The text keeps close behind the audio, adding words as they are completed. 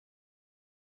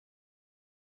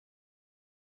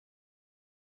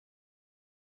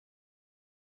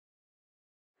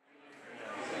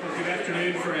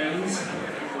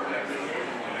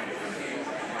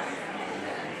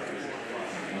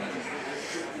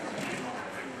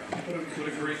What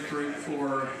a great group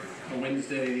for a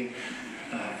Wednesday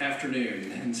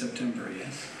afternoon in September,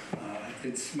 yes.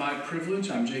 It's my privilege.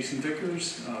 I'm Jason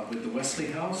Vickers with the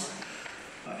Wesley House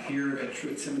here at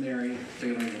Truett Seminary,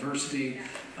 Baylor University.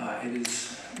 It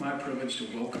is my privilege to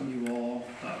welcome you all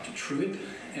to Truett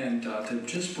and to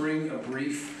just bring a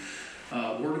brief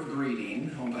word of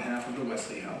greeting on behalf of the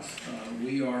Wesley House.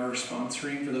 We are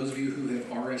sponsoring, for those of you who have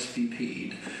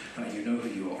RSVP'd, you know who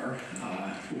you are.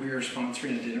 We are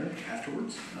sponsoring a dinner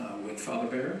afterwards with Father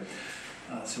Behr.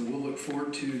 So we'll look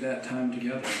forward to that time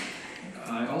together.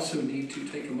 I also need to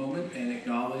take a moment and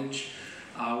acknowledge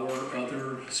our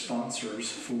other sponsors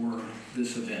for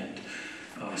this event.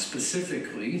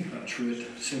 Specifically, Truett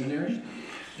Seminary,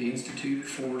 the Institute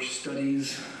for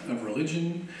Studies of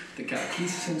Religion, the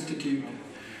Catechesis Institute,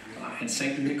 and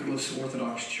St. Nicholas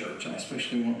Orthodox Church. I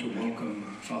especially want to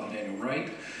welcome Father Daniel Wright,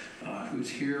 who's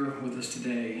here with us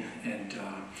today, and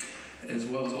as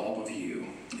well as all of you.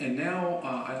 And now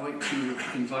I'd like to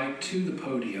invite to the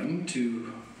podium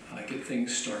to get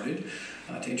things started,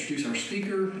 to introduce our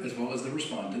speaker as well as the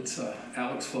respondents,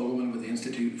 Alex Fogelman with the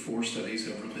Institute for Studies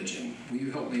of Religion. Will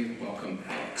you help me welcome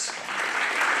Alex?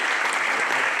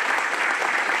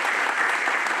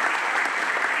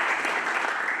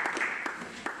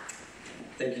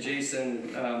 Thank you,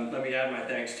 Jason. Let me add my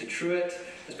thanks to Truett,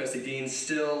 especially Dean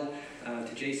Still,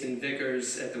 to Jason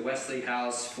Vickers at the Wesley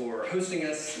House for hosting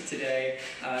us today,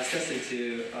 especially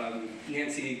to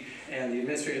Nancy and the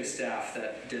administrative staff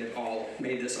that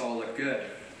made this all look good.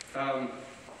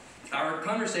 Our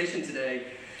conversation today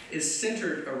is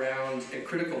centered around a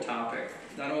critical topic,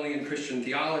 not only in Christian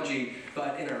theology,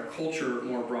 but in our culture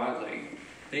more broadly.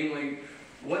 Namely,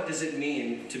 what does it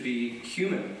mean to be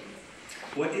human?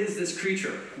 What is this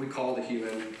creature we call the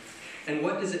human? And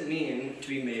what does it mean to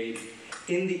be made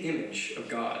in the image of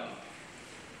God?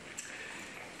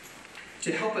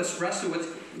 To help us wrestle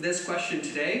with this question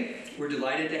today, we're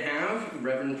delighted to have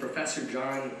Reverend Professor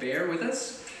John Behr with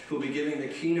us, who will be giving the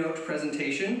keynote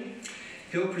presentation.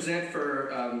 He'll present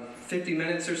for 50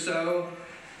 minutes or so,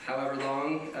 however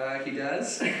long he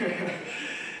does.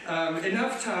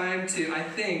 Enough time to, I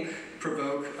think,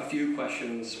 provoke a few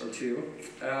questions or two.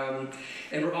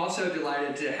 And we're also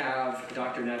delighted to have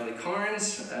Dr. Natalie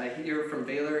Carnes here from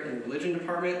Baylor in the Religion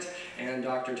Department, and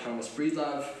Dr. Thomas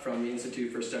Breedlove from the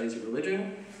Institute for Studies of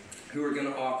Religion, who are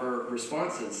going to offer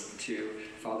responses to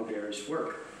Father Behr's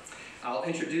work. I'll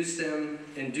introduce them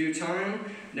in due time.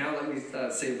 Now let me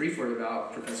say a brief word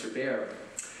about Professor Behr.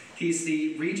 He's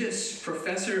the Regius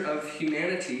Professor of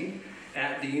Humanity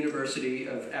at the University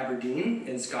of Aberdeen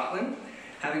in Scotland,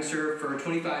 having served for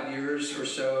 25 years or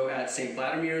so at St.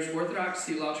 Vladimir's Orthodox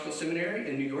Theological Seminary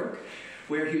in New York,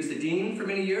 where he was the dean for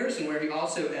many years and where he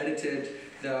also edited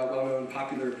the well-known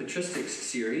Popular Patristics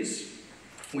series,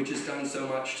 which has done so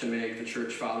much to make the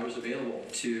Church Fathers available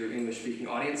to English-speaking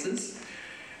audiences.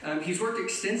 He's worked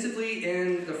extensively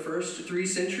in the first 3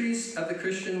 centuries of the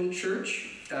Christian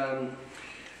Church.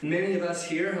 Many of us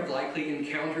here have likely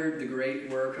encountered the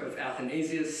great work of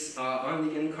Athanasius on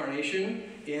the Incarnation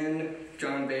in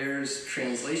John Behr's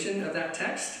translation of that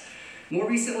text. More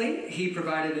recently, he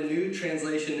provided a new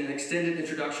translation and extended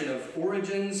introduction of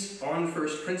Origen's On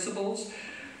First Principles,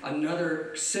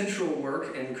 another central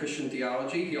work in Christian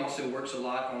theology. He also works a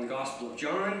lot on the Gospel of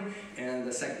John and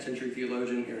the 2nd century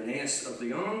theologian Irenaeus of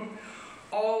Lyon,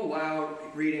 all while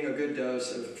reading a good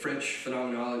dose of French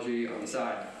phenomenology on the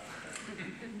side.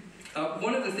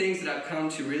 One of the things that I've come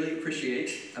to really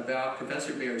appreciate about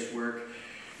Professor Behr's work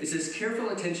is his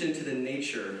careful attention to the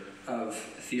nature of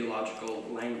theological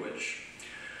language.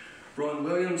 Rowan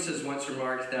Williams has once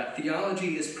remarked that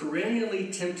theology is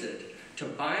perennially tempted to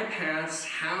bypass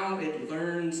how it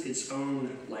learns its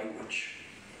own language.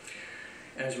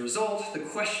 As a result, the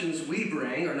questions we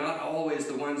bring are not always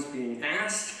the ones being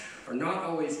asked, or not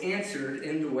always answered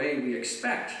in the way we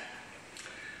expect.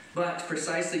 But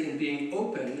precisely in being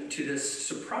open to this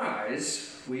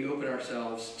surprise, we open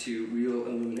ourselves to real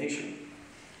illumination.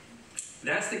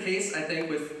 That's the case, I think,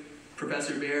 with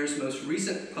Professor Behr's most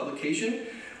recent publication,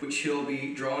 which he'll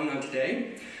be drawing on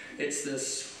today. It's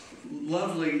this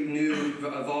lovely new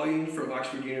volume from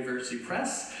Oxford University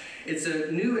Press. It's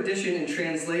a new edition and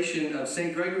translation of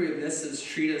St. Gregory of Nyssa's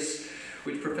treatise,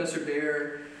 which Professor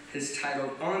Behr has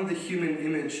titled On the Human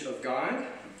Image of God,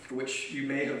 which you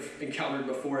may have encountered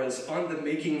before as On the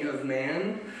Making of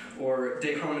Man, or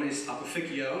De hominis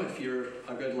opificio, if you're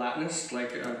a good Latinist,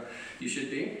 like you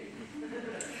should be.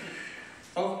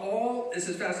 This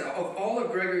is fascinating. Of all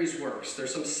of Gregory's works,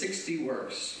 there's some 60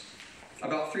 works,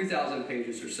 about 3,000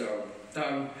 pages or so.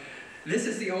 This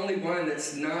is the only one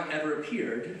that's not ever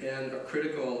appeared in a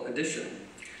critical edition.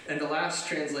 and the last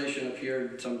translation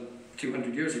appeared some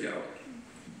 200 years ago.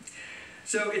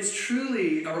 So it's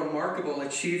truly a remarkable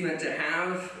achievement to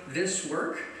have this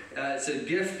work. It's a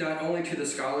gift not only to the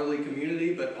scholarly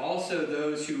community, but also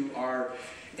those who are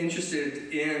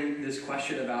interested in this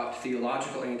question about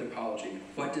theological anthropology.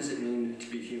 What does it mean to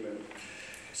be human?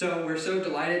 So we're so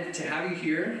delighted to have you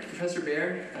here, Professor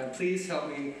Behr. Please help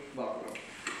me welcome him.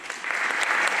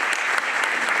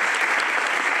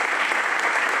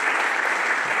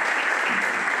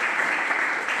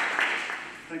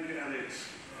 Thank you, Alex,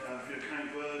 for your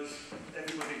kind words.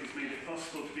 Everybody who's made it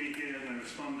possible to be here, my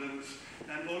respondents,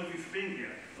 and all of you for being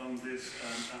here on this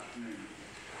afternoon.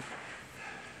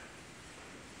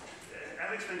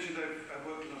 Alex mentioned I've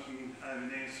worked a lot in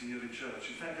Irenaeus in the early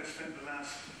church. In fact, I spent the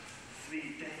last 3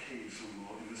 decades or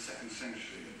more in the 2nd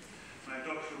century. My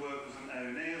doctoral work was on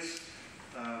Irenaeus,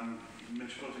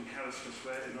 Metropolitan Callistus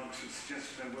Square in Oxford,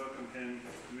 suggested I work on him.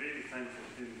 Really thankful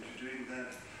to him for doing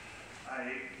that.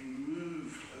 I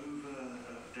moved over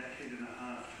a decade and a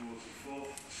half towards the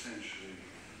 4th century.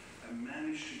 I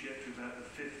managed to get to about the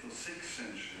 5th or 6th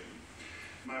century.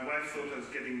 My wife thought I was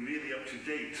getting really up to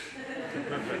date.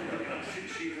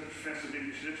 She's a professor of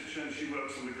English literature and she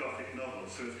works on the Gothic novels,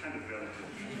 so it's kind of relative.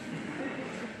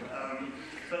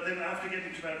 But then after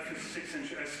getting to about the 5th or 6th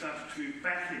century, I started to move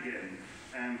back again,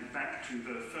 and back to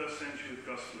the 1st century with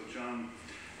the Gospel of John.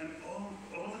 And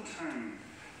all the time,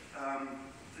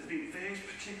 there's been various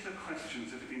particular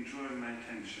questions that have been drawing my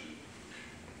attention.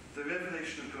 The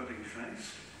revelation of God in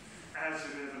Christ, as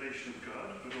a revelation of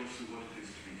God, but also what it is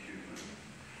to be human.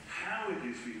 How it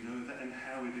is we know that, and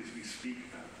how it is we speak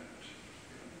about that.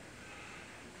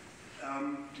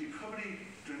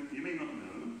 You may not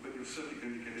know, but you're certainly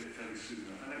going to get it fairly soon.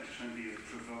 I like to try and be as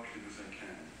provocative as I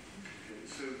can. Okay,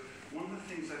 so one of the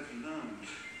things I've learned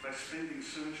by spending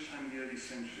so much time in the early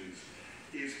centuries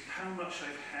is how much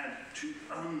I've had to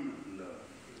unlearn.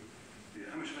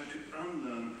 How much I've had to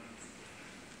unlearn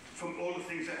from all the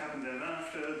things that happened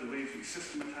thereafter, the ways we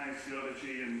systematize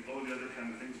theology and all the other kind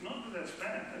of things. Not that that's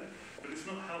bad, but it's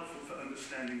not helpful for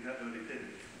understanding that early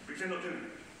period. Because they're not doing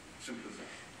it. Simple as that.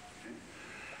 Okay?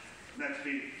 Now, to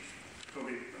be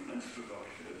probably the most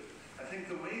provocative, I think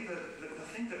the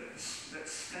thing that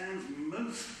stands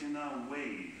most in our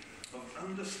way of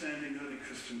understanding early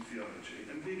Christian theology,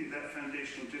 and really that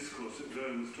foundational discourse that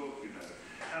Rome was talking about,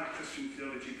 how Christian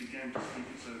theology began to speak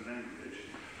its own language,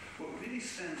 what really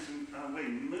stands in our way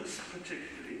most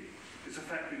particularly is the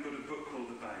fact we've got a book called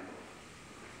the Bible.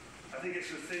 I think it's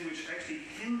the thing which actually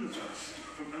hinders us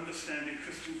from understanding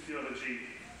Christian theology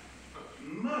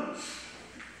most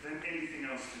than anything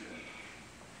else today.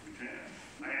 Okay?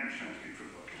 I am trying to be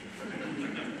provocative.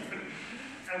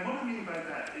 And what I mean by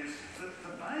that is that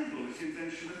the Bible is the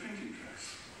invention of the printing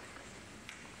press.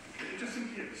 Okay? It just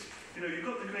simply is. You know, you've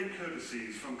got the great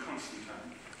codices from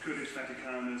Constantine, Codex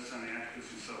Vaticanus, Sinaiticus,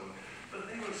 and so on. But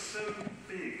they were so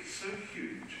big, so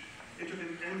huge, it took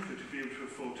an emperor to be able to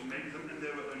afford to make them, and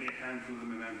there were only a handful of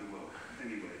them around the world.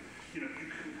 Anyway, you know, you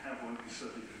couldn't have one, you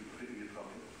certainly couldn't put it in your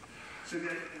pocket. So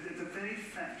the very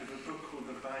fact of a book called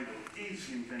the Bible is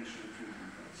the invention of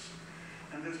printing press.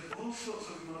 And there's all sorts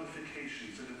of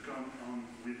modifications that have gone on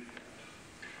with that.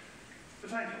 The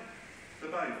title,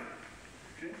 the Bible.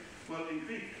 Okay? Well, in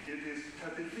Greek, it is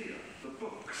ta biblea, the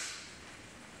books.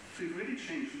 So you've really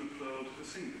changed from the plural to the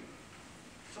singular.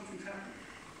 Something's happened.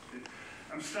 Okay?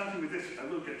 I'm starting with this. I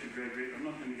will get to Gregory. I'm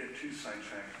not going to get too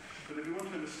sidetracked. But if we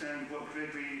want to understand what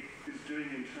Gregory is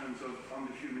doing in terms of on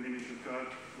the human image of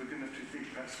God, we're going to have to think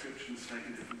about Scripture in a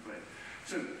slightly different way.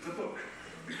 So the books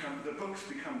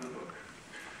become the book.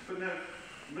 But now,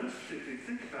 most particularly,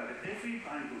 think about it. Every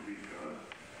Bible we've got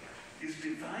is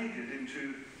divided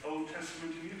into Old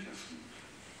Testament and New Testament.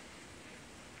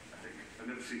 I think. I've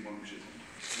never seen one which isn't.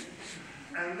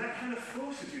 And that kind of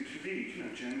forces you to read, you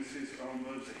know, Genesis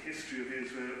onwards, the history of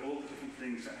Israel, all the different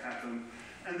things that happen.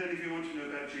 And then if you want to know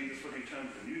about Jesus, well, you turn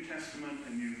to the New Testament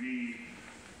and you read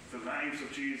the lives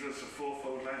of Jesus, the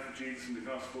fourfold life of Jesus in the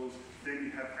Gospels. Then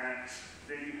you have Acts.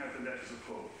 Then you have the letters of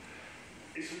Paul.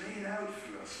 It's laid out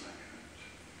for us like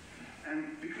that.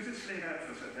 And because it's laid out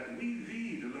for us like that, we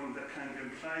read along that kind of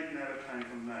implied narrative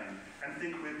line and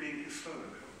think we're being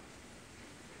historical.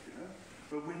 You know?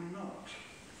 But we're not.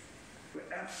 We're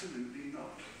absolutely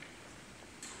not.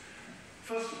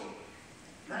 First of all,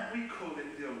 that we call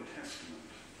it the Old Testament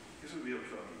is a real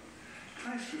problem.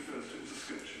 Christ refers to it as the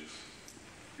Scriptures.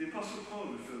 The Apostle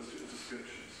Paul refers to it as the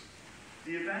Scriptures.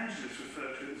 The evangelists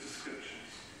refer to it as the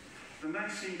Scriptures. The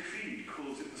Nicene Creed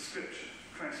calls it the Scripture.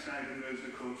 Christ died and rose in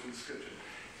accordance with the Scripture.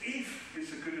 If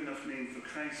it's a good enough name for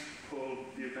Christ,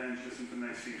 Paul, the evangelist, and the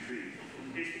Nicene Creed,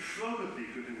 it's probably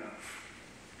good enough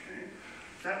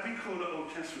That we call it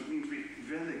Old Testament means we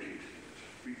relegated it.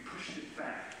 We pushed it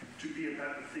back to be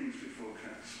about the things before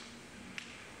Christ.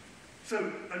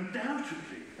 So,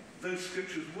 undoubtedly, those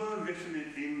scriptures were written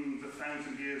in the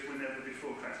 1,000 years whenever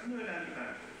before Christ. No doubt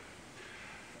about it.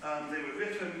 They were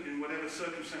written in whatever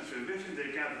circumstance they were written.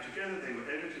 They gathered together, they were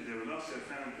edited, they were lost, they were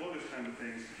found, all those kind of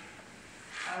things.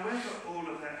 However all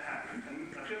of that happened,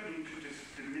 and I don't mean to just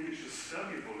diminish the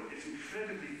study of all of it, it's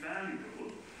incredibly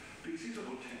valuable because these are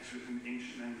all texts written in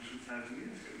ancient language from 1,000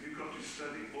 years ago. You've got to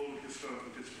study all the historical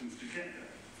disciplines to get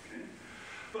there. Okay?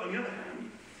 But on the other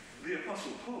hand, the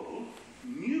Apostle Paul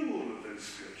knew all of those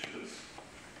scriptures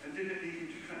and did it lead him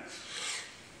to Christ.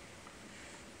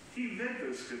 He read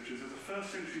those scriptures as a first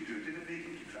century Jew. Did it lead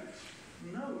him to Christ?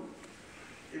 No.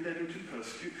 It led him to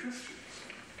persecute Christians.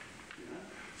 Yeah?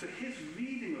 So his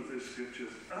reading of those scriptures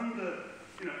under,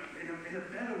 in a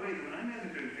better way than I'm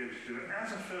ever going to be able to do it,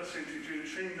 as a first century Jew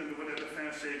trained under whatever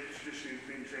Pharisaic tradition he's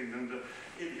been trained under,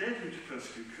 it led him to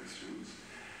persecute Christians.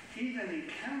 He then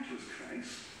encounters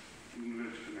Christ on the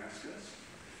road to Damascus,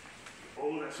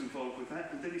 all that's involved with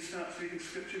that, and then he starts reading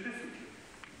scripture differently.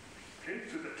 Okay,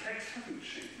 so the text hasn't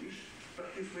changed,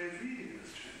 but his way of reading it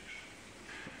has changed.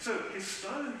 So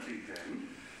historically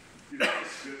then, you look at the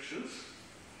scriptures,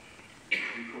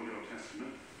 we call the Old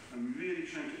Testament. I'm really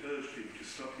trying to urge people to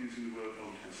stop using the word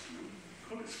Old Testament.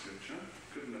 Call it Scripture,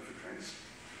 good enough for Christ.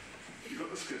 You've got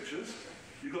the Scriptures,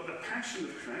 you've got the passion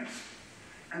of Christ,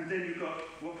 and then you've got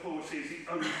what Paul would say is the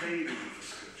unveiling of the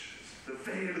Scriptures. The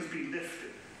veil has been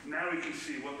lifted. Now we can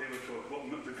see what they were taught,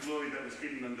 what the glory that was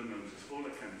hidden under Moses, all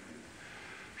that kind of thing.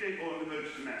 Okay, or on the road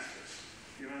to Damascus.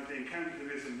 The encounter of the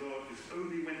risen Lord is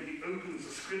only when he opens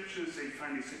the Scriptures they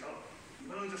finally say, oh,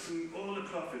 Moses and all the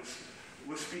prophets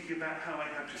were speaking about how I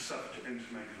had to suffer to enter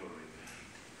my glory.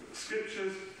 You've got the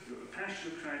Scriptures, you've got the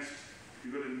passion of Christ,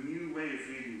 you've got a new way of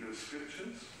reading those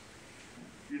Scriptures.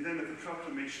 You then have the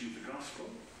proclamation of the gospel.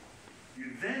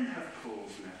 You then have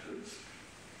Paul's letters.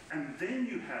 And then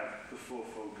you have the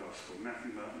fourfold gospel,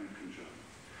 Matthew, Mark, Luke, and John.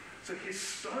 So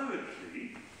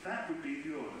historically, that would be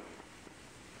the order.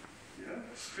 Yeah?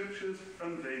 Scriptures,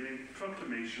 unveiling,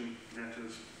 proclamation,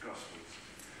 letters, gospels.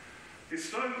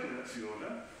 Historically, that's the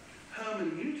order.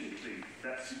 Hermeneutically,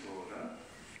 that's the order.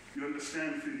 You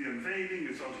understand through the unveiling,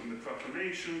 resulting in the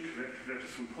proclamation, collected letters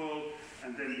from Paul,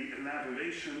 and then the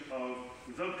elaboration of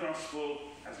the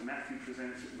gospel as Matthew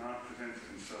presents it, Mark presents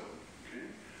it, and so on. Okay?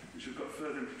 Which have got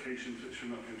further implications which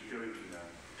we're not going to go into now.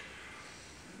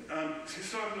 It's a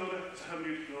historical order, it's a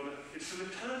hermeneutical order, it's a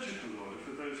liturgical order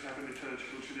for those who have a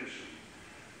liturgical tradition.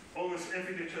 Almost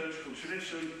every liturgical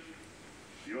tradition,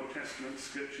 the Old Testament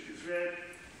scripture is read,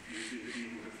 you see the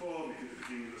beginning of the form, you see the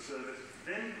beginning of the service,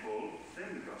 then Paul,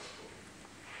 then the gospel.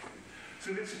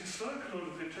 So if it's a historical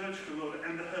order, the liturgical order,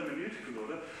 and the hermeneutical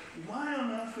order, why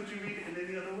on earth would you read it in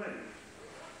any other way?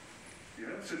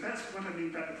 Yeah? So that's what I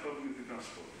mean by the problem with the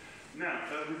gospel. Now,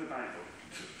 with the Bible,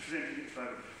 presenting it to the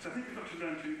Bible. So I think we've got to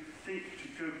learn to think, to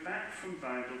go back from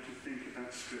Bible to think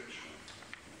about Scripture.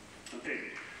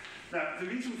 Okay. Now, the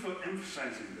reason for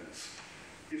emphasizing this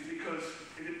is because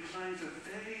it implies a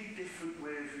very different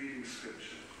way of reading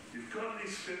Scripture. You've got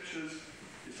these Scriptures,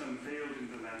 it's unveiled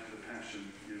in the light of the Passion,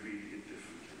 you're reading it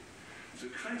differently. So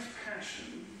Christ's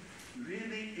Passion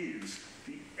really is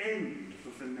the end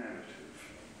of the narrative.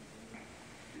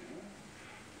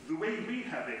 The way we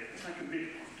have it, it's like a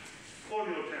midpoint. All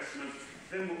the Old Testament,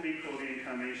 then what we call the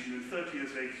Incarnation, and 30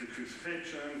 years later the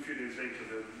Crucifixion, a few days later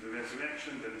the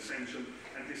Resurrection, then Ascension,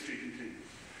 and history continues.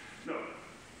 No,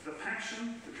 the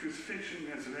Passion, the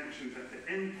Crucifixion, Resurrection is at the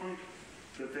end point,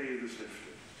 the veil is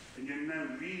lifted. And you're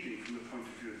now reading from the point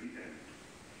of view of the end.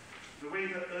 The way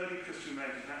that early Christian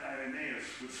writers like Irenaeus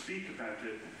would speak about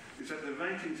it is that the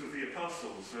writings of the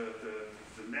apostles, the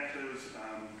letters,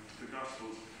 the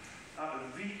Gospels, are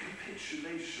a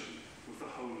recapitulation of the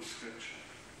whole of Scripture.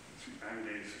 That's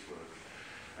Irenaeus' work.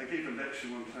 I gave a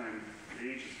lecture one time,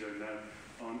 ages ago now,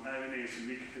 on Irenaeus and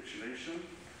recapitulation.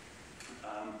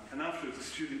 And afterwards a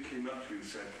student came up to me and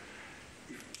said,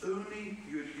 if only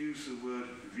you had used the word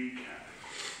recap,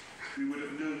 we would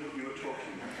have known what you were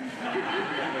talking about.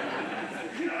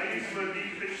 I used the word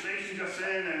recapitulation just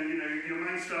then, and your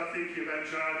mind starts thinking about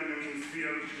jargon and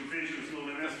theological visions and all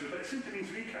the rest of it, but it simply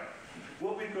means recap.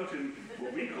 What we've got in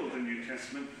what we call the New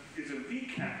Testament is a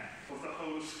recap of the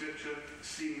whole of Scripture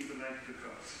seen in the light of the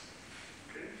cross.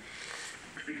 Okay?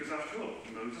 Because after all,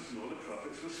 Moses and all the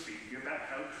prophets were speaking about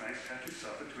how Christ had to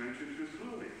suffer to enter into his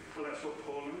glory. Well, that's what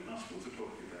Paul and the Gospels are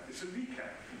talking about. It's a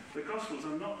recap. The Gospels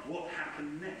are not what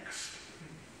happened next.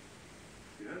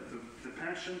 Yeah? The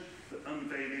passion, the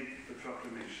unveiling, the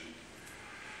proclamation.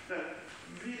 Now,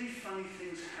 really funny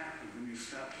things happen when you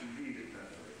start to read it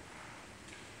that way.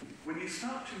 when you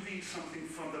start to read something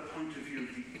from the point of view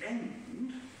of the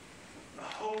end, a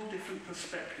whole different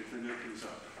perspective then opens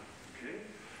up. Okay?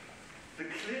 The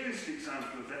clearest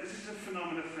example of that, this is a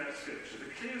phenomenon throughout Scripture,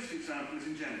 the clearest example is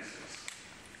in Genesis.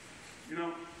 You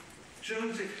know,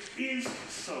 Joseph is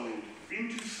sold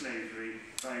into slavery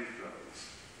by his brothers,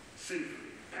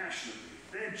 sinfully, passionately.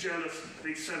 They're jealous,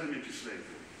 they sell him into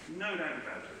slavery. No doubt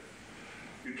about it.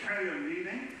 You carry on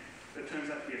reading, there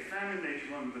turns out to be a famine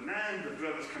later on with the land, the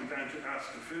brothers come down to ask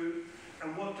for food,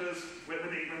 and when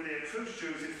they approach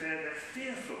Joseph, they're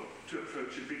fearful to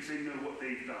approach him because they know what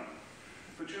they've done.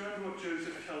 But do you remember what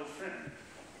Joseph tells them?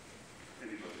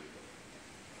 Anybody?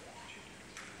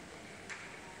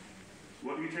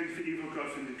 What do you take for evil,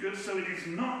 God from the good? So it is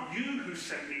not you who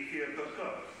sent me here, but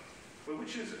God. Well,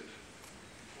 which is it?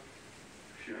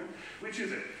 You know? Which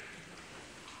is it?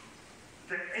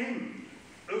 The end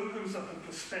opens up a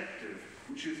perspective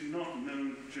which is not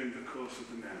known during the course of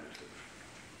the narrative.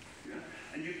 Yeah?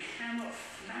 And you cannot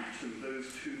flatten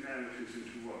those two narratives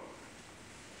into one.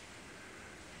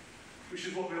 Which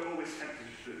is what we're always tempted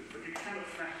to do, but you cannot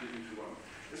flatten it into one.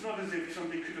 It's not as if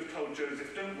somebody could have told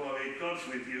Joseph, don't worry, God's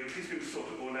with you, he's going to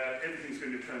sort it all out, everything's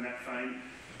going to turn out fine,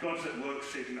 God's at work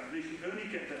saving up. And you can only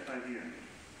get that by the end.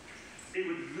 It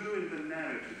would ruin the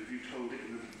narrative if you told it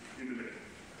in the middle.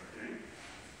 Okay?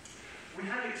 We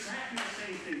have exactly the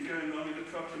same thing going on in the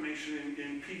proclamation,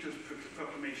 in Peter's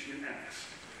proclamation in Acts,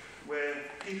 where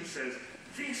Peter says,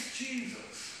 this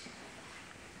Jesus,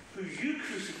 who you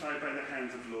crucified by the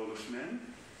hands of lawless men,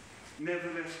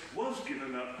 nevertheless was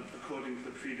given up according to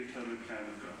the predetermined plan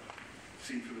of God,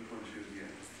 seen from the point of view of the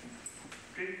end.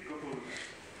 Okay, got all of that.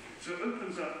 So it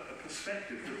opens up a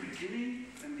perspective, the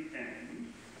beginning and the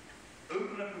end,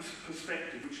 open up a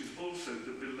perspective which is also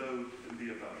the below and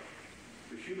the above.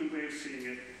 The human way of seeing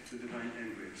it, the divine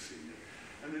end way of seeing it.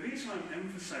 And the reason I'm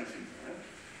emphasizing that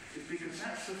is because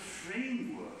that's a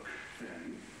framework,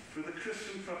 then, for the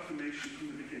Christian proclamation from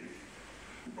the beginning.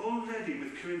 Already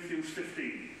with Corinthians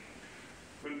 15,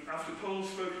 when after Paul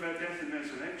spoke about death and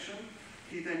resurrection,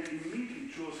 he then immediately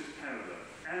draws his parallel.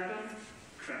 Adam,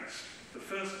 Christ. The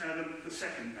first Adam, the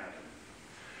second Adam.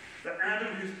 The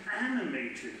Adam who's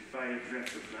animated by a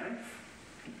breath of life.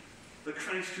 The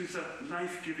Christ who's a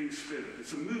life-giving spirit.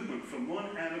 It's a movement from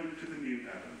one Adam to the new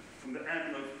Adam. From the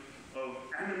Adam of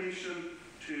animation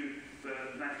to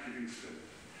the life-giving spirit.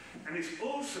 And it's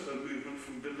also a movement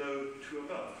from below to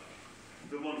above.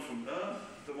 The one from earth,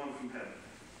 the one from heaven.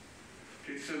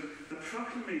 Okay, so the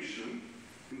proclamation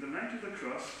in the night of the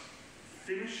cross,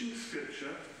 finishing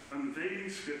Scripture, unveiling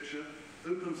Scripture,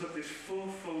 opens up this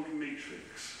fourfold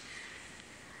matrix.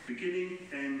 Beginning,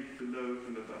 end, below,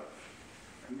 and above.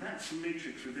 And that's a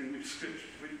matrix within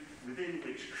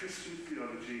which Christian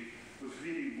theology was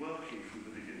really working from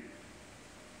the beginning.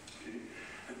 Okay?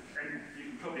 And you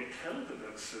can probably tell that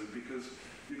that's so because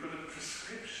you've got a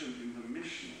prescription in the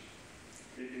Mishnah,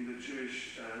 in the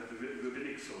Jewish, the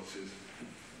rabbinic sources,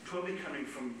 probably coming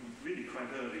from really quite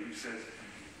early, who says,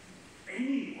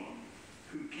 anyone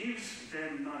who gives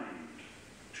their mind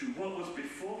to what was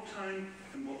before time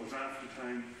and what was after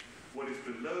time, what is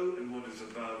below and what is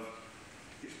above,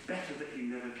 it's better that he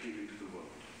never came into the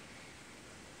world.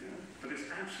 Yeah? But it's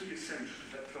absolutely essential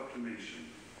to that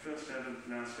proclamation. First Adam,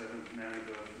 last Adam, now in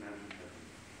earth, now in heaven.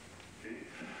 Okay?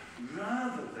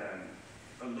 Rather than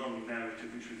a long narrative,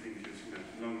 which we think is,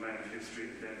 a long line of history,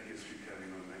 and then history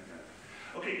carrying on like that.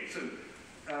 Okay, so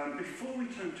before we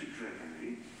turn to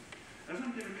Gregory, I was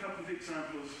going to give a couple of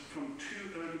examples from two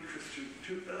earlier Christian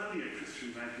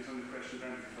writers on the question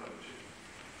of anthropology.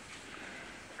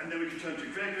 And then we can turn to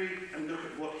Gregory and look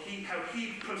at how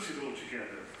he puts it all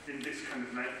together in this kind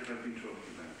of light that I've been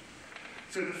talking about.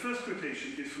 So the first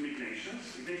quotation is from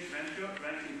Ignatius. Ignatius of Antioch,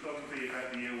 writing probably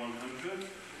about the year 100.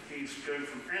 He's going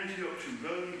from Antioch to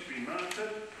Rome to be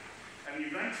martyred. And he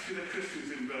writes to the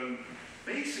Christians in Rome,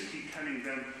 basically telling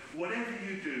them, whatever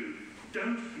you do,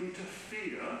 don't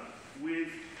interfere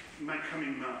with my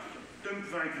coming martyrdom. Don't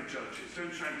bribe the judges.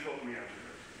 Don't try and talk me out of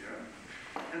it.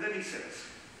 Yeah? And then he says,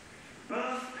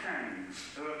 birth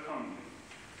pangs are upon me.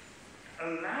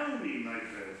 Allow me, my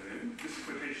brethren, this is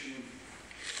quotation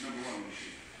number one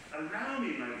issue. Allow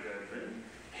me, my brethren,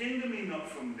 hinder me not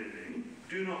from living,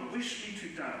 do not wish me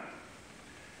to die.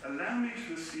 Allow me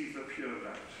to receive the pure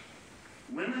light.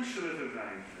 When I shall have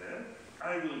arrived there,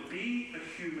 I will be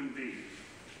a human being.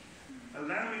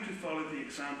 Allow me to follow the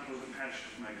example of the passion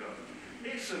of my God.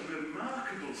 It's a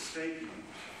remarkable statement,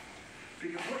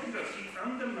 because what he does, he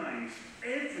undermines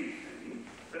everything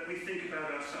that we think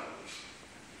about ourselves.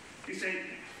 He's saying,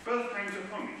 birth pangs are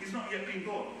upon me. He's not yet been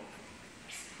born.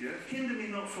 Yeah? Hinder me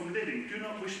not from living, do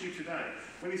not wish me to die.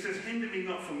 When he says hinder me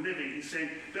not from living, he's saying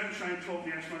don't try and talk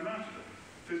me out of my martyrdom.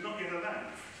 So it's not yet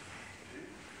alive.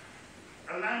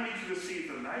 Okay? Allow me to receive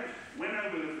the light. When I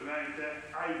will have arrived there,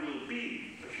 I will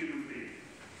be a human being.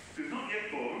 So he's not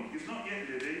yet born, he's not yet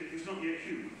living, he's not yet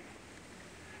human.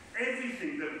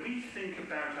 Everything that we think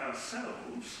about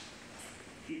ourselves,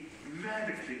 he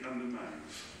radically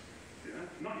undermines. Yeah?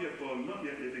 Not yet born, not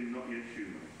yet living, not yet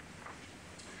human.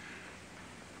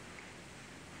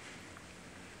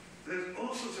 There's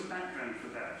all sorts of background for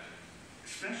that,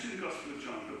 especially the Gospel of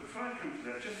John. But before I come to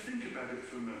that, just think about it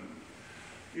for a moment.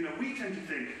 You know, we tend to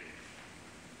think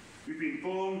we've been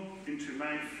born into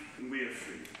life and we are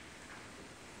free.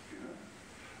 You know?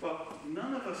 Well,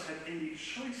 none of us had any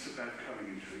choice about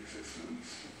coming into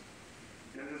existence.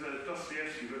 You know, there's a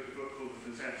Dostoevsky wrote a book called The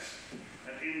Possessed,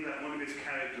 and in that one of his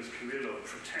characters, Kirillov,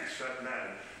 protests out loud,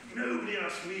 nobody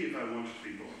asked me if I wanted to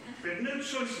be born. We had no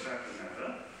choice about the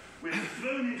matter. We're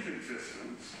thrown into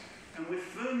existence, and we're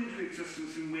thrown into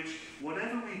existence in which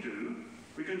whatever we do,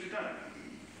 we're going to die.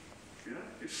 Yeah?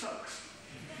 It sucks.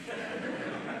 Yeah?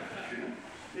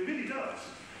 It really does.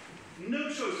 No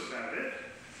choice about it.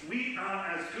 We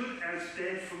are as good as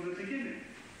dead from the beginning.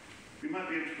 We might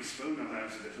be able to postpone our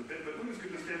lives a little bit, but we're as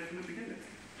good as dead from the beginning.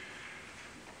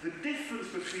 The difference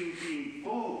between being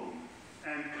born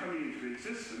and coming into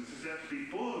existence is that to be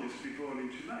born is to be born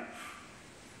into life.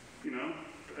 You know,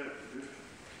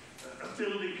 a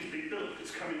building can be built,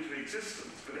 it's come into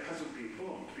existence, but it hasn't been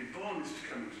born. To be born is to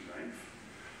come into life.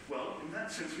 Well, in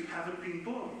that sense, we haven't been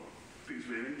born, because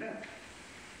we're in death.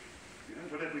 You know,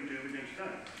 whatever we do, we're going to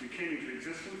die. We came into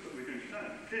existence, but we're going to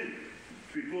die. Clearly,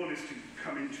 to be born is to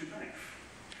come into life.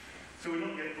 So we're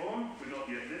not yet born, we're not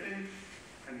yet living,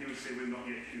 and he would say we're not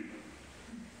yet human.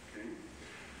 Okay?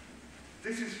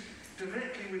 This is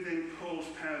directly within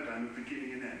Paul's paradigm of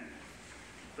beginning and end.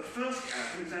 The first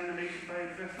atom is animated by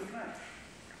a breath of life.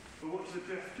 But what does the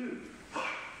breath do?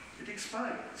 It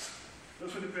expires.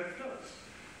 That's what the breath does.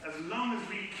 As long as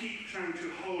we keep trying to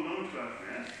hold on to our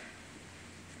breath,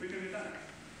 we're going to die.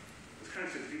 As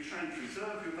Christ says, if you try and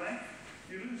preserve your life,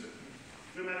 you lose it.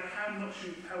 No matter how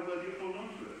well you hold on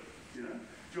to it, you know,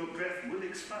 your breath will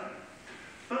expire.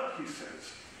 But, he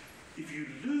says, if you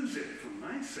lose it for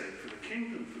my sake, for the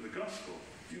kingdom, for the gospel,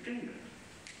 you gain it.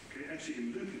 Okay? Actually,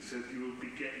 in Luke it says you will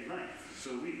beget life.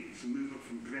 So it's a movement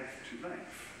from breath to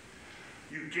life.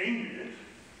 You gain it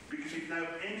because you've now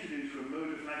entered into a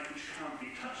mode of life which can't be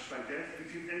touched by death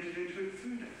because you've entered into it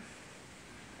through death.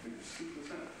 It's as simple as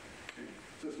that. Okay?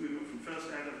 So it's movement from first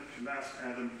Adam to last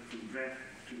Adam, from breath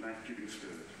to life-giving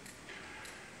spirit.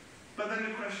 But then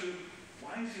the question,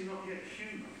 why is he not yet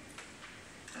human?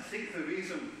 I think the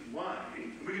reason why,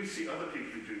 and we're going to see other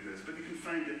people who do this, but you can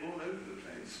find it all over the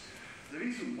place. The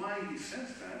reason why he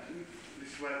says that, and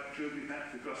this is why it drove me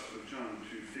back to the Gospel of John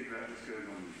to figure out what's going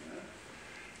on with that,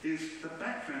 is the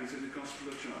backgrounds in the Gospel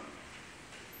of John.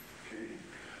 Okay?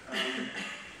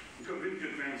 We've got really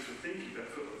good grounds for thinking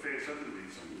about for various other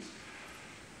reasons,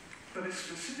 but it's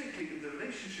specifically in the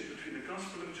relationship between the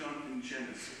Gospel of John and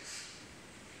Genesis.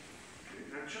 Okay?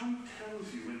 Now, John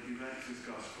tells you when he writes his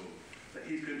Gospel that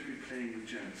he's going to be playing with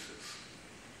Genesis.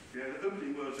 Yeah, the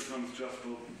opening words of John's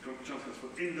Gospel,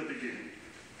 in the beginning.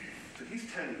 So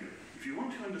he's telling you, if you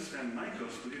want to understand my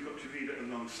Gospel, you've got to read it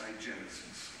alongside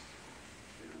Genesis.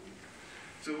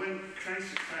 So when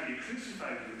Christ is finally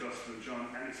crucified in the Gospel of John,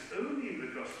 and it's only in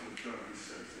the Gospel of John he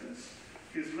says this,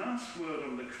 his last word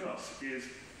on the cross is,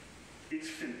 it's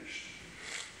finished.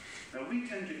 Now we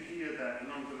tend to hear that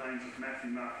along the lines of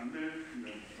Matthew, Mark, and Luke, you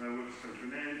know, my work has come to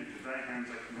an end, into thy hands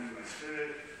I commend my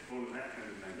spirit, all of that kind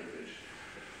of language.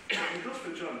 But in the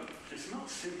Gospel of John, it's not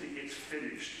simply it's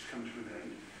finished, it's come to an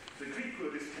end. The Greek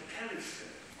word is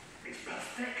tetelestai. It's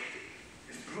perfected.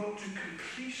 It's brought to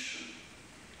completion.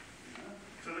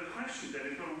 So the question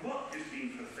then is, well, what is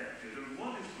being perfected and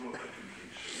what is brought to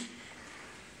completion?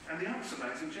 And the answer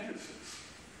lies in Genesis.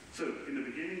 So in the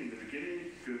beginning,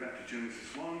 go back to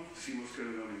Genesis 1, see what's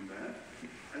going on in there.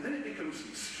 And then it becomes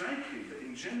striking that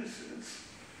in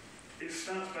Genesis, it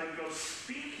starts by God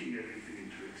speaking everything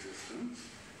into existence.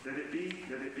 Let it be,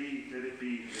 let it be, let it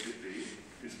be, let it be.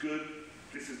 It's good,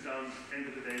 this is done, end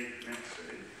of the day, next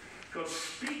day. God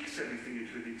speaks everything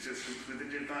into existence with a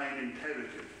divine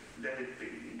imperative. Let it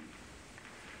be.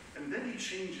 And then he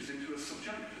changes into a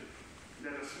subjunctive.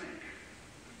 Let us make.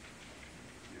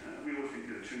 Yeah, we all think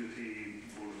the Trinity,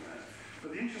 all of that.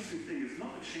 But the interesting thing is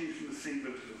not a change from the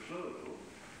singular to the plural.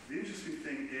 The interesting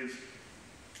thing is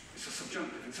it's a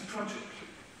subjunctive. It's a project.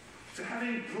 So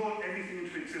having brought everything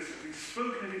into existence, we've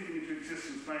spoken everything into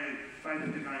existence by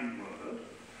the divine word,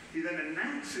 He then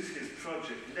announces his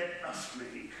project, let us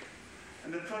make.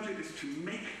 And the project is to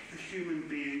make the human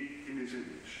being in his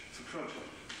image. It's a project.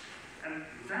 And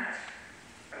that,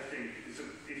 I think,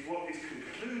 is what is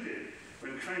concluded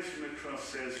when Christ from the cross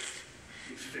says,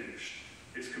 it's finished,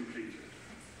 it's completed.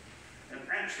 And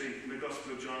actually, in the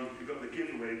Gospel of John, you've got the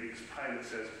giveaway because Pilate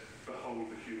says, behold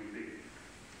the human being.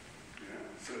 Yeah?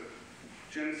 So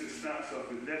Genesis starts off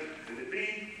with, let it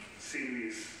be, scenery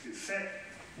is set,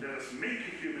 let us make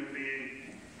a human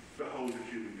being, behold the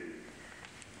human being.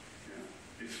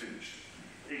 Yeah? It's finished.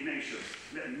 Ignatius,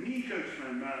 let me go to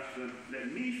my martyrdom,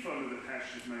 let me follow the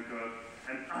passion of my God,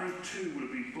 and I too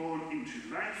will be born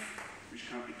into life, which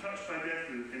can't be touched by death,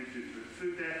 will enter into it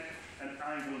through death, and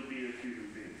I will be a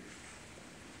human being.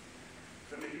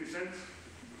 Does that make any sense?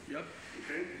 Yep.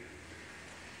 Okay.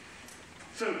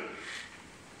 So,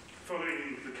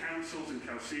 following the councils in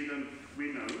Chalcedon,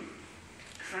 we know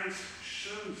Christ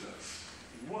shows us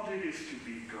what it is to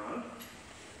be God,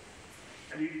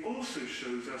 and he also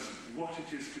shows us what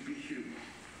it is to be human.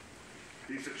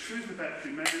 He's the truth about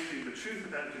humanity, the truth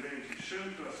about divinity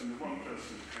shown to us in the one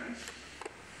person of Christ.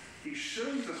 He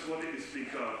shows us what it is to be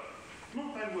God,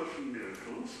 not by working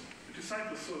miracles. The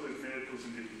disciples saw those miracles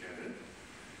and didn't get it.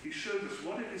 He shows us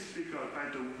what it is to be God by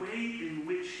the way in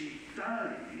which he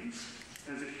dies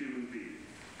as a human being,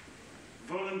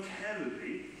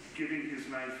 voluntarily giving his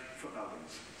life for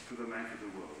others, for the life of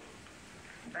the world.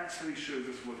 That's how he shows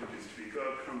us what it is to be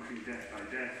God, conquering death by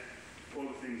death, all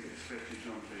the things that especially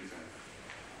John plays out.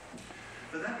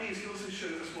 But that means he also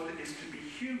shows us what it is to be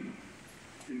human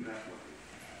in that way.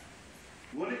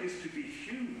 What it is to be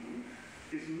human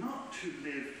is not to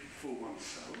live for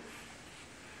oneself,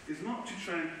 is not to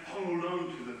try and hold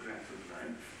on to the breath of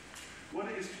life. What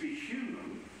it is to be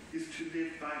human is to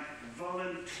live by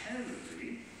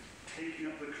voluntarily taking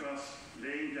up the cross,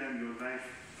 laying down your life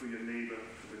for your neighbour,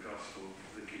 for the gospel,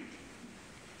 for the kingdom.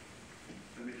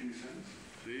 Does that make any sense?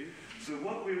 See? So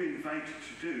what we're invited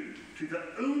to do, to the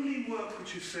only work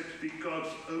which is said to be God's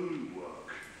own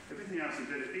work, everything else is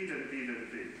let it be, let it be, let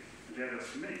it be, let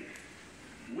us make.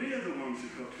 We're the ones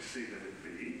who've got to say let it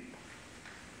be.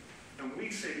 And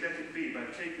we say let it be by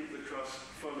taking up the cross,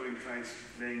 following Christ,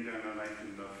 laying down our life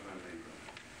in love for our neighbour.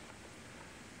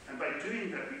 And by doing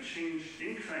that, we change,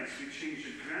 in Christ, we change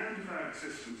the ground of our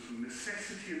existence from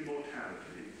necessity and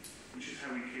mortality, which is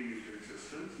how we came into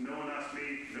existence. No one asked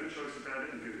me, no choice about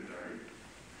it, I'm going to die.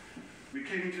 We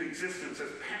came into existence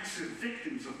as passive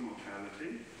victims of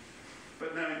mortality,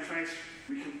 but now in Christ,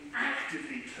 we can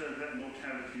actively turn that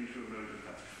mortality into a mode of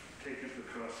life. Taking up the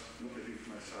cross, not living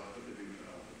for myself, but living for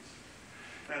others.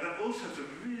 Now that also has a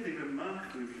really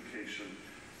remarkable implication,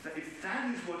 that if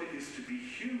that is what it is to be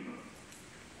human,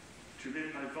 to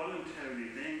live by voluntarily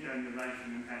laying down your life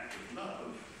in an act of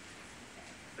love,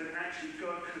 then actually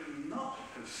God could not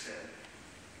have said,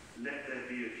 let there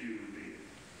be a human being.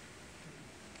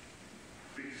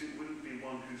 Because it wouldn't be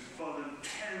one who's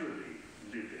voluntarily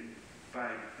living by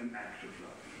an act of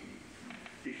love.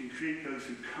 He can create those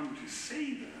who come to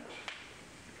say that,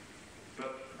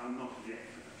 but are not yet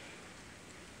that.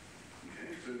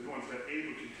 Okay? So the ones that are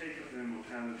able to take up their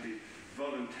mortality,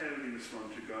 voluntarily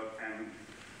respond to God and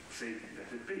say, let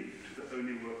it be, to the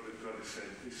only work that God has said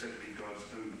is said to be God's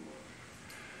own work.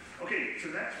 Okay,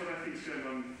 so that's what I think is going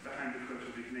on behind the quote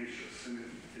of Ignatius, and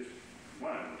it's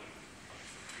wild.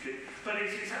 Okay, but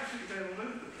it's absolutely there all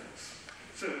over the place.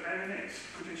 So, Irenaeus,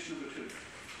 quotation number 2.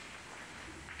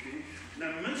 Okay.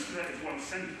 Now, most of that is one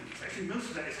sentence. Actually,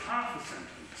 most of that is half a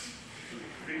sentence,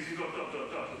 because you've got ... at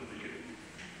the beginning.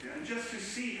 Yeah, and just to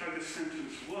see how this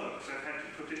sentence works, I've had to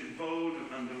put it in bold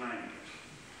and underline it.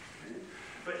 Okay.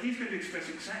 But he's going to express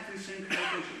exactly the same kind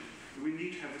of vision. We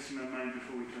need to have this in our mind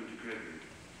before we turn to Gregory.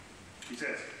 He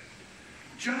says,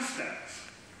 just as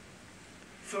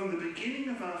from the beginning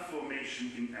of our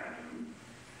formation in Adam,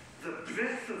 the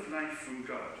breath of life from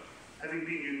God, having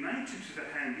been united to the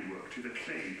handiwork, to the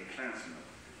clay, the plasma,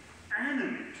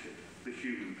 animated the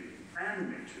human being,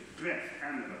 animated, breath,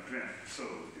 anima, breath, soul,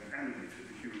 animated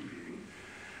the human being,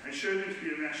 and showed him to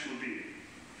be a rational being.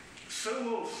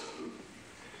 So also,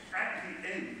 at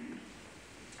the end,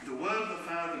 the Word of the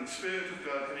Father and Spirit of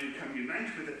God, having become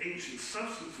united with the ancient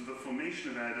substance of the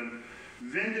formation of Adam,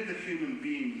 rendered the human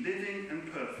being living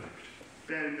and perfect,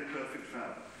 bearing the perfect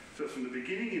Father. So from the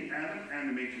beginning in Adam,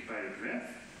 animated by a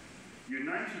breath,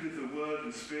 united with the Word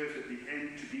and Spirit at the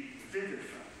end to be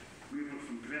vivified. Movement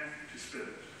from breath to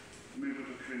spirit. Movement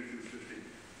of Corinthians 15.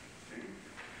 Okay?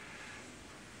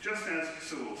 Just as,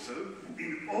 so also,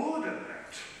 in order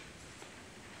that,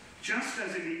 just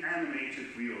as in the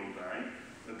animated we all die,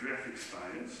 the breath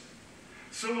expires,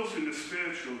 so also in the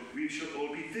spiritual we shall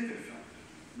all be vivified,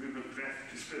 movement, breath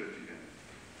to spirit again.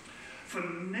 For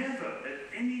never at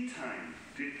any time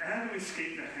did Adam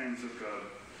escape the hands of God,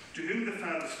 to whom the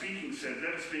Father speaking said,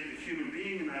 let us make the human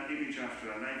being in our image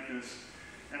after our likeness,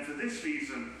 and for this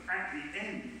reason, at the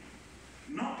end,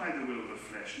 not by the will of the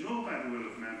flesh, nor by the will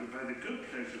of man, but by the good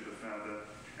pleasure of the Father,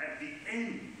 at the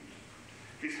end,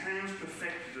 his hands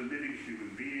perfected a living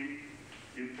human being,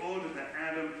 in order that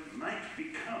Adam might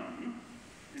become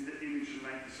in the image and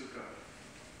likeness of God.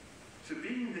 So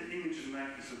being in the image and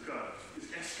likeness of God is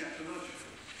eschatological.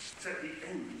 It's at the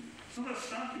end. It's not a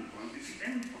starting point, it's the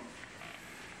end point.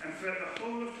 And throughout the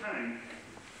whole of time,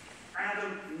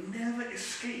 Adam never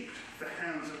escaped the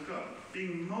hands of God,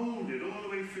 being molded all the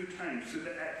way through time, so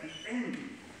that at the end,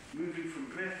 moving from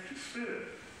breath to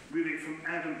spirit, moving from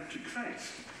Adam to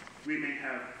Christ, we may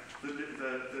have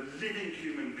the living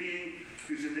human being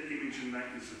who's in the image and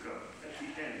likeness of God, at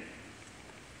the end.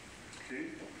 Okay?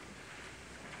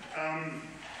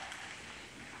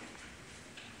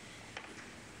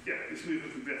 This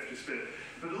movement from breath to spirit.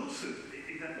 But also,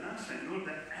 in that last line, in order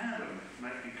that Adam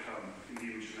might become in the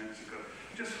image and likeness of God.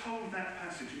 Just hold that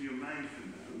passage in your mind for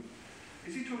now.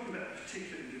 Is he talking about a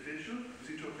particular individual? Is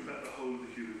he talking about the whole of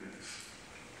the human race?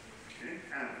 Okay,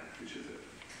 Adam, which is it?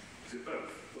 Is it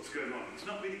both? What's going on? It's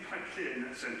not really quite clear in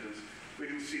that sentence. We're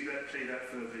going to see that play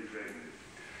that further in Gregory.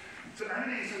 So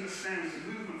Hominis understands the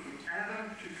movement from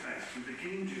Adam to Christ, from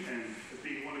beginning to end, as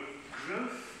being one of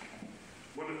growth,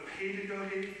 one of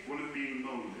pedagogy, one of being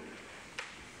molded.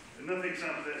 Another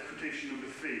example of that is quotation number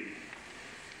 3.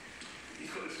 He's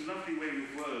got this lovely way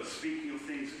with words, speaking of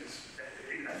things as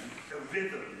a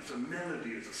rhythm, as a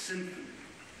melody, as a symphony.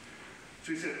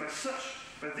 So he says,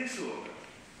 by this order,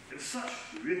 and such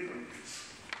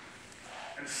rhythms,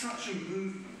 and such a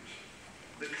movement,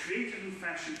 the created and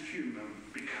fashioned human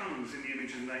becomes in the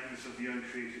image and likeness of the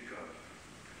uncreated God.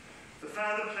 The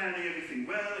Father planning everything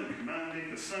well and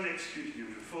commanding, the Son executing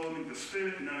and performing, the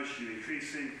Spirit nourishing and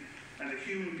increasing, and the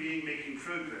human being making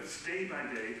progress day by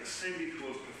day, ascending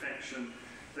towards perfection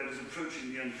that is approaching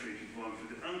the uncreated one.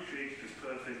 For the uncreated is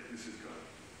perfect, this is God.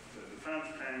 So the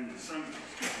Father's planning, the Son's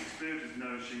executing, the Spirit is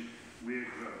nourishing, we're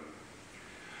growing.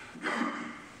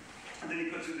 And then he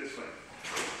puts it this way.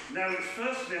 Now it's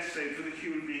first necessary for the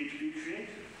human being to be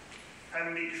created.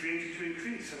 Having been created to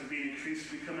increase, having been increased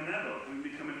to become an adult, having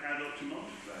become an adult to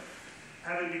multiply.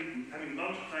 Having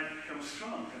multiplied to become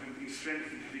strong, having been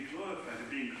strengthened to be glorified, and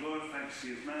being glorified to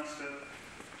see his master.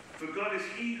 For God is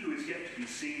he who is yet to be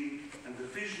seen, and the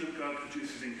vision of God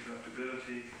produces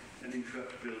incorruptibility, and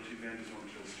incorruptibility renders one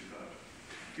close to God.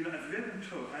 You know, I've read and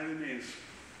taught Hominis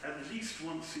at least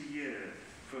once a year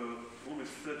for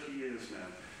almost 30 years now.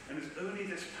 And it's only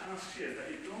this past year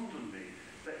that it dawned on me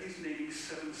that he's naming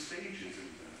 7 stages in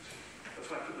that. That's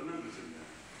why I put the numbers in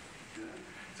there. Yeah.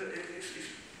 So it's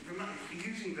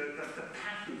using the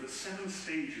pattern of the 7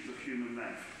 stages of human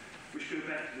life, which go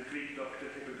back to the Greek doctor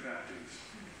Hippocrates.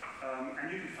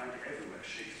 And you can find it everywhere,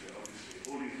 Shakespeare, obviously,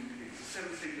 all these things. The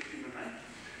 7 stages of human life.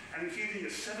 And it's using the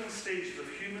 7 stages of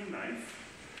human life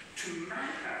to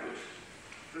map out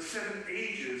the 7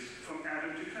 ages from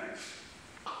Adam to Christ,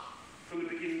 from the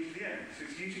beginning to the end. So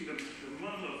it's using the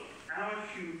model of our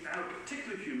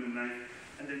particular human life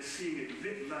and then seeing it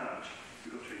writ large.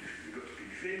 We've got to be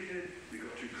created, we've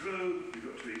got to grow, we've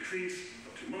got to increase, we've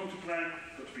got to multiply,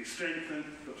 we've got to be strengthened,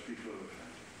 we've got to be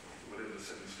glorified. Whatever the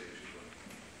 7 stages were.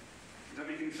 Does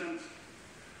that make any sense?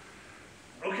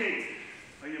 Okay,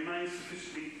 are your minds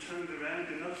sufficiently turned around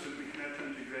enough so we can now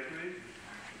turn to Gregory?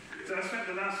 So I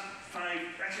spent the last I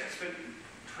spent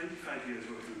 25 years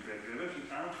working with Gregory. I wrote an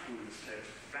article in this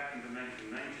text back in the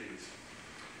 1990s,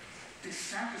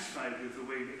 dissatisfied with the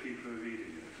way that people are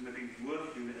reading it, and I've been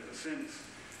working on it ever since.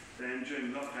 Then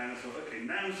during lockdown I thought, okay,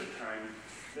 now's the time,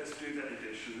 let's do that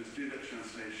edition, let's do that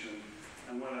translation.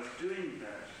 And while I was doing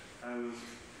that, I was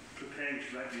preparing to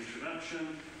write the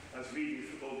introduction, I was reading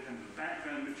through all kinds of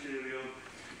background material,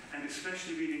 and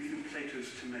especially reading through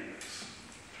Plato's Timaeus.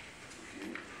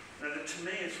 Okay. Now, the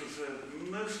Timaeus was the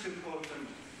most important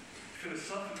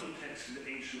philosophical text in the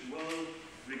ancient world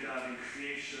regarding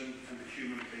creation and the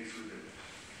human place within it.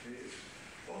 Okay? It's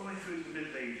all the way through the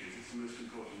Middle Ages, it's the most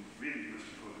important, really the most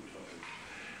important topic.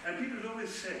 And people had always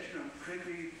said, you know,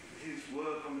 Gregory, his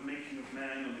work on the making of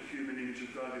man, on the human image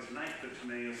of God, is like the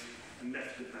Timaeus, and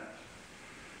left it at that.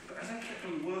 But as I kept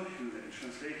on working with it,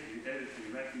 translating, editing,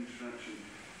 writing the introduction,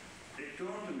 it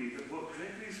dawned on me that what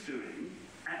Gregory's doing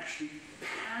actually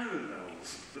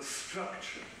parallels the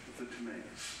structure of the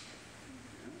Timaeus.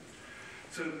 Yeah?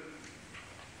 So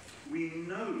we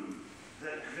know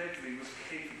that Gregory was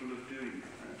capable of doing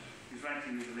that. He's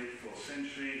writing in the late 4th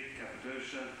century,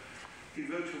 Cappadocia. he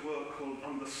wrote a work called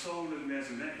On the Soul and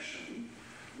Resurrection,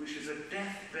 which is a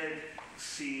deathbed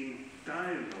scene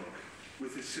dialogue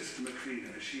with his sister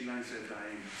Macrina as she lies there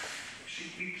dying.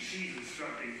 She's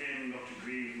instructing him not to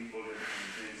grieve and all those kind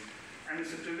of things. And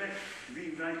it's a direct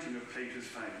rewriting of Plato's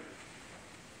Phaedo.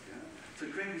 Yeah? So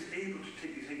Gregory's able to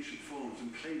take these ancient forms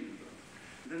and play with them.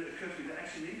 And then it occurs to me that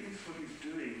actually maybe this is what he's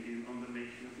doing On the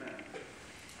Making of Man.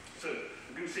 So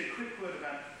I'm going to say a quick word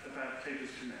about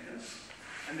Plato's Timaeus,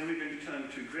 and then we're going to turn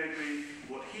to Gregory,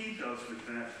 what he does with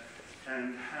that,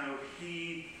 and how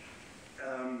he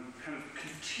kind of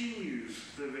continues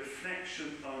the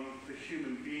reflection on the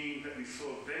human being that we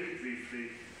saw very briefly,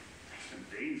 some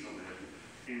days on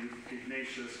it, in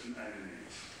Ignatius and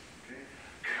Irenaeus. Okay?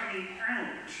 Coming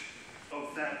out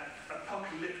of that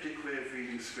apocalyptic way of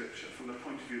reading Scripture, from the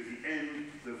point of view of the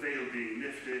end, the veil being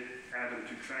lifted, Adam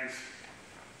to Christ,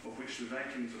 of which the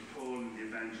writings of Paul and the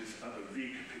evangelists are a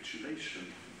recapitulation,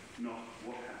 not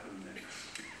what happened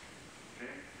next.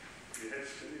 Okay? Your head's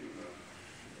spinning about.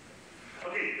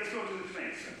 Okay, let's go to the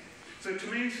Timaeus then. So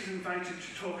Timaeus is invited to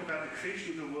talk about the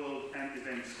creation of the world and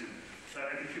events in it,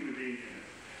 and the human being in it.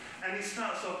 And he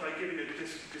starts off by giving a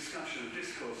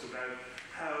discourse about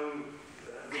how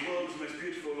the world is the most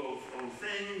beautiful of all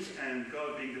things, and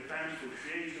God, being the bountiful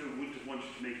creator, wouldn't have wanted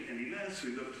to make it any less, so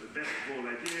he looked at the best of all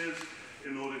ideas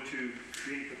in order to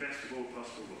create the best of all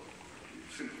possible world.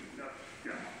 Simply,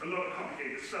 a lot of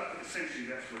complicated stuff, but essentially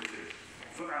that's what it is,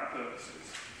 for our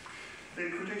purposes.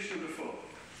 Then quotation number 4.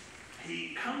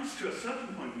 He comes to a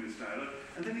certain point in his dialogue,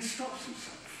 and then he stops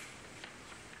himself.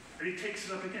 And he takes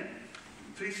it up again.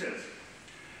 So he says,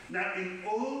 now in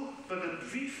all but a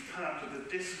brief part of the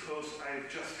discourse I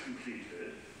have just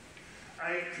completed, I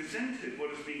have presented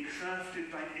what has been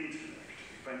crafted by intellect,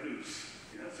 by nous.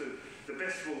 So the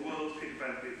best of all worlds, pick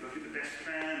the best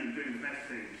plan and doing the best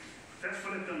thing. That's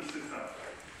what I've done so far.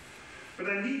 But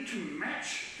I need to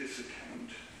match this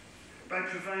account by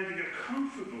providing a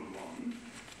comparable one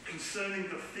concerning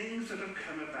the things that have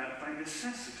come about by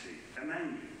necessity and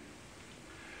anger.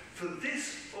 For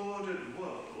this ordered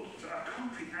world, so our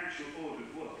concrete, actual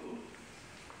ordered world,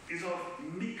 is of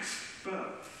mixed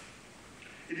birth.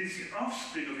 It is the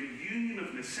offspring of a union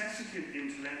of necessity and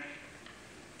intellect.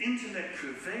 Intellect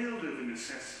prevailed over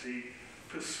necessity,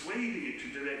 persuading it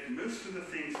to direct most of the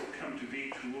things that come to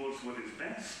be towards what is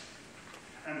best.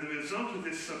 And the result of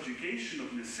this subjugation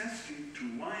of necessity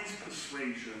to wise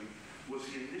persuasion was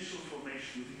the initial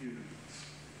formation of the universe.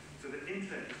 So the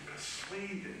intellect is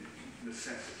persuading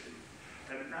necessity.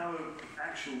 And our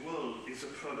actual world is a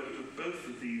product of both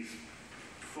of these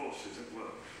forces at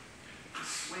work.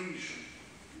 Persuasion.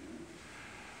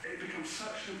 It becomes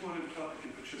such an important topic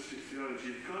in patristic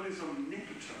theology. If God is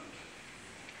omnipotent,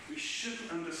 we should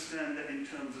understand that in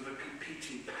terms of a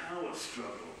competing power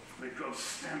struggle, where God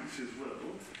stamps his will.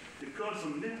 If God's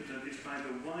omnipotent, it's by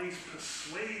the wise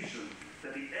persuasion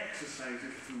that he exercises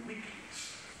through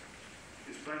weakness.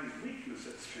 It's by his weakness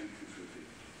that strength is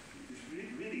revealed. It's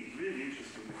really, really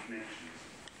interesting, the connections.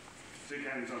 So it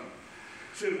carries on.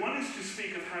 So one is to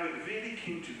speak of how it really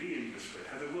came to be in this way,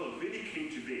 how the world really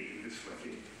came to be in this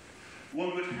way.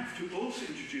 One would have to also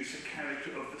introduce a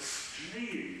character of the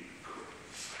straying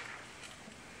cause,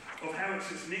 of how it's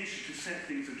his nature to set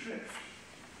things adrift.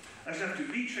 I shall have to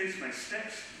retrace my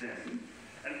steps then,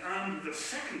 and armed with a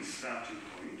second starting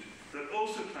point that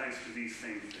also applies to these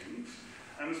same things,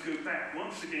 I must go back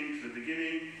once again to the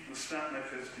beginning and start my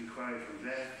present inquiry from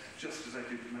there, just as I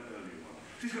did with my earlier one.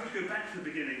 So he's got to go back to the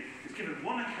beginning. He's given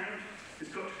one account, he's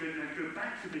got to go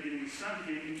back to the beginning, start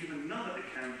again, and give another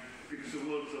account, because the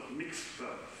world is of mixed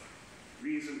birth,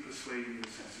 reason persuading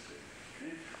necessity.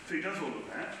 Okay? So he does all of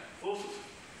that, all sorts of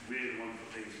weird and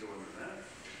wonderful things go on with that.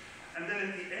 And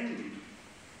then at the end,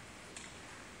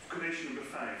 quotation number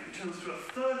 5, he turns to a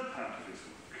third part of his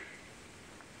work.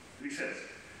 And he says,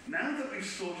 now that we've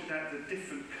sorted out the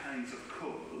different kinds of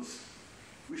cores,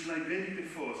 which lie ready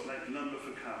before us like lumber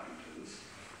for carpenters,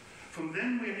 from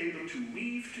them we're able to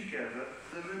weave together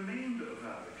the remainder of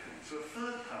our account. So a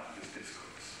third part of this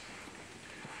discourse.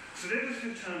 So let us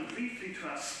return briefly to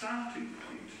our starting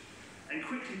point and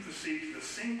quickly proceed to the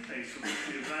same place from which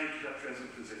we arrived at our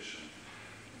present position.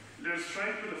 Let us try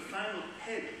to put a final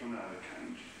head on our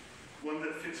account, one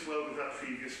that fits well with our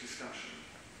previous discussion.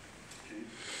 Okay?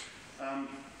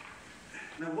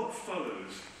 Now what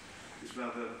follows is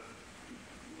rather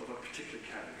of a particular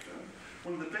character.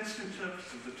 One of the best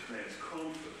interpreters of the Timaeus,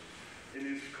 Colford, in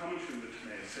his commentary on the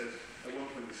Timaeus, says, at one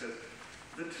point he says,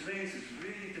 the Timaeus is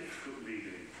really difficult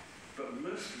reading, but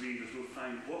most readers will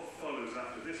find what follows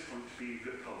after this point to be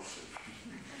repulsive.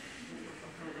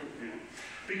 Yeah.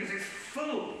 Because it's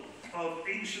full of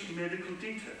ancient medical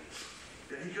details.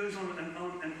 He goes on and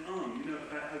on and on, you know,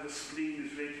 about how the spleen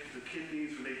is related to the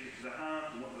kidneys, related to the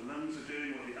heart, and what the lungs are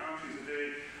doing, what the arteries are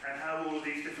doing, and how all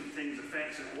these different things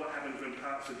affect and what happens when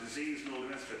parts are diseased and all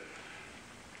the rest of it.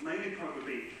 My only point would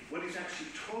be, what he's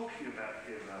actually talking about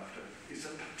hereafter is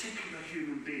a particular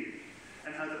human being,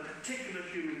 and how the particular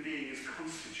human being is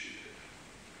constituted.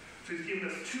 So he's given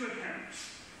us two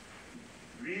accounts.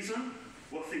 Reason,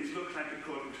 what things look like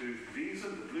according to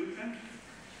reason, the blueprint.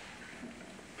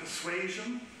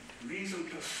 Persuasion, reason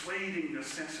persuading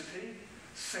necessity,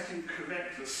 setting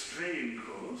correct the straying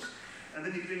cause, and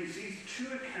then he brings these two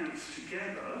accounts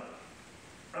together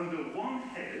under one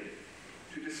head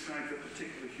to describe the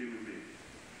particular human being.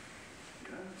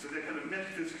 Yeah? So they're kind of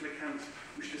metaphysical accounts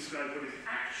which describe what is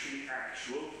actually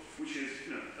actual, which is,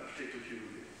 you know, a particular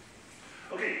human being.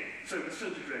 Okay, so let's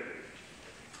turn to Gregory.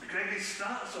 Gregory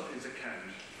starts off his account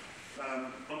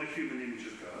on the human image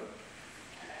of God.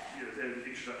 You know, there's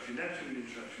introductory letter and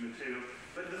introductory material,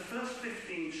 but in the first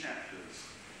 15 chapters,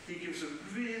 he gives a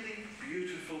really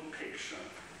beautiful picture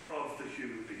of the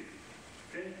human being.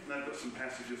 Okay? And I've got some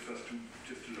passages for us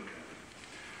just to look at.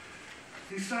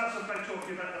 He starts off by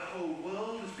talking about the whole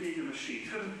world as being a machine.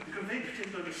 He's got a very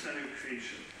particular understanding of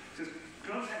creation. He says,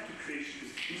 God's act of creation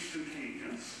is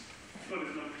instantaneous. God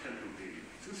is not a temporal being.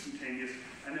 It's instantaneous,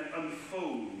 and it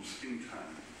unfolds in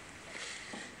time.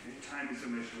 Okay? Time is a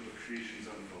measure of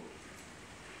creation's unfolding.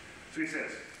 So he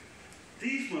says,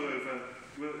 these were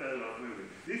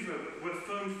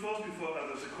firmed forth before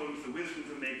others according to the wisdom of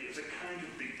the Maker as a kind of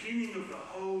beginning of the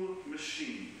whole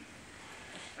machine.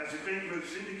 As a great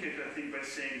most indicated, I think, by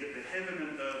saying that the heaven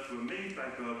and earth were made by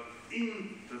God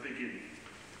in the beginning,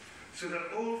 so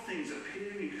that all things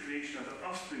appearing in creation are the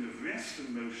offspring of rest and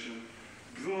motion,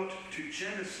 brought to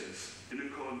Genesis in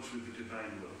accordance with the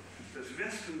divine will. There's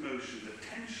rest and motion, the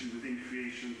tension within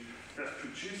creation that's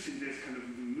producing this kind of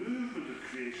movement of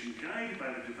creation guided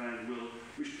by the divine will,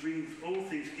 which brings all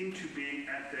things into being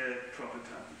at their proper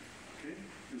time. Okay?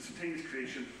 Instantaneous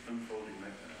creation unfolding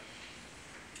like that.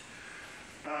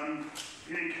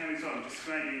 He then carries on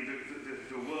describing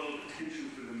the world, the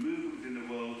tensions with the movement within the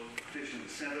world, quotation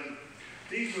number 7.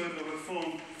 These were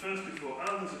formed first before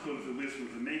others according to the wisdom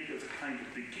of the Maker as a kind of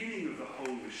beginning of the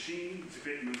whole machine. It's a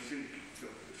bit more simple,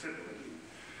 isn't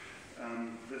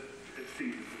it? The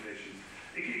things of creation.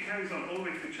 It carries on all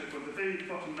the way through chapter 1, the very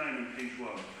bottom line on page 1.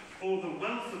 All the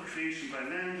wealth of creation by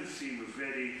land and sea was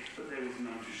ready, but there was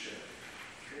none to share.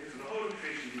 Okay? So the whole of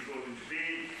creation is brought into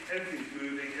being, everything's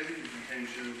moving, everything's in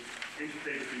tension,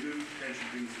 interplay between movement and tension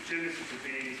brings the genesis of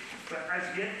being, but as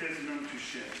yet there's none to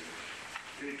share.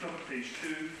 Okay, top of page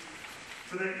 2.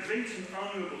 For that great and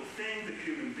honourable thing, the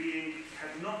human being,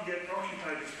 had not yet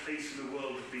occupied its place in the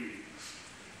world of beings,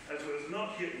 as it was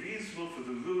not yet reasonable for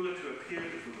the ruler to appear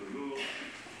before the rule,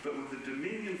 but with the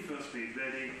dominion first made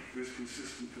ready, it was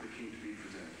consistent for the king to be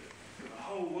presented. So the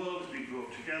whole world has been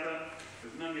brought together,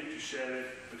 there's none yet to share it,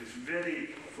 but it's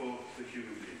ready for the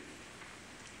human being.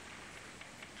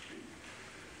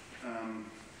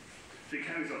 So he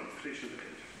carries on, quotation number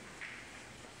 8.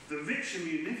 The rich and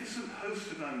munificent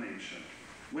host of our nature,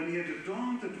 when he had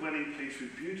adorned the dwelling place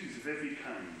with beauties of every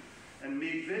kind, and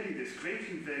made ready this great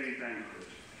and varied banquet,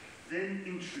 then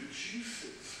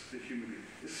introduces the human being.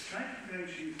 It's striking how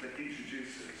she uses that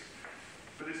introduces,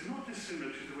 but it's not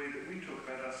dissimilar to the way that we talk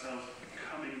about ourselves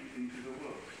coming into the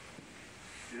world.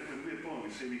 Yeah, when we're born,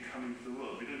 we say we come into the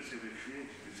world. We don't say we're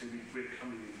created, we say we're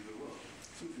coming into the world.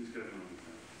 Something's going on with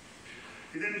that.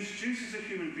 He then introduces a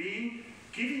human being,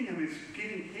 giving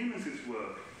him as his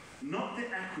work, not the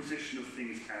acquisition of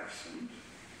things absent,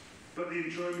 but the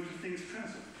enjoyment of things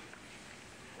present.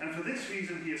 And for this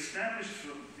reason, he establishes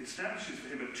for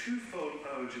him a twofold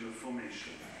origin of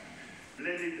formation,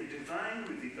 blending the divine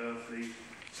with the earthly,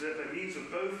 so that by means of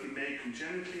both he may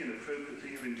congenitally and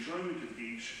appropriately have enjoyment of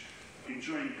each,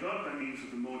 enjoying God by means of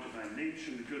the more divine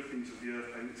nature and the good things of the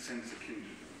earth by its sense akin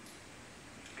to them.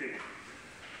 Okay.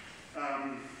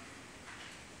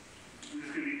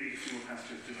 There's going to be a few more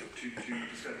passages to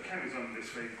discuss. It carries on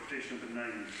this way, quotation number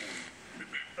 9 and 10.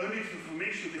 Only for the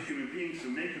formation of the human being does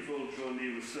the Maker of all draw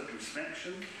near with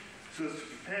circumspection, so as to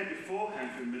prepare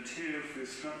beforehand for material for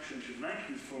his structure and should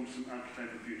likely form some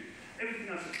archetypal beauty.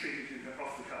 Everything else is treated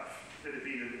off the cuff. Let it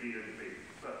be, let it be, let it be.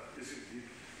 But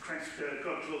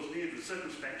God draws near with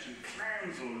circumspection,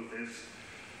 plans all of this,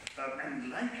 and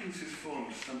likens his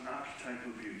form to some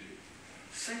archetypal beauty,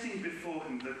 setting before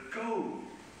him the goal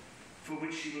for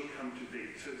which he will come to be.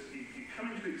 So you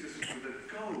come into existence with a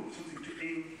goal, something to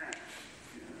aim at.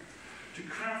 To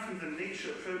craft with the nature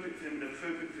appropriate for him and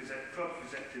appropriate for his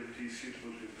activities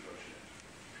suitable to his project.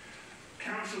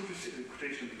 Counsel,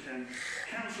 quotation number 10,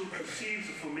 counsel perceives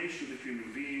the formation of the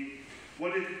human being,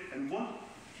 what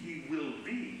he will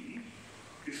be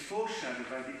is foreshadowed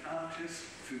by the artist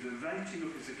through the writing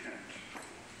of his account.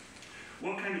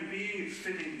 What kind of being it is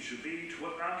fitting he should be, to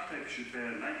what archetype he should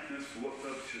bear likeness, for what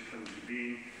purpose he should come to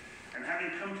being, and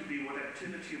having come to be, what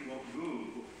activity and what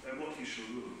rule, and what he shall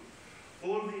rule.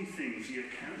 All these things the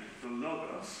account, the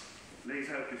logos, lays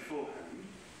out beforehand,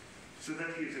 so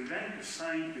that he is a rank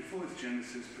assigned before his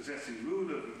genesis, possessing rule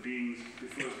over beings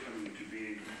before his coming into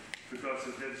being, for God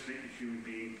says, let us make the human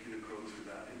being in accordance with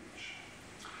our image.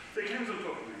 So he comes on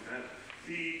talking like that.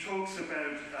 He talks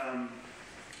about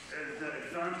the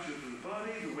advantages of the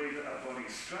body, the way that our body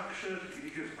is structured. He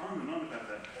goes on and on about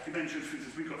that. He mentions, for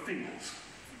instance, we've got fingers.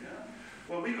 Yeah?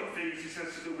 Well, we've got fingers, he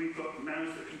says, so that we've got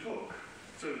mouths that can talk.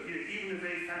 So even the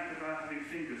very fact of our having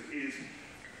fingers is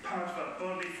part of our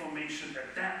body formation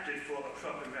adapted for a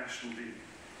proper rational being.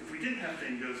 If we didn't have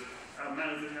fingers, our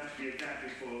mouth would have to be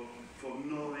adapted for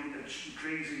gnawing and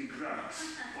grazing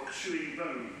grass or chewing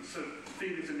bones. So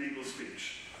fingers enable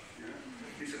speech. Yeah?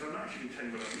 He said, I'm not actually going to tell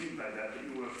you what I mean by that, but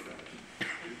you work it out.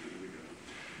 There we go.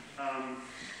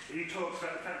 He talks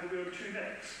about the fact that we're on two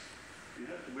legs.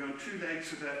 Yeah? We're on two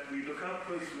legs so that we look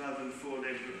upwards rather than four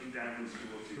legs looking downwards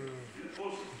towards each other. You know,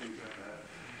 all sorts of things like that.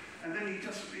 And then he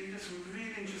does some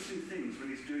really interesting things when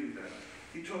he's doing that.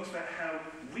 He talks about how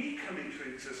we come into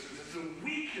existence as the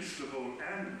weakest of all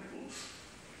animals,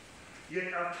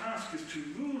 yet our task is to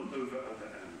rule over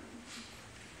other animals.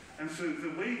 And so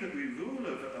the way that we rule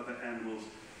over other animals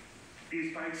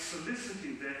is by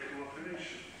soliciting their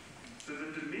cooperation. So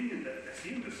the dominion, that, as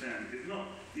he understands, is not,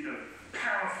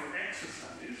 powerful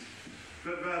exercise,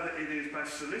 but rather it is by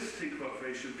soliciting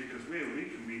cooperation because we're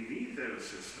weak and we need their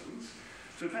assistance.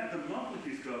 So in fact, the model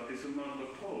he's got is a model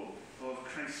of Paul, of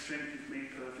Christ's strength is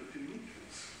made perfect in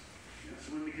weakness. Yeah,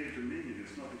 so when we hear dominion,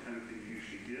 it's not the kind of thing you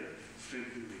usually hear,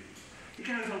 strength in weakness. He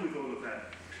carries on with all of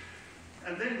that.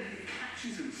 And then he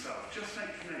catches himself, just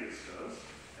like Timaeus does,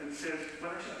 and says,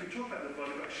 well, actually, I've been talking about the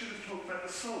body, but I should have talked about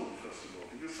the soul, first of all,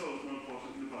 because the soul is more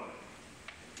important than the body.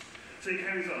 So he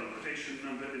carries on, quotation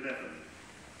number 11.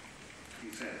 He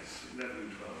says, 11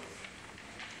 and 12.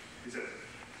 He says,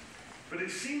 but it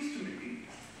seems to me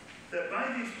that by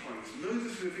these points,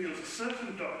 Moses reveals a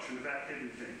certain doctrine about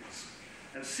hidden things,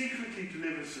 and secretly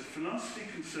delivers a philosophy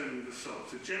concerning the soul.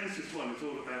 So Genesis 1 is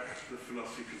all about the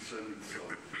philosophy concerning the soul,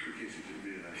 in case you didn't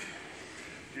realize it.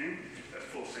 Okay? That's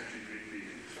 4th century Greek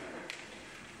reading.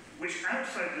 Which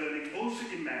outside learning also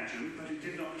imagined, but it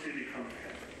did not clearly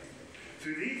comprehend.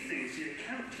 Through these things, the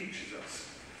account teaches us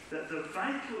that the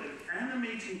vital and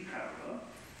animating power,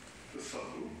 the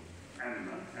soul,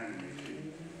 anima,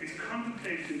 animating, is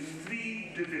contemplated in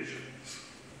 3 divisions.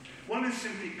 One is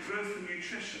simply growth and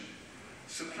nutrition,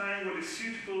 supplying what is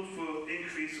suitable for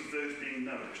increase of those being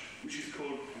nourished, which is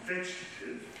called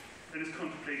vegetative, and is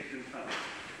contemplated in plants.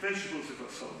 Vegetables have got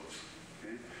souls.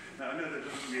 Okay? Now, I know that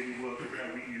doesn't really work with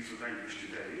how we use the language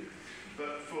today,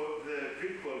 but for the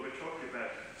Greek world, we're talking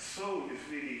about soul is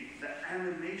really the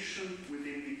animation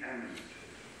within the animate.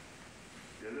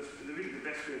 Yeah, that's really the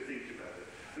best way of thinking about it.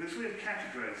 And it's a way of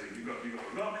categorizing. You've got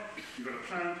a rock, you've got a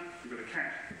plant, you've got a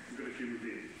cat, you've got a human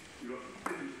being. You've got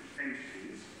different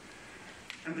entities.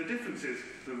 And the difference is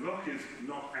the rock is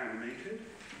not animated,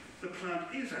 the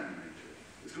plant is animated.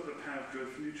 It's got the power of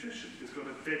growth and nutrition. It's got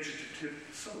a vegetative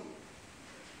soul.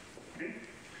 Okay?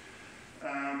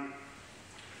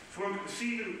 For one can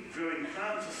perceive in growing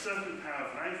plants a certain power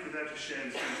of life without a share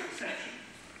in sense perception.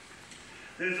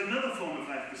 There is another form of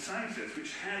life besides this,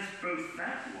 which has both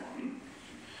that one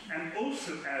and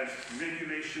also adds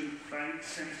regulation by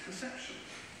sense perception,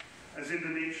 as in the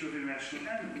nature of irrational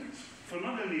animals. For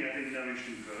not only are they nourished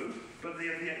and grow, but they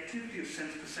have the activity of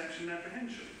sense perception and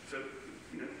apprehension. So,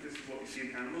 this is what we see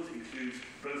in animals, it includes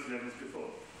both levels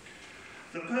before.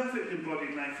 The perfect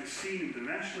embodied life is seen in the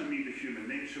rational and meager human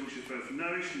nature, which is both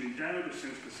nourished and endowed with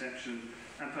sense perception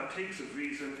and partakes of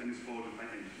reason and is ordered by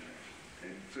intellect.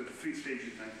 Okay? So the 3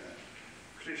 stages like that.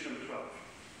 Quotation number 12.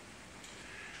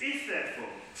 If,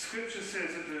 therefore, Scripture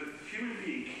says that the human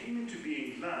being came into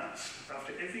being last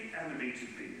after every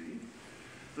animated being,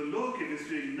 the lawgiver is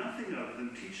doing nothing other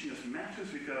than teaching us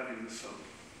matters regarding the soul,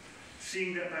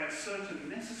 seeing that by a certain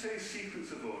necessary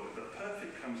sequence of order, the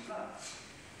perfect comes last.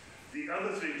 The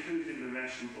others are included in the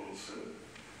rational also,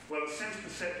 while the sense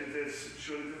perceptive is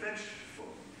surely the vegetative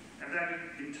form, and that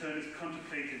in turn is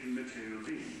contemplated in material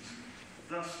beings.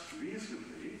 Thus,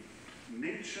 reasonably,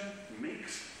 nature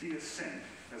makes the ascent,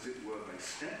 as it were, by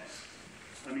steps,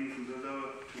 from the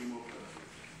lower to the more perfect.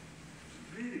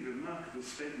 It's a really remarkable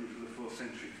statement of the 4th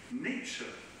century.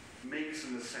 Nature makes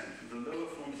an ascent from the lower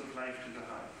forms of life to the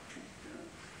higher. Yeah?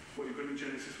 What you've got in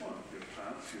Genesis 1, you have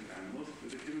plants, you have animals,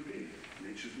 with a human being.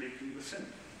 Nature's making you ascend.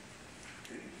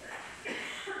 Okay?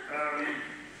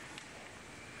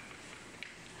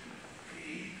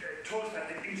 He talks about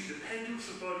the interdependence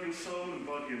of body and soul and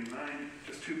body and mind.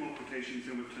 Just two more quotations,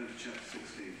 then we'll turn to chapter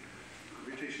 16.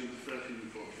 Quotation number 13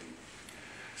 and 14.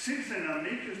 Since then, our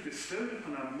Maker has bestowed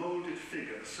upon our moulded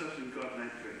figure a certain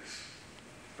godlike grace,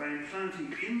 by implanting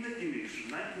in the image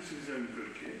the likeness of his own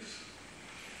good gifts.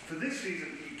 For this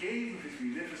reason, he gave of his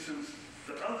munificence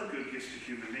the other good gifts to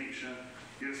human nature.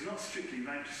 It is not strictly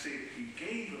right to say that he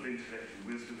gave of intellect and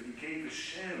wisdom, but he gave a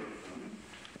share of them,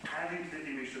 adding to the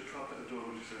image the proper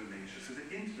adornment of his own nature. So the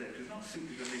intellect is not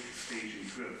simply the later stage in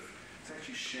growth, it's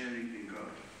actually sharing in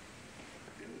God.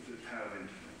 The power of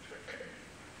intellect.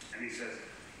 And he says,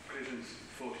 Ephesians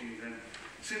 14 then,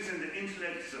 since then the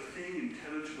intellect is a thing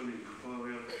intelligible and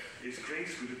incorporeal, its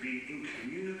grace would have been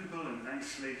incommunicable and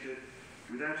isolated,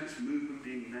 without its movement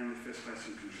being manifest by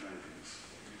some contrivance.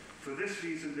 For this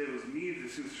reason there was need of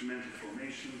this instrumental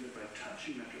formation, that by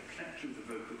touching that reflection of the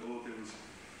vocal organs,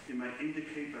 it might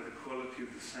indicate by the quality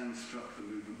of the sound struck the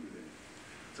movement within.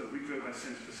 So we grow by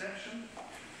sense perception,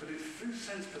 but it's through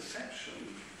sense perception,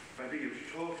 by being able to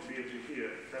talk and be able to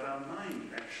hear, that our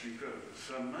mind actually grows.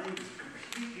 So our mind is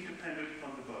completely dependent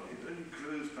upon the body. It only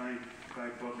grows by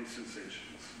bodily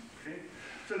sensations. Okay?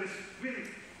 So this really,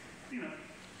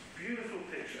 beautiful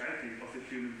picture, I think, of the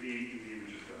human being in the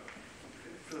image of God.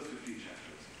 Okay? First 15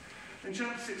 chapters. In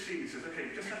chapter 16 he says,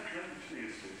 okay, just like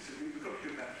he says, we've got to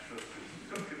go back to first principles.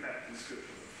 We've got to go back to the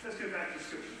scripture. Let's go back to the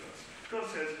scripture first. God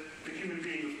says the human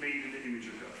being was made in the image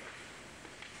of God.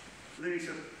 And then he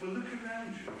says, well, look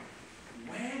around you.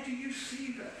 Where do you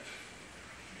see that?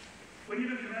 When you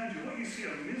look around you, what you see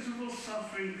are miserable,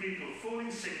 suffering people,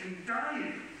 falling sick and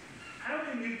dying. How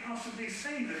can you possibly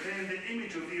say that they're in the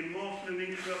image of the immortal and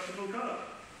incorruptible God?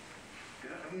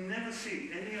 I've never seen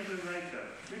any other writer,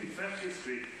 really throughout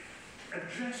history,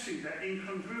 addressing that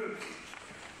incongruity.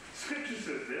 Scripture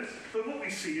says this, but what we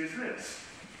see is this.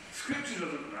 Scripture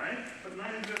doesn't lie, but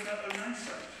neither does our own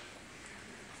eyesight.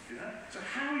 So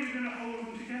how are you going to hold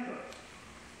them together?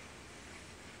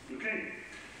 Okay.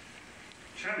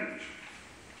 Challenge.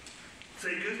 So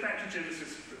he goes back to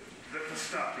Genesis, the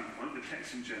starting point, the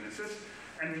text in Genesis,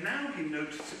 and now he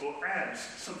notices or adds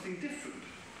something different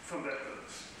from that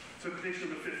verse. So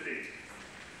quotation number 15.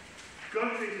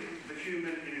 God created the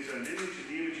human in his own image, in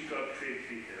the image of God created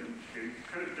he him. Okay, we've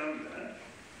kind of done that.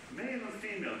 Male and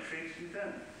female created he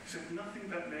them. He said nothing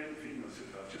about male and female so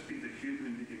far, just be the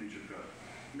human in the image of God.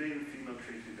 Male and female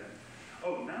created them.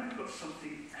 Oh, now we've got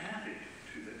something added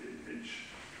to the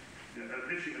image.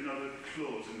 Literally another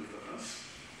clause in the verse.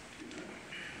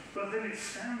 But then it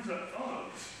stands at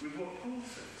odds with what Paul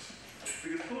says.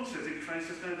 Because Paul says in Christ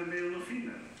is neither male nor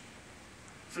female.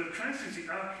 So Christ is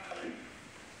the archetype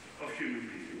of human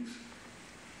beings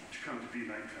to come to be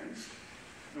like Christ.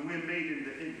 And we're made in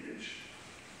the image.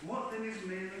 What then is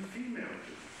male and female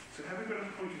do? So have we got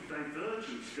a point of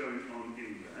divergence going on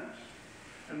in that?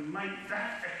 And might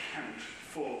that account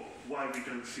for why we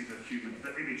don't see the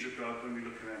image of God when we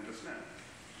look around us now?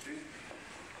 Okay?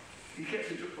 He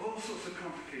gets into all sorts of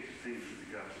complicated things with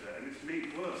regard to that, and it's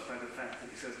made worse by the fact that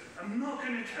he says, I'm not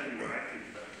going to tell you what I think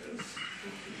about this.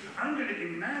 I'm going to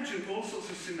imagine all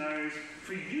sorts of scenarios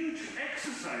for you to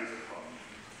exercise upon.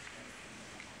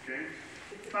 Okay?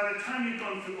 By the time you've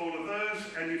gone through all of those,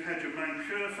 and you've had your mind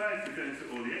purified through going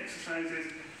through all the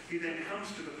exercises, he then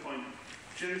comes to the point,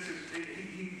 Genesis,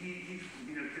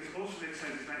 there's also the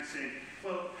exercises like saying,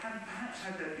 well, perhaps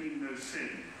had there been no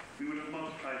sin, we would have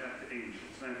multiplied that to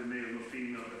angels, neither male nor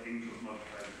female, but angels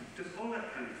multiplied. Just all that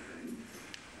kind of thing.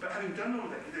 But having done all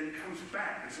that, he then comes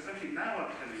back and says, okay, now I'll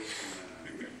tell you what's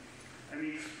going on. And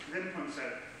he then points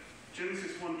out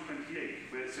Genesis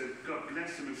 1:28, where it says, God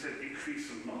blessed them and said,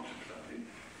 increase and multiply,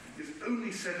 is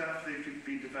only said after they've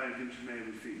been divided into male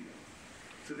and female.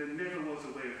 So there never was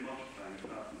a way of multiplying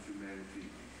apart from through male and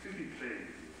female. Could be playing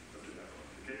with you up to that point.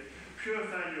 Okay?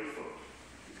 Purify your thought.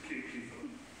 It's key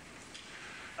thought.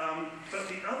 But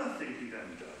the other thing he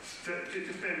then does, so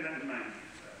just bear that in mind,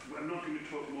 I'm not going to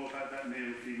talk more about that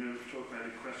male and female, we'll talk about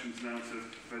it, questions and answers,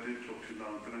 if I don't talk too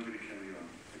long, but I'm going to carry on.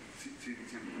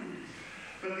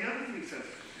 But the other thing he says,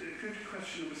 go to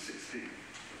question number 16.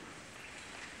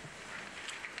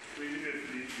 We're going to go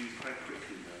through these quite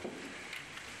quickly now.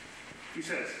 He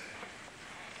says,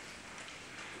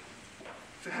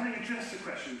 so having addressed the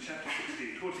question in chapter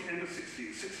 16, towards the end of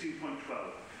 16, 16.12,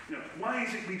 why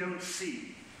is it we don't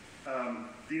see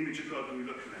the image of God when we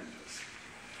look around us?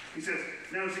 He says,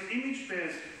 now as the image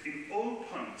bears in all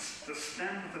points the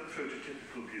stamp of the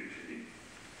prototypical beauty,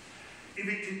 if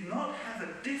it did not have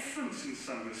a difference in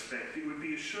some respect, it would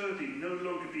be assuredly no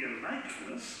longer be a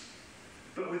likeness,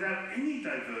 but without any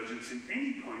divergence in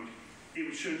any point, it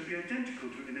was shown to be identical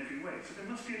to it in every way. So there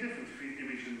must be a difference between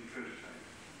image and prototype.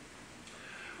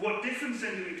 What difference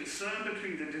then do we discern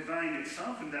between the divine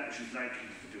itself and that which is likely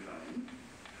to the divine?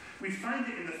 We find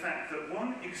it in the fact that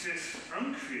one exists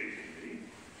uncreatedly,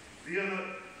 the other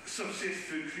subsists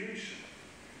through creation.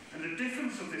 And the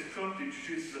difference of this property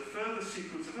introduces a further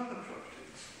sequence of other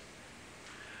properties.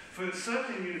 For it's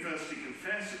certain university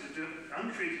confess that the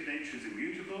uncreated nature is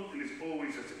immutable and is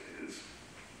always as it is,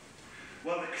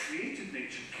 while the created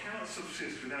nature cannot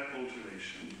subsist without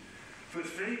alteration, for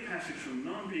its very passage from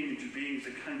non-being into being is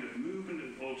a kind of movement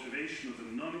and alteration of the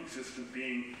non-existent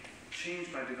being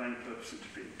changed by divine purpose into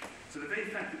being. So the very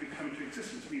fact that we come into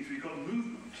existence means we've got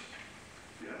movement.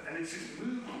 Yeah? And it's this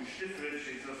movement which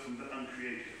differentiates us from the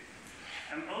uncreated.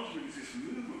 And ultimately it's this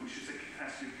movement which is the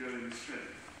capacity of growing in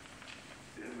strength.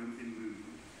 Yeah? In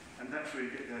movement. And that's where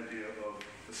you get the idea of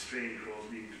the strain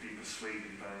cause needing to be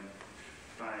persuaded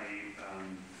by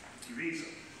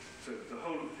reason. So the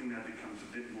whole thing now becomes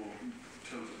a bit more in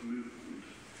terms of movement.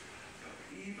 But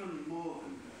even more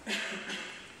than that,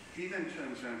 he then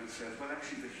turns around and says, well,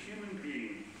 actually, the human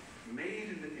being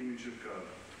made in the image of God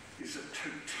is a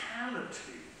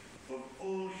totality of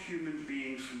all human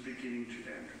beings from beginning to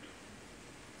end.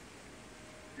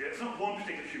 Yeah, it's not one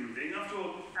particular human being. After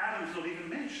all, Adam's not even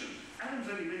mentioned. Adam's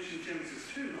only mentioned in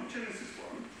Genesis 2, not Genesis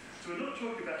 1. So we're not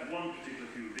talking about one particular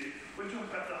human being. We're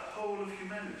talking about the whole of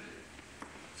humanity.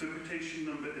 So quotation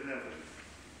number 11.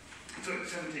 Sorry,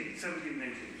 17 and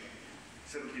 18.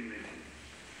 17 and 18.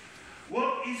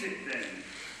 What is it then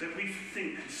that we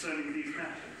think concerning these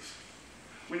matters?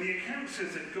 When the account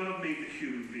says that God made the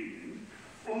human being,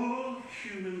 all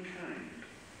humankind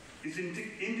is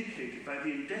indicated by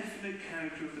the indefinite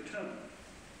character of the term.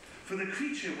 For the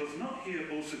creature was not here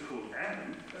also called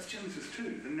Adam, that's Genesis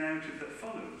 2, the narrative that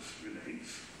follows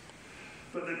relates.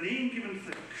 But the name given to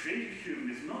the created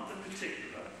human is not the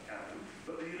particular Adam,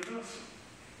 but the universal.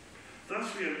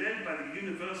 Thus we are led by the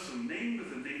universal name of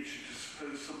the nature to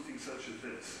suppose something such as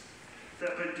this,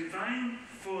 that by divine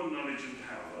foreknowledge and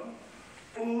power,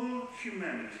 all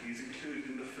humanity is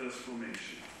included in the first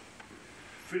formation.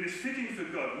 For it is fitting for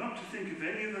God not to think of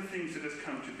any of the things that has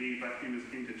come to be by him as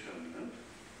indeterminate,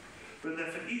 but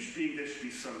that for each being there should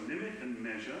be some limit and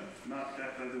measure marked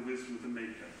out by the wisdom of the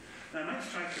Maker. Now, it might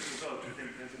strike us as odd to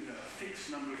think there's a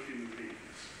fixed number of human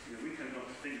beings. We tend not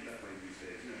to think that way these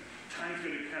days. Time's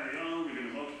going to carry on, we're going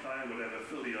to multiply, whatever,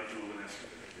 fill the earth and all the rest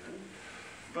of it.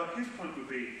 But his point would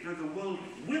be, the world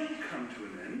will come to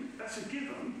an end. That's a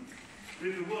given. But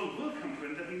if the world will come to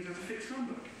an end, that means there's a fixed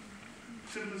number.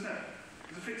 Simple as that.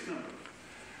 There's a fixed number.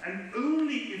 And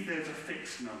only if there's a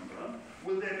fixed number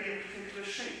will there be a particular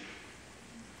shape.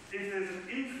 If there's an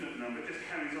infinite number, it just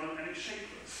carries on and it's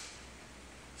shapeless.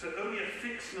 So only a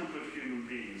fixed number of human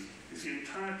beings is the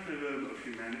entire pleroma of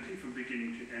humanity from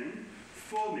beginning to end,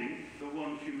 forming the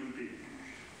one human being.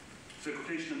 So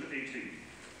quotation number 18.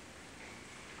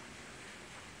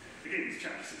 Again, it's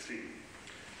chapter 16.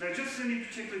 Now, just as any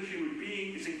particular human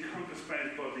being is encompassed by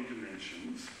his bodily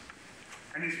dimensions,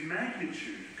 and his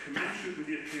magnitude, commensurate with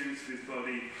the appearance of his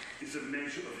body, is a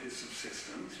measure of his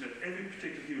subsistence. Every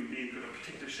particular human being got a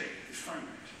particular shape. It's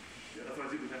finite.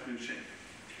 Otherwise, it would have no shape.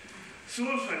 So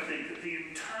also, I think that the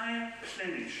entire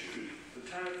plenitude, the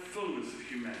entire fullness of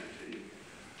humanity,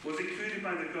 was included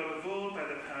by the God of all by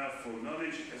the power of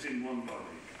foreknowledge as in one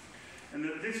body. And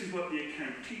that this is what the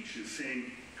account teaches,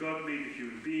 saying, God made the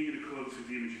human being in accordance with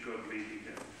the image of God made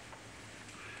him.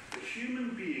 The human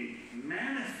being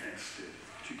manifested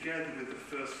together with the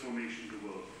first formation of the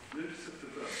world. Notice that the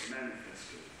verb,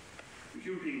 manifested. The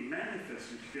human being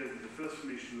manifested together with the first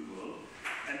formation of the world,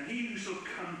 and he who shall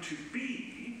come to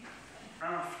be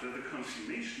after the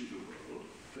consummation of the world,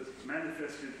 that's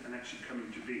manifested and actually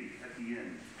coming to be at the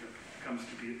end, comes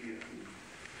to be at the end.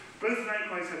 Both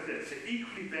likewise have this, they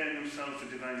equally bear in themselves the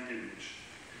divine image.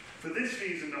 For this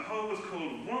reason, the whole was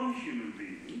called one human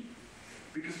being,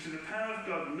 because to the power of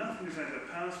God nothing is either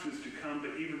past or is to come,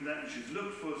 but even that which is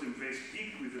looked for is embraced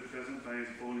equally with the present by his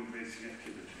all-embracing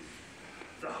activity.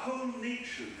 The whole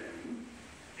nature, then,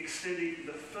 extending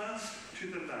the first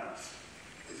to the last,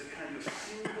 is a kind of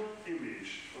single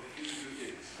image of him who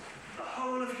is. The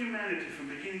whole of humanity, from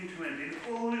beginning to end, in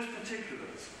all its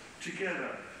particulars,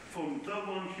 together, form the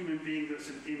one human being that is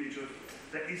the image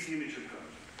of God.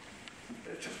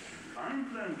 It's just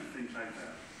mind-blowing to think like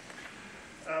that.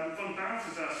 Von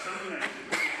Balthasar summarized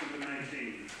it in number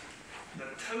 19. The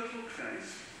total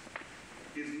Christ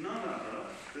is none other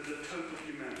than the total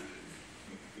humanity.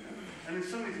 And in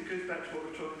some ways it goes back to what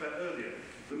we talked about earlier,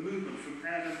 the movement from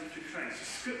Adam to Christ. The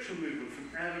scriptural movement from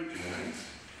Adam to Christ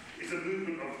is a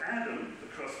movement of Adam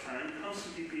across time,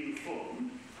 constantly being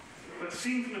formed, but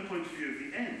seen from the point of view of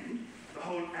the end, the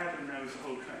whole Adam now is the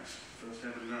whole Christ. First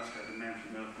Adam, last Adam, man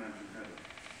from earth, man from heaven.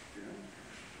 Yeah?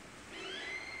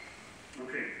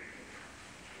 Okay.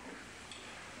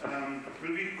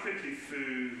 We'll read quickly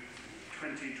through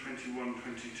 20, 21,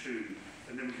 22,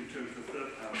 and then we can turn to the third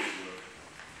part of the work.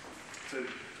 So,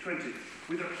 20.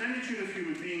 With a plenitude of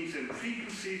human beings and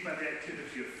preconceived by the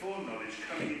activity of foreknowledge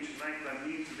coming into light by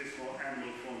means of this more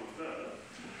animal form of birth.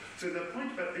 So the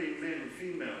point about being male and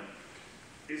female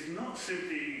is not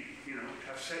simply, to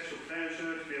have sexual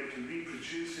pleasure, to be able to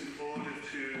reproduce in order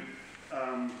to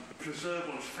preserve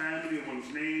one's family or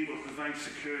one's name or provide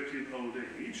security in old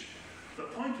age. The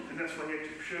point, and that's why you have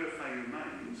to purify your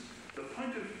minds, the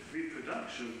point of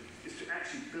reproduction is to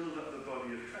actually build up the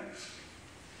body of Christ.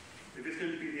 If it's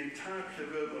going to be the entire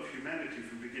pleroma of humanity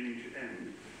from beginning to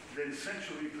end, then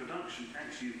sexual reproduction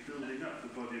actually is building up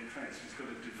the body of Christ. It's got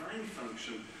a divine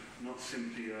function, not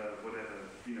simply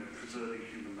preserving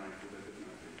human life, whatever it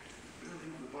might be.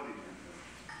 Building up the body,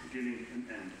 beginning and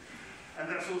end. And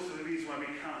that's also the reason why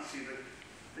we can't see the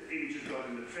image of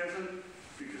God in the present,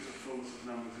 because the fullness of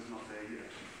numbers is not there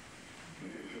yet.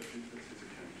 Okay, that's his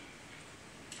account.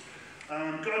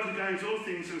 God who guides all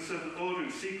things in a certain order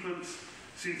and sequence,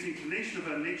 since the inclination of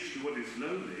our nature to what is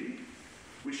lowly,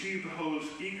 which he beholds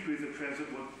equally the present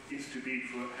what is to be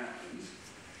for what happens,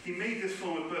 he made this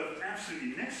form of birth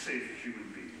absolutely necessary for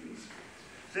human beings,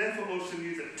 therefore also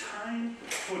knew that time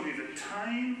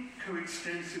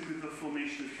coextensive with the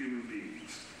formation of human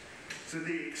beings. So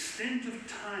the extent of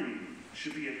time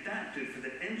should be adapted for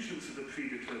the entrance of the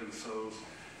predetermined souls,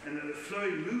 and that the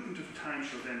flowing movement of time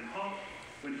shall then halt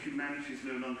when humanity is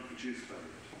no longer produced by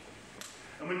it.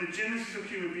 And when the genesis of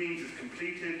human beings is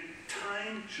completed,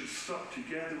 time should stop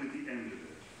together with the end of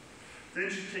it. Then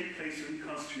should take place a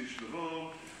reconstitution of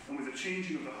all, and with the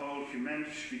changing of the whole,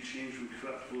 humanity should be changed from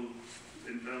corruptible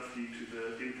and earthly to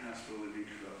the impassible and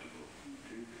incorruptible.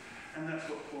 Okay? And that's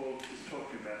what Paul is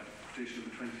talking about, quotation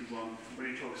number 21, when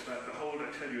he talks about, behold,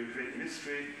 I tell you a great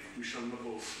mystery, we shall not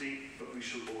all sleep, but we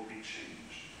shall all be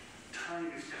changed. Time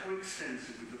is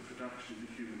coextensive with the production of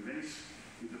the human race,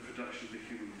 with the production of the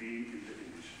human being in the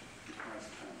image. It requires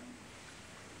time.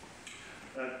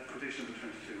 Quotation number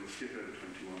 22, we'll skip over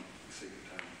 21 for the sake of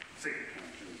time.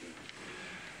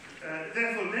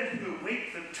 Therefore, let him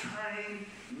await the time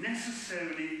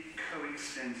necessarily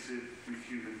coextensive with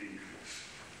human increase.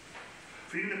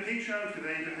 For even the patriarchs of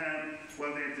Abraham,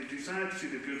 while they had the desire to see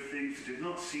the good things, did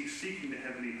not cease seeking the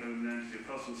heavenly homeland, as the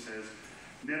apostle says,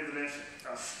 nevertheless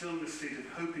are still in the state of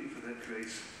hoping for that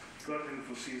grace, God having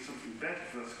foreseen something better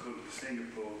for us, according to the saying of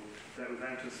Paul, that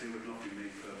without us they would not be made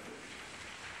perfect.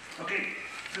 Okay,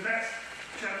 so that's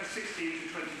chapter 16 to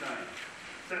 29.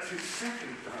 That's his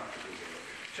second part of the work.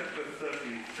 Chapter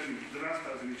 30, the last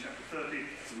part is in chapter 30,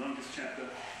 it's the longest chapter.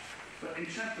 But in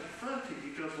chapter 30,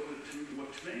 he does what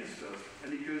Timaeus does,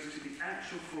 and he goes to the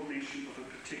actual formation of a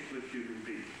particular human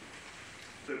being.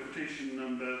 So quotation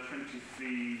number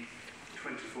 23,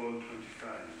 24, and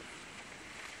 25.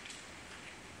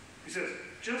 He says,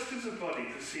 just as a body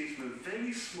proceeds from a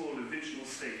very small original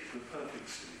state to a perfect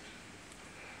state,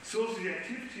 so as the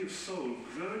activity of soul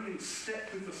growing in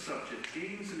step with the subject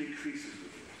gains and increases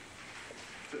with it.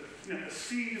 So, a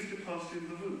seed is deposited in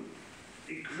the womb.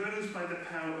 It grows by the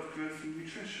power of growth and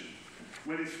nutrition.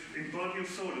 When its body and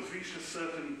soul has reached a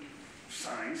certain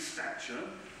size, stature,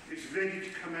 it's ready to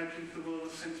come out into the world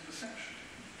of sense perception.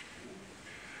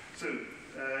 So,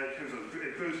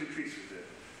 it grows and increases with it.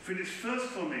 For in its first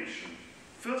formation,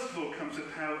 first of all comes the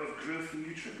power of growth and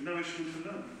nourishment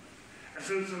alone, as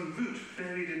though some root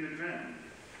buried in the ground,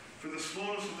 for the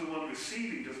smallness of the one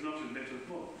receiving does not admit of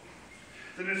more.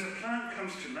 Then as a plant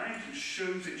comes to light and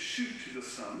shows its shoot to the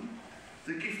sun,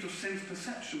 the gift of sense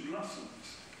perception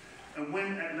blossoms. And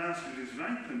when at last it is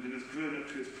ripened and has grown up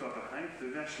to its proper height, the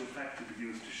rational factor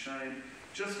begins to shine,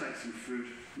 just like some fruit,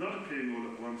 not appearing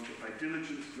all at once, but by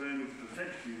diligence growing with the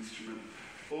perfected instrument,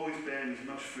 always bearing as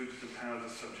much fruit as the power of the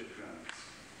subject grants.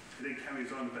 It then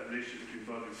carries on about the relationship between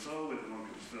body and soul, whether one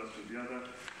comes first or the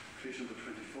other. Creation number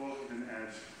 24, then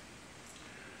adds,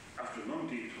 after a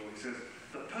long detour, he says,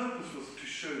 the purpose was to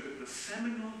show that the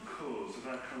seminal cause of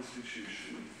our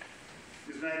constitution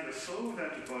is neither a soul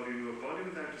without a body nor a body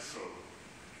without a soul,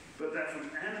 but that from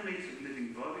animated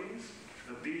living bodies,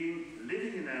 a being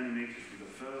living and animated from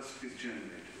the first is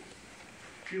generated.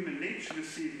 Human nature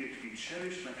receiving it to be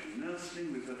cherished like a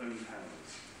nursling with her own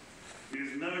powers. It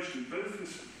is nourished in both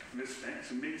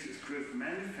respects and makes its growth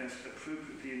manifest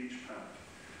appropriately in each part.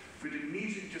 For it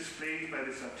immediately displays by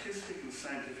this artistic and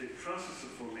scientific process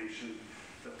of formation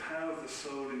the power of the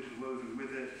soul interwoven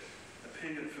with it,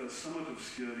 appearing at first somewhat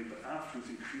obscurely, but afterwards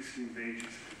increasingly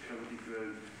engages and concurrently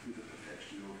grown with the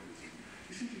perfection of the organism.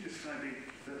 He's simply describing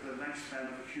the lifespan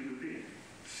of a human being.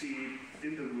 Seed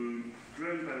in the womb,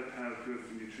 grown by the power of growth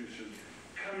and nutrition,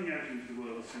 coming out into the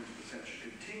world of sense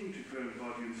perception, continuing to grow in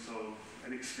body and soul,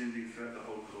 and extending throughout the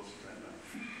whole course of that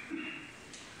life.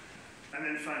 And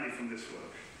then finally from this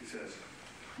work, he says,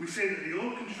 we say that the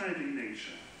all-contriving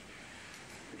nature,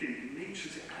 again,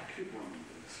 nature's the active one in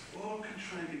this,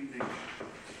 all-contriving nature,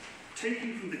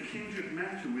 taking from the kindred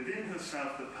matter within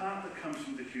herself the part that comes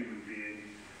from the human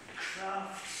being,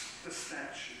 crafts the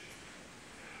statue.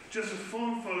 Just as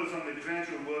form follows on the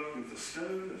gradual working of the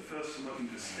stone, at first somewhat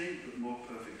indistinct but more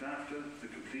perfect after the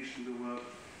completion of the work,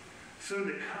 so in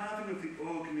the carving of the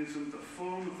organism, the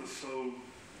form of the soul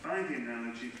by the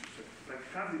analogy, like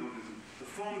carving the organism, the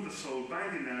form of the soul by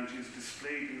the analogy is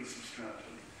displayed in the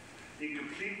substratum.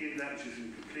 Incomplete in that which is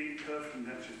incomplete, perfect in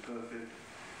that which is perfect,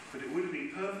 but it would have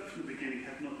been perfect from the beginning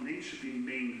had not nature been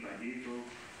maimed by evil.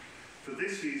 For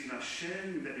this reason, our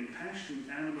sharing in that impassioned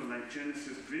animal-like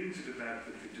genesis brings it about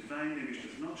that the divine image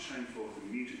does not shine forth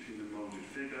immediately in the moulded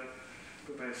figure,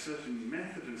 but by a certain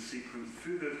method and sequence,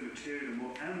 through those material and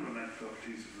more animal-like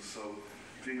properties of the soul,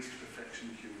 brings to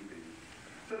perfection the human being.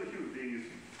 So the human being is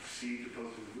seed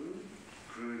deposited in the womb,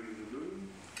 growing in the womb,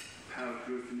 power of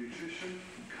growth and nutrition,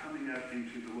 coming out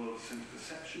into the world of sense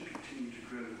perception, continuing to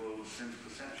grow in the world of sense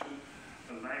perception,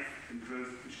 a life and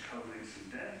growth which culminates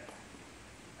in death.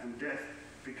 And death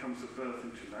becomes a birth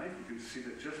into life. You can see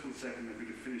that just 1 second, I'm going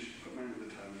to finish, put mine on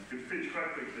the time, I'm going to finish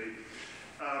quite quickly.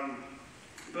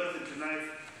 Birth into life.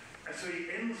 And so he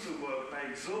ends the work by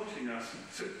exhorting us,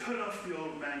 so put off the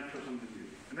old man, put on the new.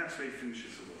 And that's where he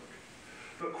finishes the work.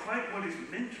 But quite what is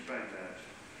meant by that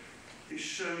is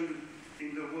shown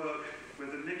in the work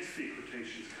where the next three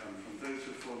quotations come from, those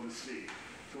who have fallen asleep.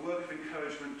 The work of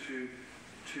encouragement to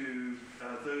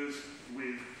those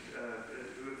with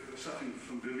who are suffering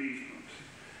from bereavement,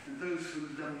 and those who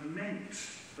lament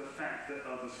the fact that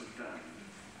others have died.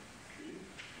 Okay?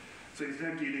 So he's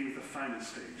now dealing with the final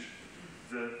stage,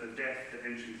 the death, the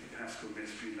entry of the paschal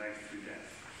mystery, life through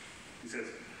death. He says,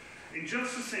 in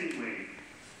just the same way,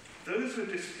 those who are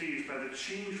displeased by the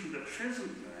change from the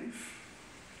present life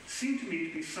seem to me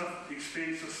to be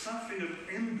experience the suffering of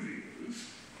embryos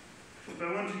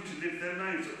by wanting to live their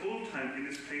lives at all times in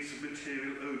this place of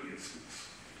material odiousness.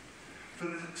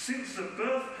 Since the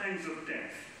birth pangs of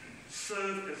death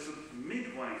serve as a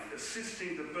midwife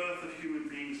assisting the birth of human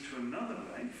beings to another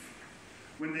life,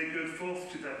 when they go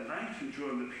forth to that light and draw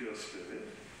in the pure spirit,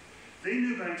 they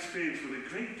know by experience what a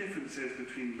great difference is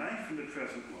between life and the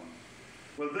present one.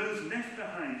 While those left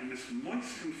behind in this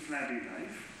moist and flabby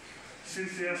life,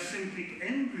 since they are simply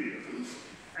embryos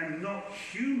and not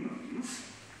humans,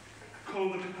 call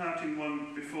the departing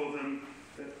one before them,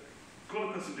 call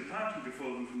a person departing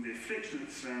before them from the affliction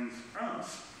that surrounds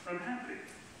us unhappy,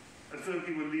 as though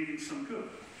he were leaving some good.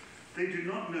 They do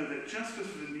not know that just as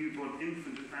for the newborn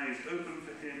infant, an eye is open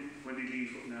for him when he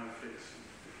leaves what now afflicts him.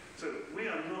 So we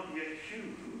are not yet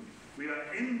human, we are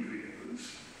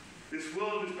embryos. This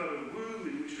world is but a womb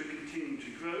in which we're continuing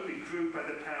to grow. We grew by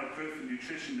the power of growth and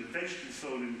nutrition, the vegetable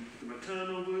soul in the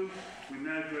maternal womb. We're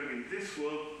now growing in this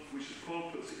world, which, as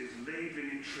Paul puts it, is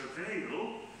labouring in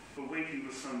travail, awaiting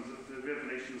the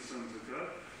revelation of the sons of God.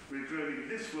 We're growing in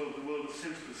this world, the world of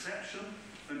sense perception,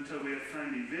 until we are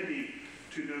finally ready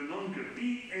to no longer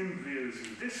be embryos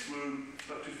in this womb,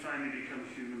 but to finally become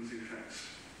humans in Christ.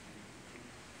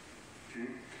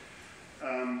 Okay?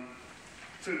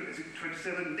 So, as in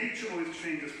 27, nature always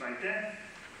trained us by death,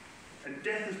 and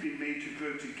death has been made to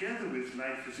grow together with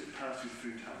life as it passes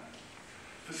through time.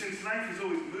 For since life is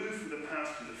always moved from the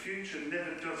past to the future, and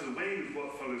never does away with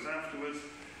what follows afterwards,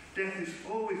 death is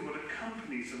always what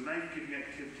accompanies a life-giving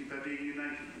activity by being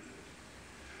united with it.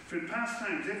 For in past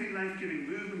times, every life-giving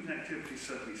movement and activity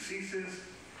suddenly ceases.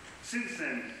 Since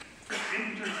then,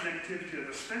 impotence and activity are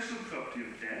the special property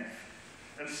of death,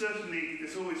 and certainly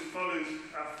this always follows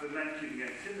after the life-giving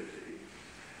activity.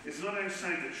 It's not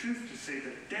outside the truth to say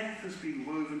that death has been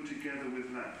woven together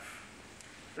with life.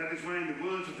 That is why in the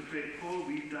words of the great Paul,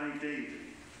 we die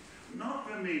daily, not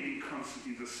remaining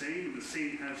constantly the same in the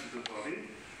same house of the body,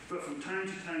 but from time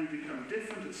to time become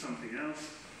different at something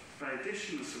else, by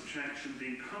addition or subtraction,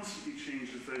 being constantly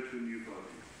changed as though to a new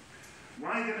body.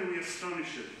 Why then are we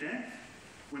astonished at death,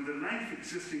 when the life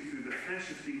existing through the flesh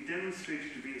has been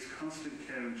demonstrated to be its constant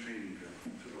care and training ground?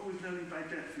 So we're always learning by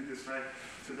death through this life,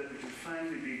 so that we can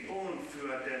finally be born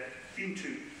through our death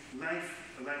into life,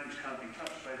 a life which can't be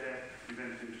touched by death, we've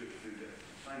entered into it through death.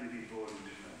 Finally be born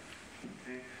into life.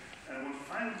 Okay? And one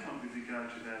final point with regard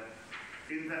to that,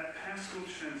 in that pastoral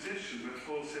transition where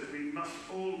Paul says we must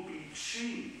all be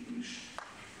changed,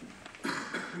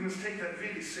 we must take that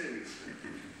really seriously.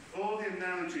 All the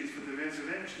analogies for the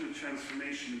resurrection and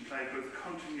transformation imply both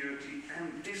continuity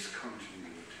and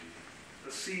discontinuity.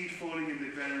 A seed falling in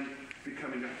the ground,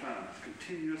 becoming a plant. It's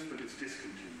continuous, but it's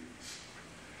discontinuous.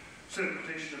 So,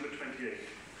 quotation number 28,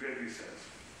 Gregory says,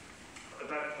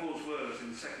 about Paul's words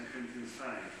in 2 Corinthians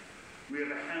 5, we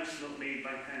have a house not made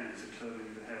by hands, eternal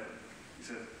in the heaven. He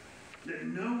says, let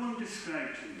no one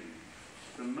describe to me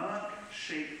the mark,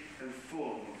 shape, and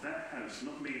form of that house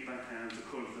not made by hands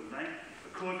according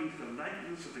to the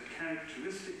likeness of the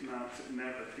characteristic marks that now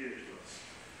appear to us,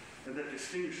 and that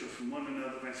distinguish us from one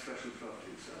another by special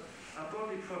properties. So our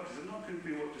bodily properties are not going to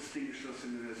be what distinguish us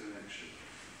in the resurrection.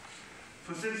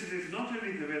 For since it is not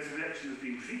only the resurrection that's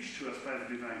being preached to us by the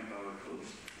divine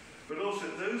oracles, but also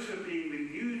those who are being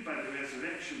renewed by the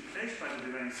resurrection pledged by the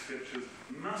divine scriptures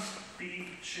must be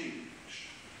changed.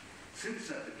 Since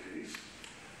that's the case,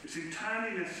 it's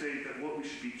entirely necessary that what we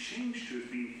should be changed to is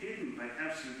being hidden by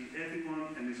absolutely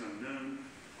everyone and is unknown,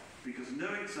 because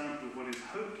no example of what is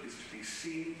hoped is to be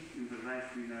seen in the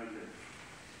life we now live.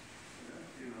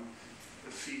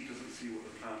 A seed doesn't see what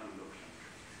the plant will look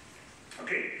like.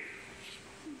 Okay,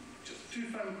 just two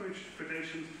final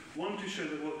quotations. One to show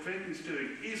that what Gregory is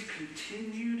doing is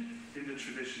continued in the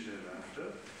tradition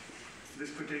thereafter.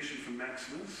 This quotation from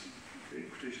Maximus, okay,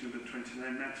 quotation number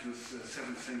 29, Maximus,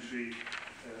 7th century,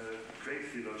 great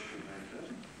theological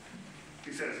writer.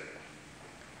 He says,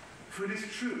 for it is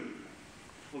true,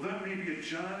 although it may be a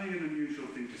jarring and unusual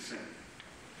thing to say,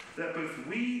 that both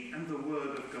we and the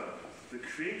Word of God, the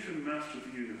Creator and Master of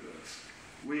the universe,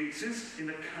 we exist in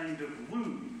a kind of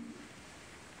womb,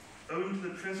 owing to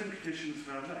the present conditions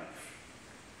of our life.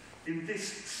 In this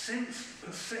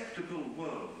sense-perceptible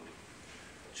world,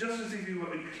 just as if you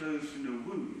were enclosed in a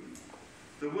womb,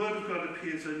 the Word of God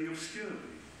appears only obscurely,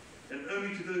 and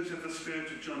only to those who have the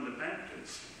spirit of John the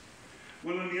Baptist.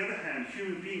 While on the other hand,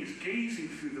 human beings gazing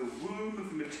through the womb of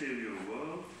the material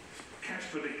world catch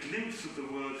but a glimpse of the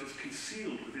world as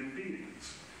concealed within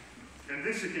beings. And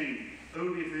this again,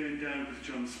 only if they're endowed with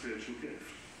John's spiritual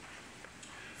gift.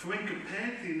 For when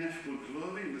compared to the ineffable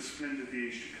glory and the splendor of the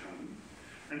age to come,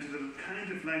 and to the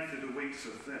kind of life that awaits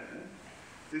us there,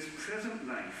 this present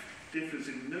life differs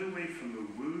in no way from a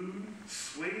womb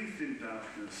swathed in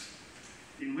darkness,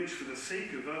 in which for the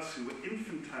sake of us who were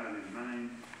infantile in mind,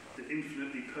 the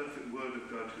infinitely perfect Word of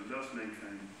God who loves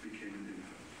mankind became an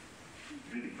infant.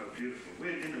 Really quite beautiful.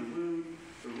 We're in a womb,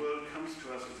 the world comes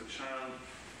to us as a child,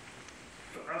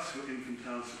 for us who are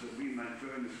infantile so that we might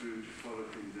grow in this womb to follow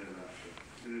him thereafter.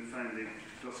 And then finally,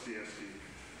 Dostoevsky,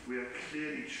 we are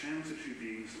clearly transitory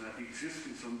beings and our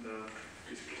existence on earth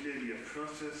is clearly a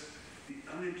process, the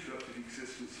uninterrupted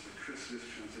existence of a chrysalis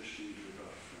transitioning to a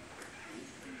butterfly.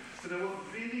 So now what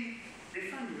really,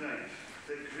 if I'm right,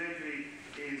 that Gregory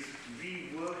is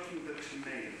reworking the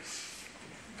Timaeus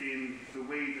in the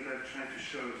way that I've tried to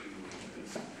show it in all of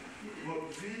this, what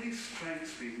really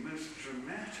strikes me most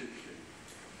dramatically,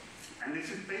 and this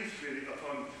is based really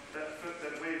upon that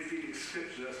way of reading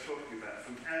scripture I was talking about,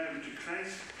 from Adam to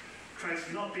Christ,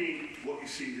 Christ not being what you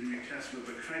see in the New Testament,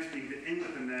 but Christ being the end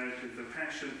of the narrative, the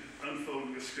passion,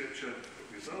 unfolding of scripture,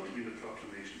 resulting in the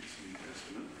proclamation of the New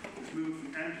Testament. This movement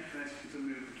from Antichrist is a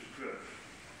movement of growth.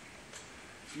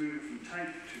 It's a movement from type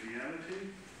to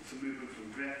reality. It's a movement from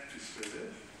breath to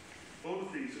spirit. All the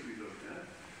things that we looked at.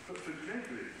 But for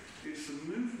Gregory, it's the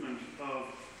movement of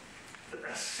the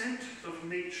ascent of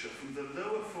nature from the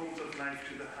lower forms of life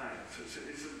to the higher. So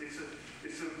it's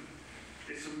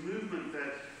a movement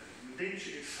that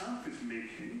nature itself is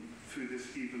making through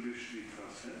this evolutionary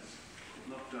process.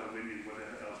 Not Darwinian,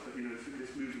 whatever else, but it's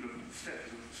this movement of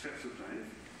steps of life.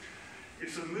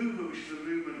 It's a movement which is a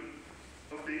movement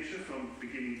of nature from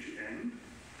beginning to end.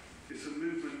 It's a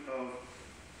movement of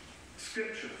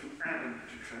scripture from Adam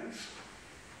to Christ.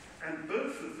 And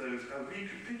both of those are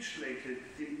recapitulated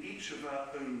in each of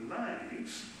our own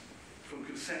lives, from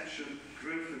conception,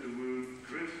 growth in the womb,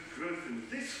 growth in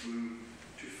this womb,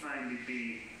 to finally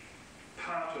be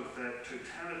part of that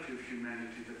totality of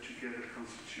humanity that together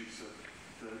constitutes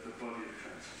the body of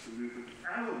Christ. It's a movement,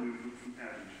 our movement from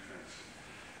Adam to Christ.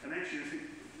 And actually, I think,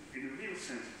 in a real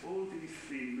sense, all these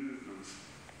three movements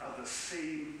are the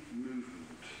same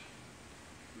movement,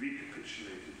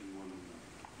 recapitulated in one another,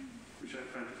 which I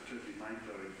find totally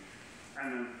mind-blowing,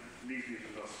 and leaves me at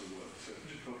a loss for words, so I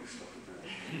should probably stop at that.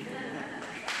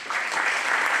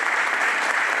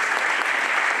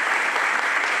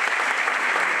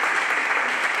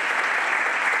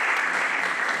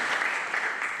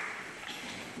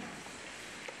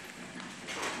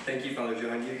 Thank you, Father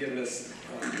John. You've given us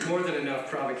more than enough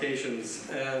provocations,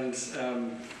 and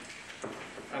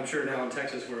I'm sure now in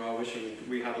Texas we're all wishing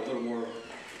we had a little more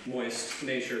moist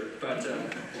nature, but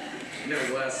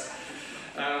nevertheless,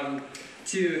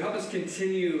 to help us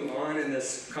continue on in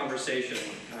this conversation,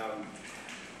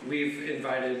 we've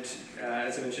invited,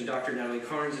 as I mentioned, Dr. Natalie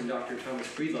Carnes and Dr. Thomas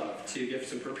Breedlove to give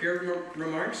some prepared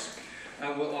remarks.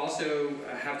 We'll also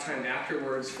have time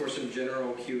afterwards for some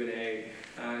general Q&A,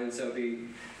 and so be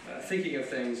thinking of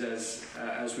things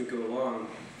as we go along.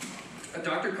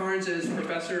 Dr. Carnes is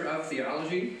professor of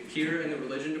theology here in the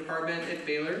religion department at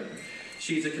Baylor.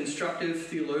 She's a constructive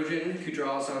theologian who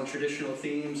draws on traditional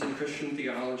themes in Christian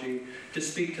theology to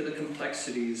speak to the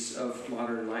complexities of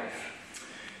modern life.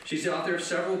 She's the author of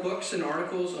several books and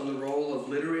articles on the role of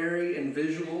literary and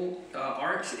visual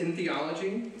art in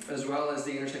theology, as well as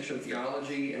the intersection of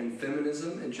theology and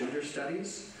feminism and gender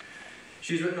studies.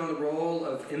 She's written on the role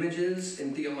of images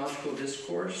in theological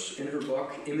discourse in her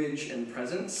book, Image and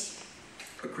Presence,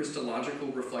 a Christological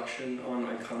reflection on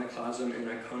iconoclasm and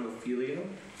iconophilia.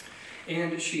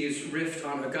 And she's riffed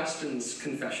on Augustine's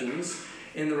Confessions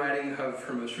in the writing of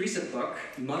her most recent book,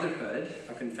 Motherhood,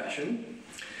 a Confession.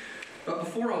 But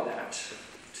before all that,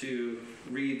 to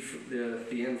read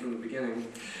the end from the beginning,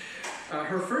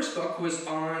 her first book was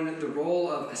on the role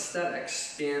of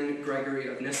aesthetics in Gregory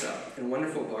of Nyssa, a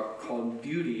wonderful book called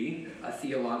Beauty, a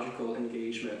Theological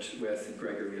Engagement with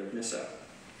Gregory of Nyssa.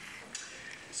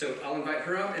 So I'll invite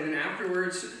her up, and then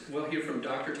afterwards we'll hear from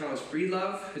Dr. Thomas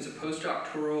Breedlove, who's a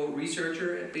postdoctoral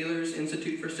researcher at Baylor's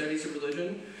Institute for Studies of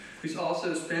Religion, who's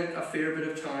also spent a fair bit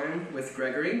of time with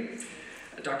Gregory.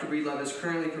 Dr. Breedlove is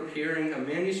currently preparing a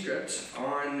manuscript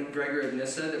on Gregory of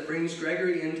Nyssa that brings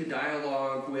Gregory into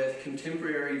dialogue with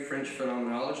contemporary French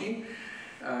phenomenology,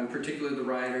 particularly the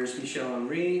writers Michel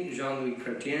Henry, Jean-Louis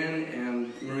Chrétien,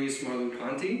 and Maurice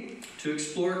Merleau-Ponty, to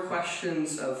explore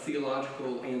questions of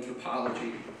theological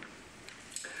anthropology.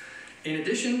 In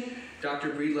addition,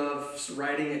 Dr. Breedlove's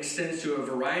writing extends to a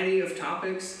variety of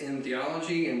topics in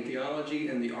theology and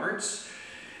the arts.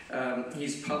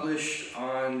 He's published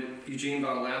on Eugene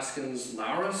Vodalaskin's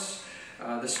Laurus,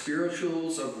 the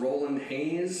spirituals of Roland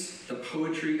Hayes, the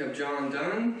poetry of John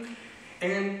Donne,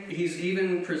 and he's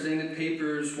even presented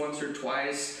papers once or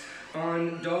twice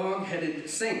on dog-headed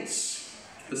saints,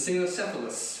 the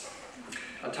cynocephalus,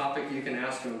 a topic you can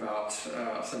ask him about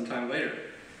sometime later.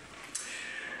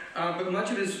 But much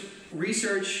of his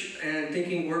research and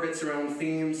thinking orbits around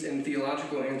themes in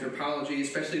theological anthropology,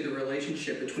 especially the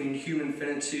relationship between human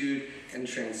finitude and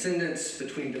transcendence,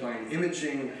 between divine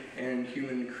imaging and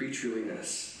human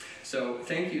creatureliness. So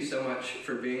thank you so much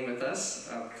for being with us.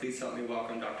 Please help me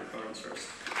welcome Dr. Carnes first.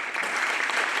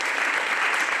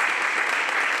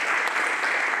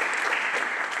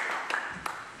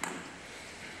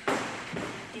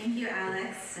 Thank you,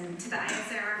 Alex, and to the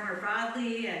ISR more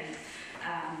broadly, and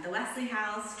the Wesley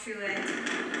House, Truett.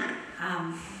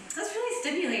 That's really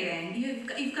stimulating.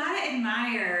 You've got to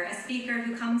admire a speaker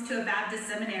who comes to a Baptist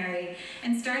seminary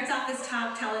and starts off his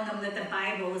talk telling them that the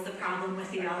Bible is the problem with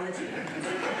theology.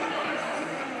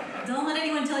 Don't let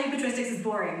anyone tell you patristics is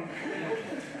boring.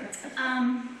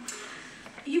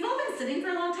 You've all been sitting for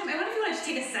a long time. I wonder if you want to just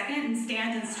take a second and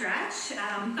stand and stretch.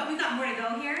 We've got more to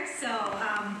go here, so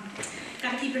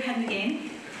got to keep your head in the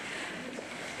game.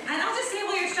 And I'll just say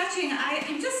while you're stretching,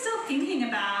 I'm just still thinking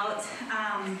about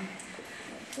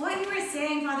what you were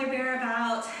saying, Father Behr,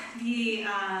 about the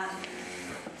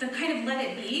kind of let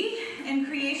it be in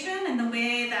creation and the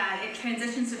way that it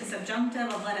transitions to the subjunctive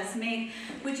of let us make,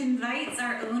 which invites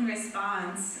our own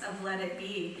response of let it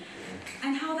be,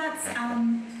 and how that's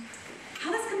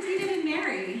completed in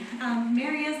Mary.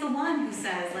 Mary is the one who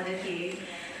says let it be,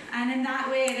 and in that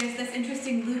way there's this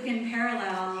interesting Lucan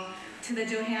parallel to the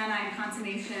Johannine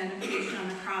consummation of creation on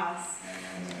the cross.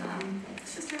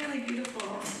 It's just a really beautiful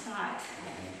thought.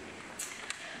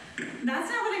 That's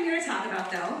not what I'm here to talk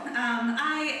about, though.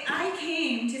 I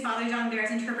came to Father John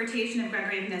Behr's interpretation of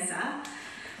Gregory of Nyssa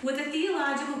with a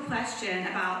theological question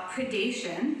about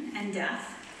predation and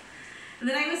death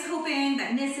that I was hoping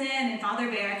that Nyssa and Father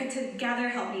Behr could together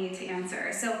help me to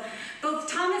answer. So both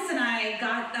Thomas and I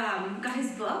got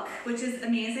his book, which is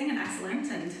amazing and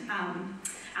excellent, and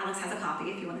Alex has a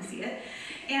copy if you want to see it.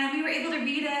 And we were able to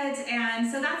read it, and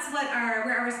so that's what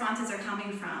where our responses are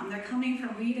coming from. They're coming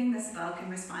from reading this book and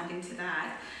responding to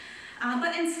that.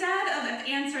 But instead of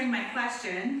answering my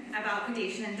question about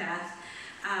predation and death,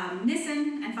 Nyssa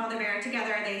and Father Behr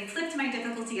together, they flipped my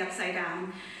difficulty upside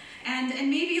down. And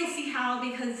maybe you'll see how,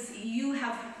 because you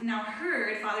have now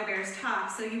heard Father Behr's talk,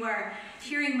 so you are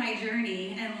hearing my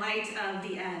journey in light of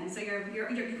the end. So you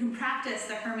can practice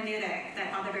the hermeneutic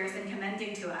that Father Behr has been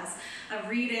commending to us, of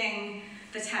reading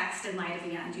the text in light of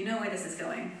the end. You know where this is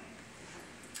going.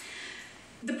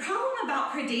 The problem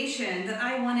about predation that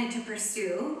I wanted to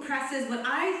pursue presses what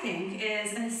I think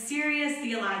is a serious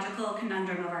theological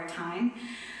conundrum of our time,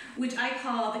 which I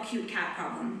call the cute cat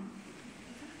problem.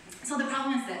 So the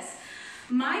problem is this.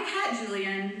 My cat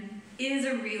Julian is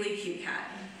a really cute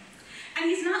cat. And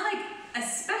he's not like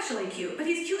especially cute, but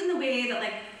he's cute in the way that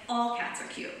like all cats are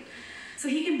cute. So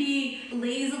he can be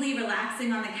lazily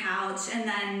relaxing on the couch and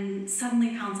then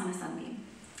suddenly pounce on a sunbeam.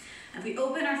 If we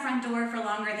open our front door for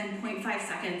longer than 0.5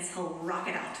 seconds, he'll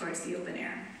rocket out towards the open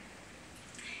air.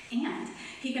 And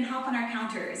he can hop on our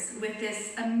counters with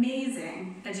this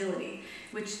amazing agility,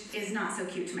 which is not so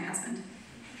cute to my husband.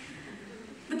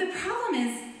 But the problem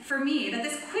is, for me, that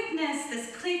this quickness,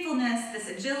 this playfulness, this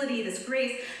agility, this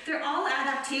grace, they're all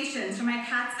adaptations from my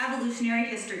cat's evolutionary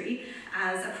history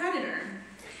as a predator.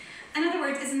 In other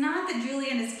words, it's not that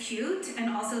Julian is cute and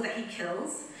also that he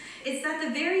kills. It's that the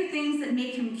very things that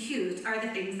make him cute are the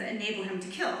things that enable him to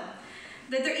kill.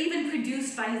 That they're even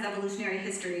produced by his evolutionary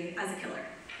history as a killer.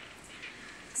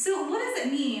 So what does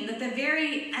it mean that the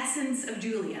very essence of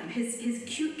Julian, his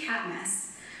cute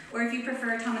catness, or if you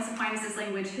prefer Thomas Aquinas'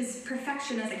 language, his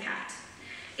perfection as a cat,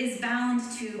 is bound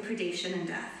to predation and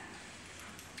death?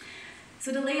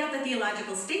 So to lay out the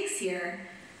theological stakes here,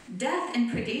 death and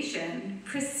predation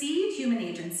precede human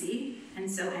agency,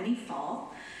 and so any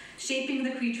fall, shaping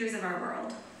the creatures of our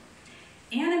world.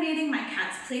 Animating my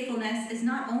cat's playfulness is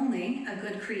not only a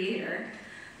good creator,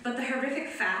 but the horrific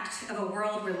fact of a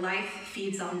world where life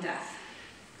feeds on death.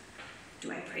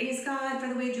 Do I praise God for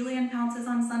the way Julian pounces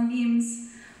on sunbeams,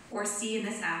 or see in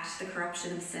this act the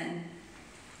corruption of sin?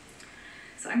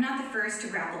 So I'm not the first to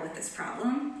grapple with this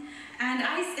problem. And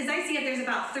as I see it, there's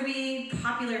about 3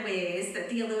 popular ways that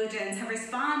theologians have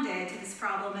responded to this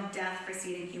problem of death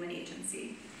preceding human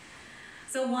agency.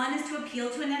 So one is to appeal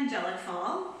to an angelic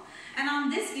fall. And on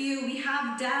this view, we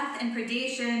have death and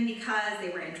predation because they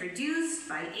were introduced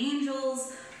by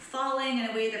angels, falling in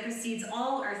a way that precedes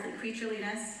all earthly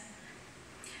creatureliness.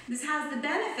 This has the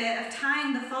benefit of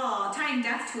tying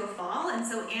death to a fall, and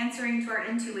so answering to our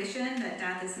intuition that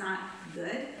death is not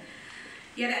good.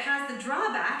 Yet it has the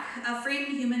drawback of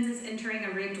framing humans as entering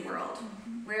a rigged world,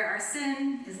 where our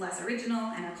sin is less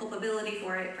original and our culpability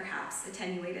for it perhaps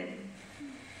attenuated.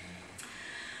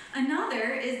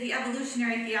 Another is the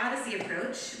evolutionary theodicy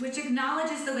approach, which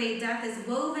acknowledges the way death is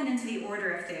woven into the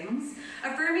order of things,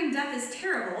 affirming death is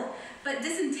terrible, but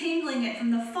disentangling it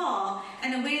from the fall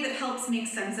in a way that helps make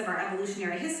sense of our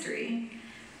evolutionary history.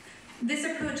 This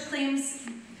approach claims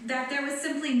that there was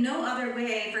simply no other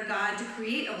way for God to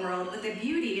create a world with the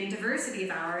beauty and diversity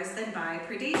of ours than by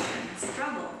predation,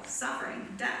 struggle, suffering,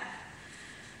 death.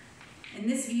 In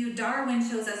this view, Darwin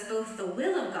shows us both the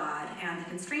will of God and the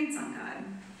constraints on God.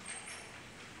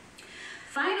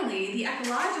 Finally, the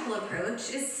ecological approach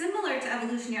is similar to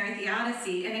evolutionary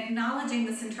theodicy in acknowledging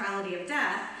the centrality of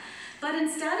death, but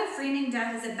instead of framing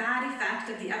death as a bad effect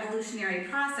of the evolutionary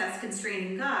process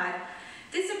constraining God,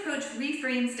 this approach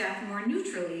reframes death more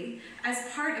neutrally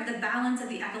as part of the balance of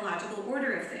the ecological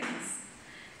order of things.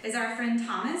 As our friend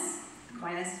Thomas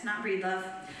Aquinas, not Breedlove,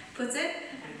 puts it,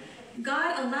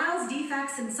 God allows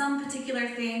defects in some particular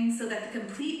things so that the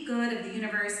complete good of the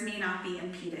universe may not be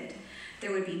impeded.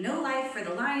 There would be no life for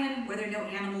the lion, were there no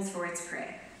animals for its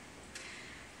prey.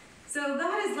 So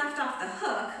God is left off the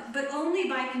hook, but only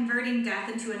by converting death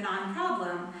into a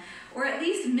non-problem, or at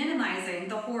least minimizing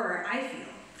the horror I feel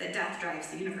that death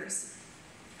drives the universe.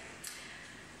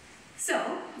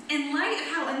 So, in light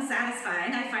of how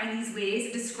unsatisfying I find these ways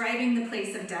of describing the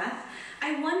place of death,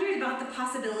 I wondered about the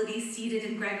possibilities seated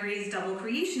in Gregory's double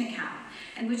creation account,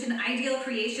 in which an ideal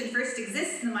creation first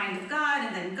exists in the mind of God,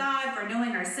 and then God,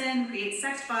 foreknowing our sin, creates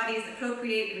sexed bodies that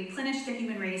procreate and replenish the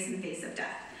human race in the face of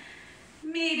death.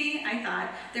 Maybe, I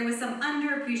thought, there was some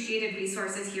underappreciated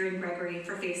resources here in Gregory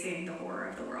for facing the horror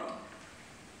of the world.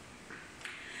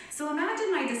 So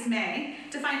imagine my dismay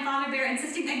to find Father Behr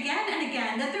insisting again and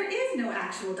again that there is no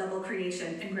actual double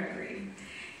creation in Gregory,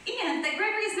 and that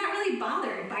Gregory is not really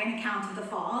bothered by an account of the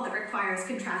fall that requires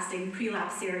contrasting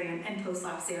prelapsarian and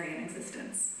postlapsarian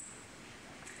existence.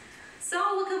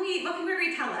 So what can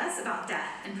Gregory tell us about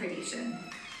death and predation?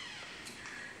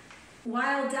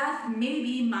 While death may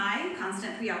be my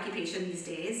constant preoccupation these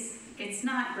days, it's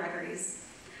not Gregory's.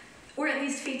 Or at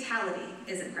least fatality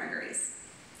isn't Gregory's.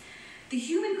 The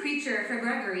human creature for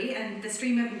Gregory, and the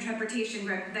stream of interpretation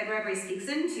that Gregory speaks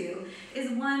into,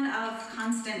 is one of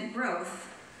constant growth.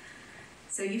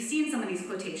 So you've seen some of these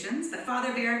quotations, but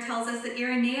Father Behr tells us that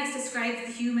Irenaeus describes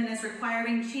the human as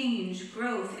requiring change,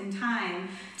 growth, and time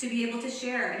to be able to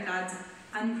share in God's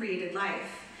uncreated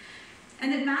life.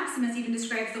 And that Maximus even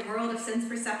describes the world of sense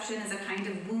perception as a kind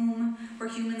of womb where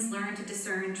humans learn to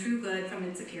discern true good from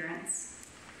its appearance.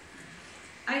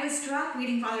 I was struck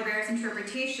reading Father Behr's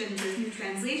interpretation to his new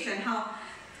translation how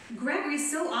Gregory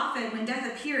so often, when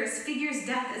death appears, figures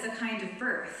death as a kind of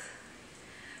birth.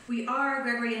 We are,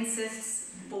 Gregory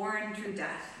insists, born through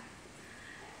death.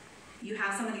 You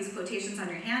have some of these quotations on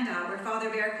your handout where Father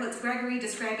Behr quotes Gregory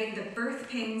describing the birth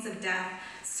pangs of death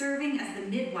serving as the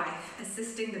midwife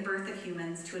assisting the birth of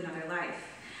humans to another life.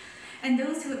 And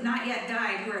those who have not yet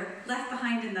died, who are left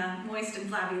behind in the moist and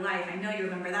flabby life, I know you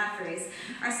remember that phrase,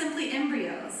 are simply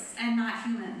embryos and not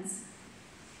humans.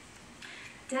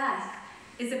 Death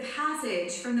is a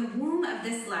passage from the womb of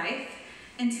this life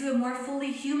into a more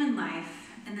fully human life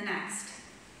in the next.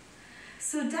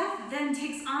 So death then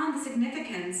takes on the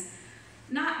significance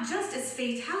not just as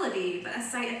fatality, but a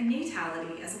site of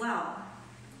natality as well.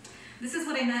 This is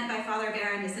what I meant by Father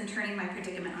Behr and Nyssa turning my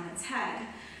predicament on its head,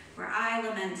 where I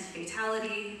lament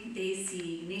fatality, they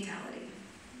see natality.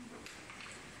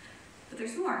 But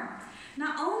there's more.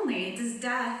 Not only does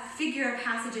death figure a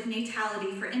passage of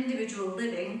natality for individuals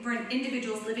living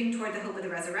toward the hope of the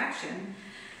resurrection,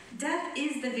 death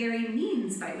is the very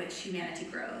means by which humanity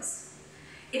grows.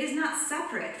 It is not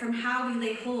separate from how we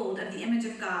lay hold of the image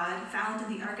of God found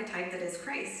in the archetype that is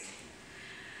Christ.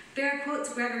 Behr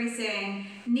quotes Gregory saying,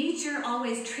 "Nature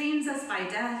always trains us by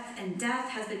death, and death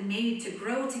has been made to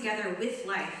grow together with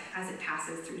life as it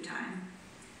passes through time."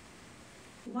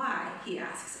 Why, he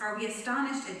asks, are we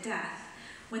astonished at death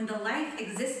when the life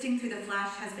existing through the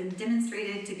flesh has been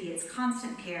demonstrated to be its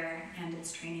constant care and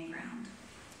its training ground?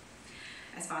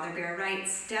 As Father Behr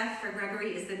writes, death for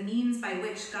Gregory is the means by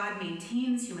which God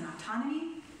maintains human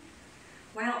autonomy,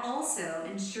 while also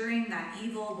ensuring that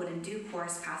evil would in due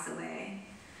course pass away.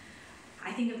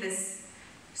 I think of this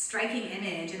striking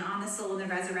image in On the Soul and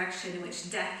the Resurrection in which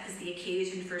death is the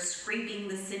occasion for scraping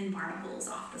the sin barnacles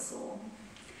off the soul.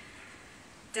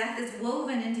 Death is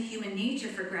woven into human nature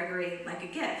for Gregory like a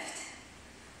gift,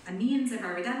 a means of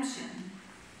our redemption.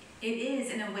 It is,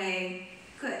 in a way,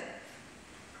 good.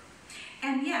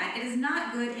 And yet, it is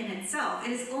not good in itself.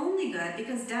 It is only good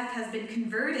because death has been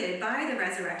converted by the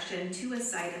resurrection to a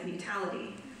site of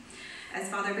natality. As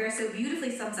Father Behr so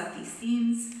beautifully sums up these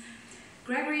themes,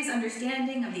 Gregory's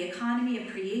understanding of the economy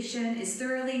of creation is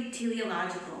thoroughly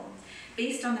teleological,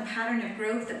 based on the pattern of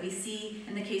growth that we see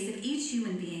in the case of each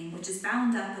human being, which is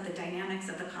bound up with the dynamics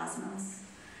of the cosmos.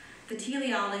 The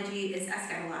teleology is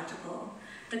eschatological,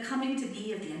 the coming to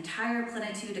be of the entire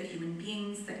plenitude of human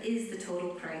beings that is the total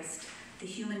Christ, the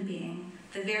human being,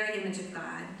 the very image of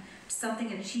God,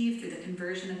 something achieved through the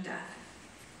conversion of death.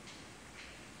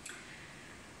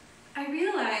 I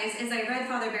realized as I read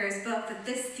Father Behr's book that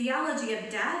this theology of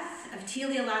death, of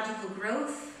teleological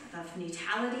growth, of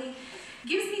natality,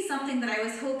 gives me something that I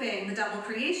was hoping the double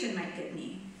creation might give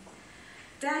me.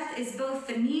 Death is both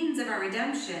the means of our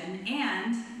redemption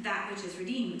and that which is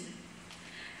redeemed.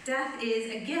 Death is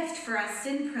a gift for us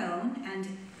sin-prone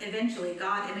and eventually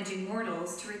God-imaging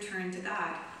mortals to return to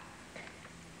God.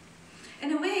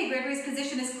 In a way, Gregory's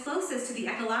position is closest to the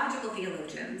ecological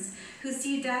theologians, who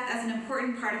see death as an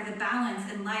important part of the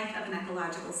balance in life of an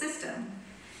ecological system.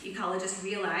 Ecologists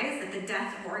realize that the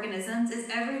death of organisms is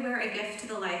everywhere a gift to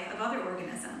the life of other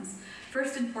organisms,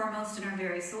 first and foremost in our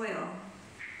very soil.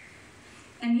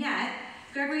 And yet,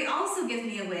 Gregory also gives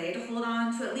me a way to hold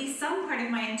on to at least some part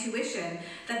of my intuition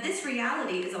that this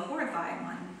reality is a horrifying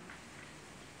one.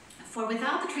 For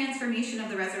without the transformation of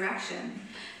the resurrection,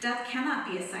 death cannot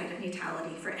be a site of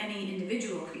natality for any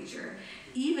individual creature,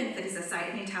 even if it is a site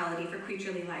of natality for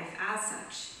creaturely life as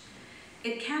such.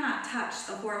 It cannot touch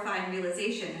the horrifying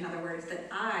realization, in other words, that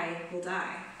I will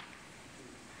die.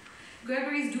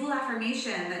 Gregory's dual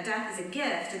affirmation that death is a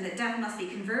gift and that death must be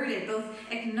converted both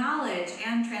acknowledge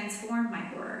and transform my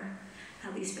horror,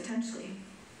 at least potentially.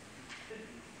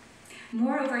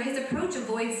 Moreover, his approach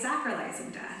avoids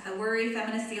sacralizing death, a worry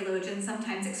feminist theologians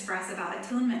sometimes express about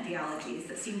atonement theologies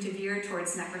that seem to veer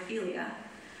towards necrophilia.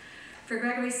 For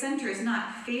Gregory's center is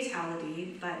not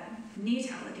fatality, but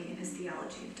natality in his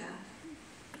theology of death.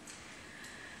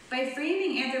 By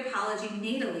framing anthropology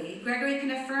natally, Gregory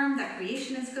can affirm that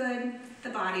creation is good, the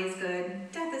body is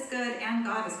good, death is good, and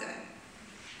God is good.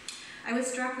 I was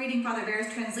struck reading Father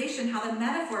Behr's translation how the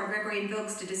metaphor Gregory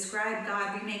invokes to describe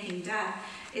God remaking death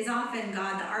is often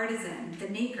God the artisan, the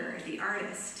maker, the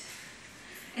artist.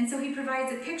 And so he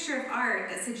provides a picture of art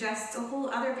that suggests a whole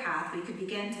other path we could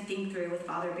begin to think through with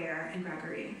Father Behr and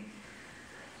Gregory.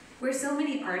 Where so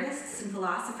many artists and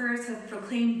philosophers have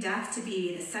proclaimed death to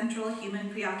be the central human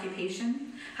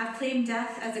preoccupation, have claimed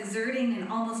death as exerting an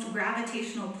almost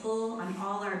gravitational pull on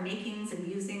all our makings and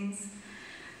musings,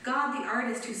 God, the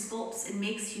artist who sculpts and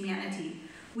makes humanity,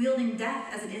 wielding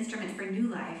death as an instrument for new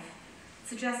life,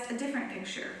 suggests a different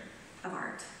picture of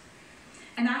art.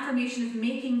 An affirmation of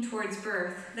making towards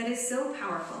birth that is so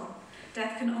powerful,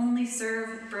 death can only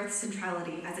serve birth's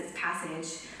centrality as its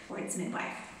passage or its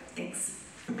midwife. Thanks.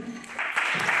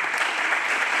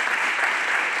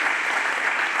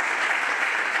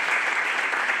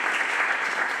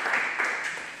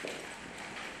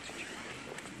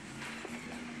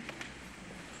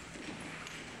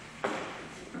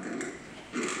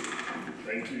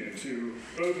 Thank you to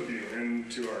both of you and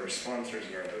to our sponsors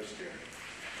and our host here.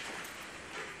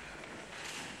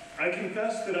 I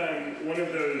confess that I'm one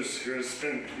of those who has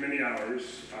spent many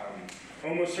hours,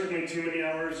 almost certainly too many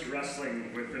hours,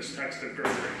 wrestling with this text of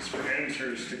Gregory's for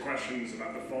answers to questions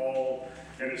about the fall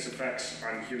and its effects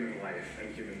on human life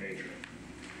and human nature.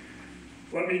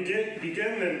 Let me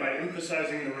begin then by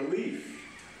emphasizing the relief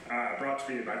brought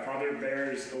to me by Father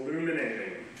Behr's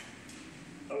illumination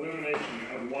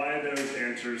of why those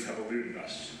answers have eluded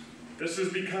us. This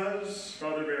is because,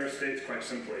 Father Behr states quite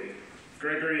simply,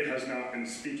 Gregory has not been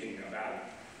speaking of Adam.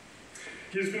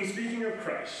 He has been speaking of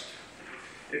Christ.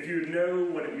 If you know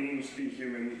what it means to be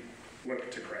human, look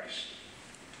to Christ.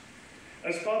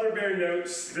 As Father Behr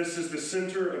notes, this is the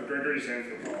center of Gregory's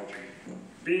anthropology.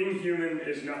 Being human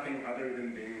is nothing other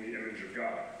than being the image of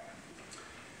God.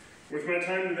 With my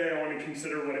time today, I want to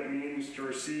consider what it means to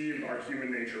receive our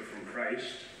human nature from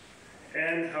Christ,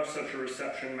 and how such a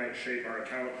reception might shape our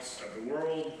accounts of the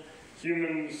world,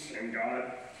 humans, and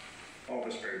God. All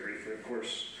this very briefly, of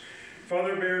course.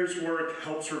 Father Behr's work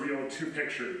helps reveal two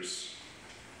pictures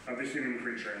of the human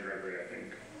creature in Gregory, I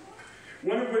think.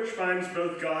 One of which finds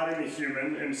both God and the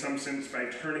human, in some sense, by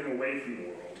turning away from the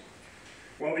world,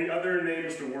 while the other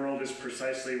names the world as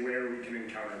precisely where we can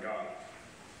encounter God.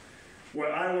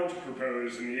 What I want to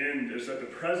propose in the end is that the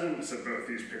presence of both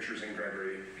these pictures in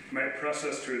Gregory might press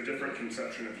us to a different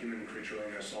conception of human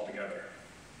creatureliness altogether.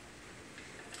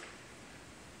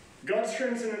 God's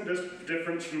transcendent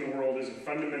difference from the world is a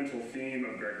fundamental theme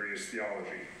of Gregory's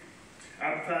theology.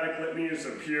 Apophatic litanies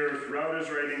appear throughout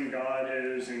his writing. God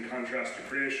is, in contrast to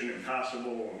creation,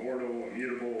 impassible, immortal,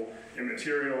 immutable,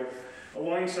 immaterial.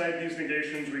 Alongside these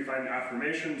negations, we find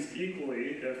affirmations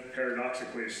equally, if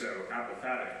paradoxically so,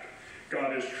 apophatic.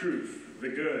 God is truth, the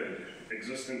good,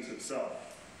 existence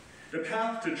itself. The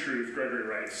path to truth, Gregory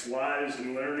writes, lies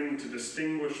in learning to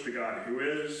distinguish the God who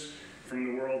is from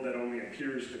the world that only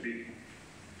appears to be.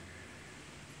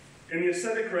 In the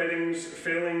ascetic writings,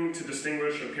 failing to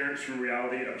distinguish appearance from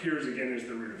reality appears again as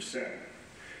the root of sin.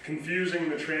 Confusing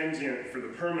the transient for the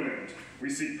permanent, we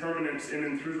seek permanence in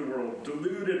and through the world,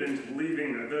 deluded into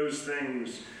believing that those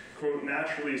things, quote,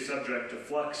 naturally subject to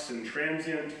flux and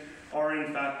transient, are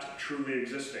in fact truly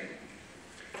existing.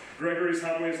 Gregory's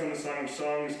homilies on the Song of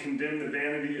Songs condemn the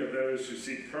vanity of those who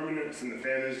seek permanence in the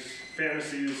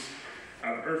fantasies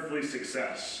of earthly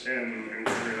success, and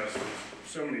Gregory has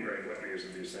so many great litanies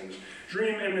of these things.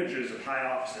 Dream images of high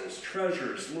offices,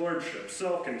 treasures, lordship,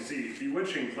 self-conceit,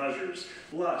 bewitching pleasures,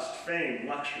 lust, fame,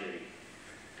 luxury.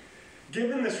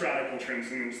 Given this radical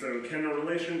transcendence, though, can a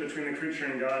relation between the creature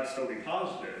and God still be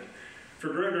posited? For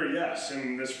Gregory, yes,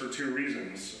 and this for two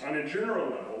reasons. On a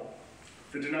general level,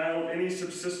 the denial of any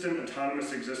subsistent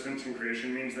autonomous existence in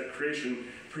creation means that creation,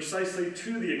 precisely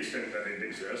to the extent that it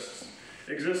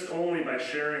exists only by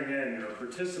sharing in or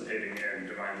participating in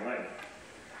divine life.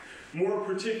 More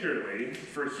particularly,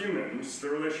 for humans, the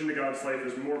relation to God's life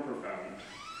is more profound.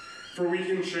 For we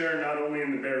can share not only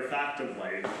in the bare fact of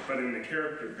life, but in the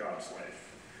character of God's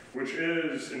life, which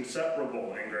is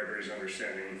inseparable in Gregory's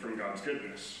understanding from God's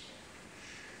goodness.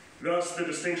 Thus, the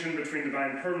distinction between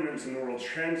divine permanence and the world's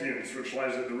transience, which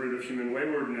lies at the root of human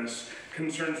waywardness,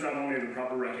 concerns not only the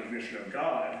proper recognition of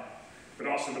God, but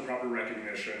also the proper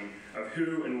recognition of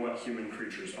who and what human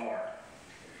creatures are.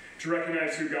 To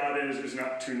recognize who God is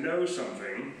not to know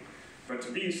something, but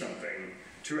to be something,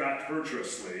 to act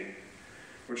virtuously,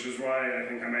 which is why I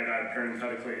think I might add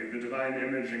parenthetically, the divine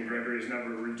image in Gregory is never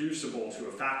reducible to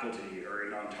a faculty or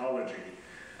an ontology.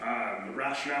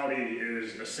 Rationality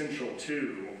is essential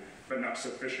to, but not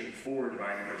sufficient for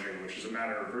divine imaging, which is a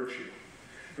matter of virtue.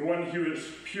 The one who is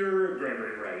pure,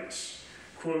 Gregory writes,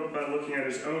 quote, by looking at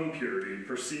his own purity,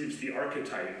 perceives the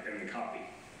archetype in the copy.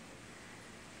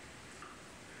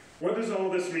 What does all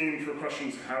this mean for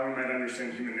questions of how we might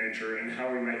understand human nature and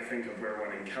how we might think of where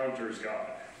one encounters God?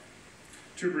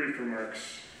 Two brief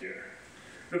remarks here.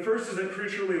 The first is that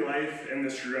creaturely life and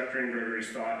this trajectory in Gregory's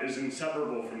thought is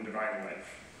inseparable from divine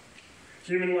life.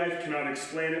 Human life cannot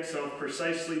explain itself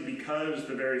precisely because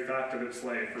the very fact of its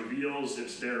life reveals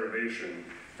its derivation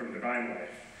from divine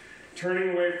life.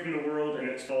 Turning away from the world and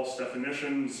its false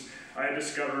definitions, I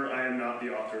discover I am not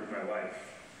the author of my life.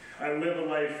 I live a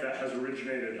life that has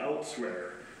originated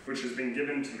elsewhere, which has been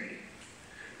given to me.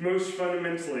 Most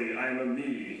fundamentally, I am a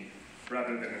me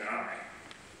rather than an I.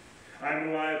 I am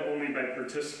alive only by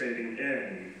participating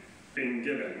in, being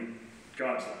given,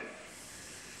 God's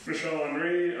life. Michel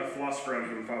Henry, a philosopher on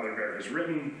whom Father Behr has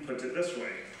written, puts it this way: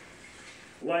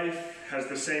 life has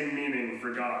the same meaning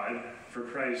for God, for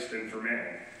Christ, and for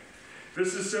man.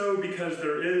 This is so because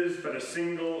there is but a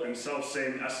single and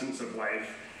self-same essence of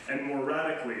life, and more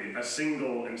radically, a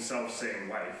single and self-same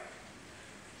life.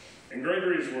 In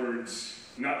Gregory's words,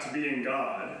 not to be in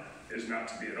God is not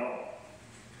to be at all.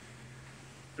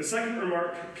 The second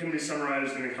remark can be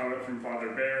summarized in a comment from Father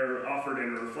Behr, offered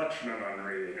in a reflection on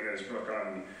Henry in his book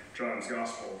on John's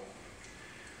Gospel.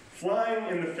 Flying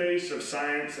in the face of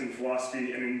science and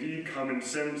philosophy, and indeed common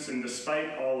sense, and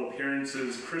despite all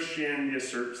appearances, Christianity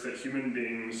asserts that human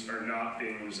beings are not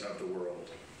beings of the world.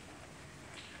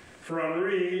 For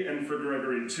Henry, and for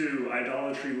Gregory too,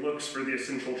 idolatry looks for the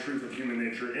essential truth of human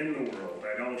nature in the world.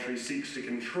 Idolatry seeks to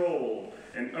control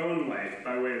and own life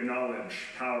by way of knowledge,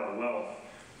 power, wealth,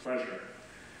 pleasure.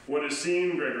 What is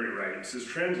seen, Gregory writes, is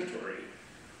transitory,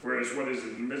 whereas what is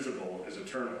invisible is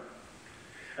eternal.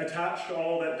 Attached to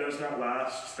all that does not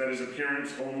last, that is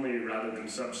appearance only rather than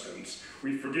substance,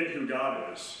 we forget who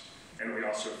God is, and we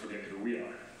also forget who we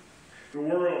are. The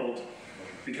world,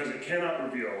 because it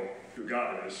cannot reveal who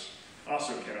God is,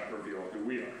 also cannot reveal who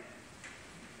we are.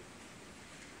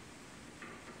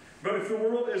 But if the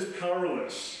world is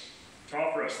powerless to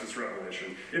offer us this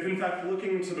revelation, if in fact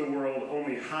looking to the world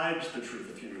only hides the truth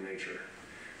of human nature,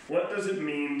 what does it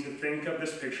mean to think of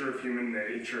this picture of human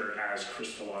nature as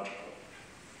Christological?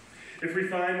 If we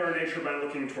find our nature by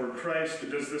looking toward Christ,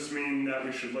 does this mean that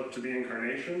we should look to the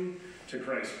Incarnation, to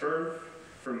Christ's birth,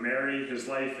 from Mary, his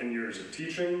life and years of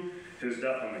teaching, his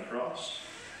death on the cross?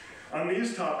 On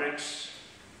these topics,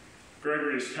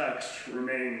 Gregory's text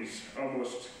remains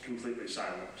almost completely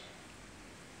silent.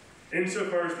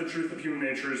 Insofar as the truth of human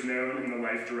nature is known in the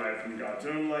life derived from God's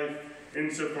own life,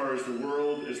 insofar as the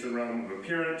world is the realm of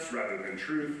appearance rather than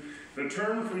truth, the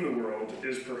turn from the world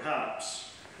is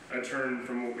perhaps a turn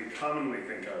from what we commonly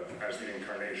think of as the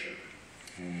Incarnation.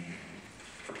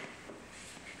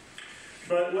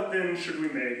 But what then should we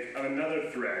make of another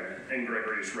thread in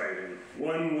Gregory's writing,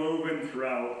 one woven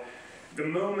throughout the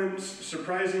moments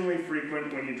surprisingly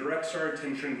frequent when he directs our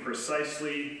attention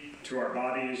precisely to our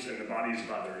bodies and the bodies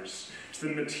of others, to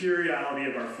the materiality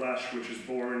of our flesh which is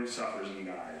born, suffers, and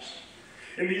dies.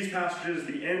 In these passages,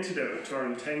 the antidote to our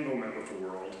entanglement with the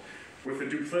world, with the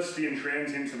duplicity and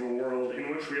transience of a world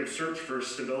in which we have searched for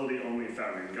stability only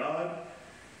found in God,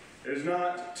 is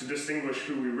not to distinguish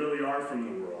who we really are from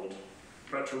the world,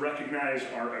 but to recognize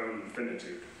our own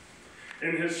finitude.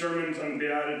 In his sermons on the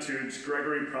Beatitudes,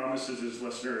 Gregory promises his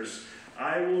listeners,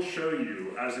 I will show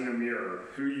you as in a mirror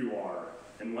who you are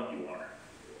and what you are.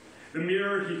 The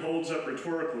mirror he holds up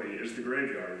rhetorically is the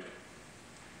graveyard.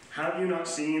 Have you not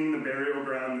seen the burial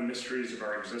ground, the mysteries of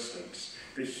our existence?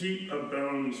 The heap of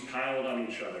bones piled on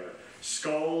each other,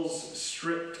 skulls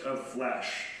stripped of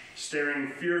flesh, staring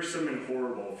fearsome and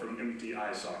horrible from empty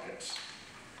eye sockets.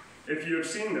 If you have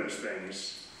seen those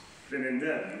things, then in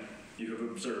them you have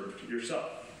observed yourself.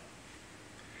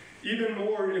 Even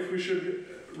more, if we should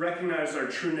recognize our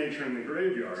true nature in the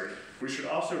graveyard, we should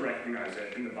also recognize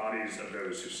it in the bodies of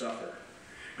those who suffer.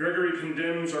 Gregory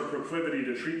condemns our proclivity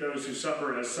to treat those who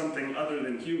suffer as something other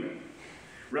than human,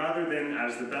 rather than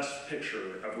as the best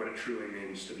picture of what it truly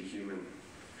means to be human.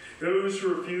 Those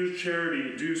who refuse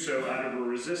charity do so out of a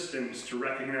resistance to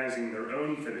recognizing their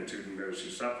own finitude in those who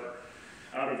suffer,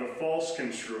 out of a false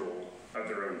construal of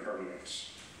their own permanence.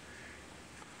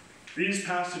 These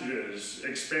passages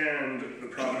expand the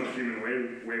problem of human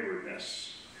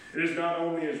waywardness. It is not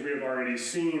only, as we have already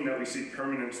seen, that we seek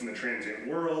permanence in the transient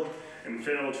world and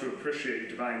fail to appreciate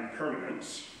divine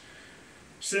permanence.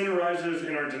 Sin arises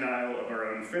in our denial of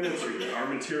our own finitude, our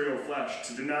material flesh.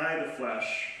 To deny the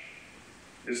flesh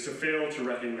is to fail to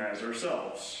recognize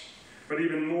ourselves. But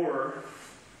even more,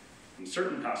 in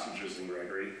certain passages in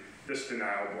Gregory, this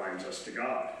denial blinds us to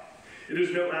God. It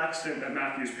is no accident that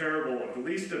Matthew's parable of the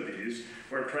least of these,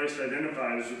 where Christ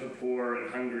identifies with the poor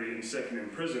and hungry and sick and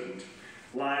imprisoned,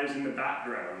 lies in the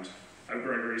background of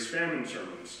Gregory's famine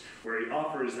sermons, where he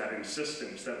offers that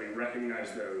insistence that we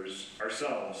recognize those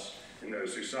ourselves and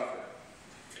those who suffer.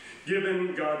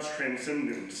 Given God's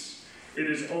transcendence, it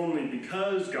is only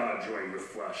because God joined with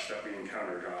flesh that we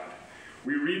encounter God.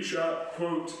 We reach up,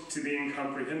 quote, to the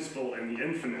incomprehensible and the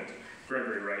infinite,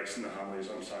 Gregory writes in the homilies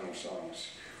on Song of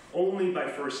Songs, only by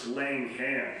first laying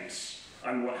hands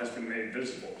on what has been made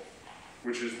visible,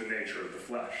 which is the nature of the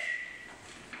flesh.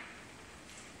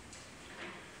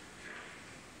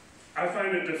 I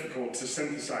find it difficult to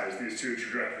synthesize these two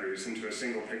trajectories into a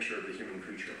single picture of the human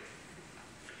creature.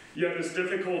 Yet this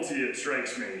difficulty, it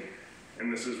strikes me,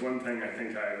 and this is one thing I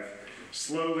think I've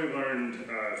slowly learned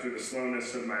through the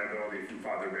slowness of my ability from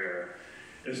Father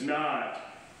Behr, is not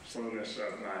slowness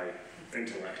of my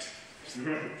intellect.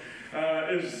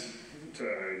 Is,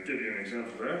 to give you an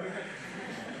example there.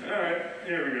 All right,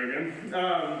 here we go again.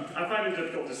 I find it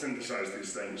difficult to synthesize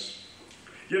these things.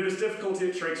 Yet this difficulty,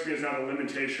 it strikes me, is not a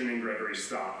limitation in Gregory's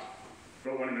thought,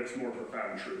 but one of its more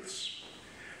profound truths.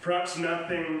 Perhaps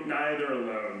nothing, neither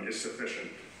alone, is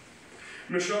sufficient.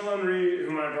 Michel Henry,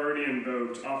 whom I've already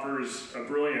invoked, offers a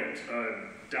brilliant,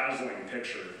 dazzling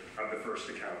picture of the first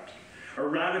account. A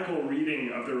radical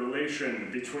reading of the relation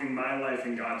between my life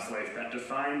and God's life that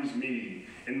defines me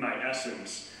in my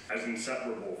essence as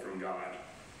inseparable from God,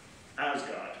 as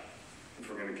God, if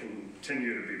we're going to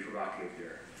continue to be provocative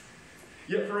here.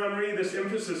 Yet for Henry, this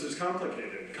emphasis is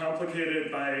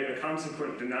complicated by a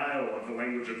consequent denial of the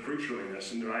language of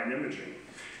creatureliness and divine imaging,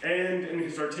 and in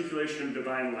his articulation of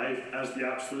divine life as the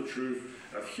absolute truth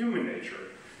of human nature,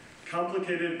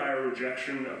 complicated by a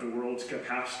rejection of the world's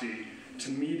capacity to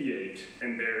mediate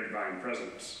and bear divine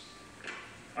presence.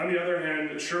 On the other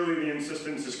hand, surely the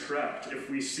insistence is correct. If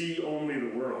we see only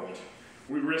the world,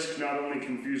 we risk not only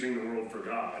confusing the world for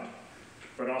God,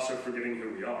 but also forgetting who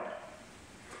we are.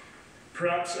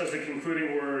 Perhaps as a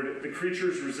concluding word, the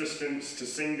creature's resistance to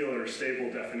singular, stable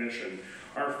definition,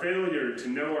 our failure to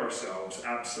know ourselves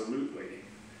absolutely,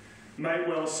 might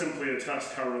well simply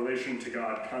attest how relation to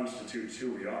God constitutes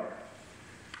who we are.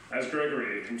 As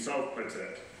Gregory himself puts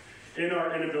it, in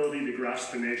our inability to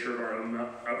grasp the nature of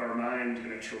our mind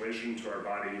and its relation to our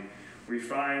body, we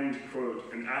find,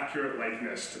 quote, an accurate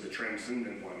likeness to the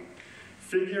transcendent one,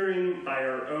 figuring by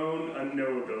our own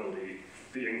unknowability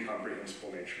the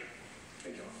incomprehensible nature.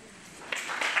 Thank you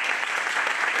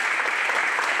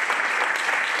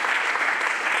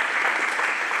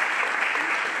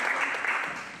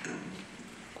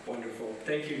all. Wonderful.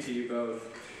 Thank you to you both.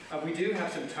 We do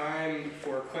have some time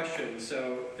for questions,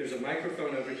 so there's a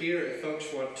microphone over here. If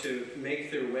folks want to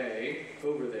make their way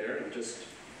over there, and just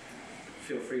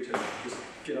feel free to just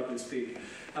get up and speak.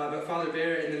 But Father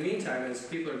Behr, in the meantime, as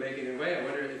people are making their way, I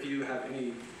wonder if you have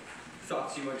any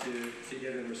thoughts you want to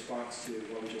give in response to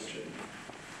what we just heard.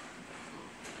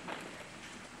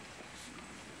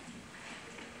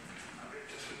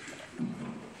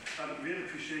 Real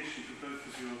appreciation for both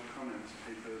of your comments,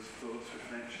 papers, thoughts,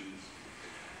 reflections.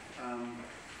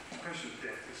 The question of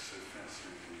death is so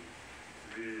fascinating,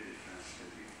 really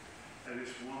fascinating, and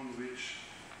it's one which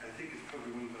I think is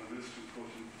probably one of our most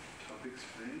important topics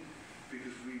today,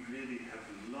 because we really have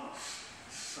lost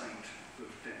sight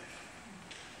of death.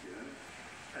 Yeah?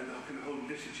 And the whole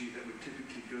liturgy that would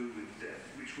typically go with death,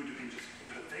 which would have been just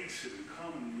pervasive and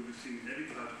common, we would have seen in every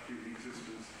part of human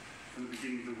existence from the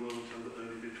beginning of the world till the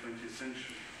early mid-20th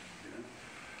century. You know?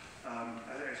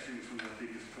 I actually think it's one of our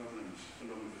biggest problems,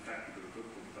 along with the fact that we've got a book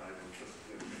called the Bible.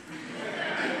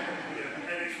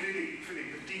 Yeah, and it's really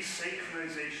the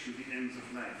desacralization of the ends of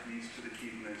life leads to the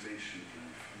heathenization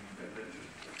of life.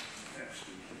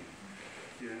 Absolutely.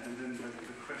 Yeah, and then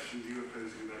the question you were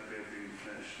posing about Gregory and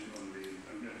flesh and on the,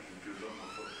 I'm going to do a lot more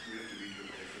thought. We have to read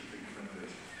your text and think about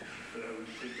this. But I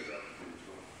would take that up with you as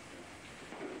well.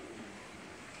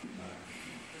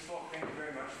 First of all, thank you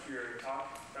very much for your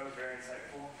talk. That was very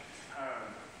insightful.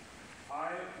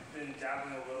 I've been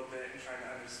dabbling a little bit in trying to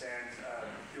understand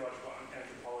theological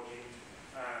anthropology.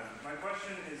 My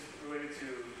question is related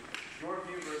to your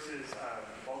view versus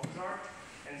Balthazar.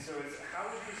 And so it's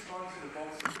how would you respond to the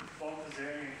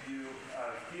Balthazarian view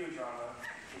of theodrama,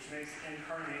 which makes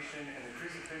incarnation and the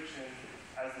crucifixion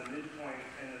as the midpoint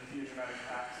in the theodramatic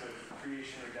acts of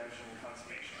creation, redemption, and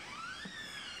consummation?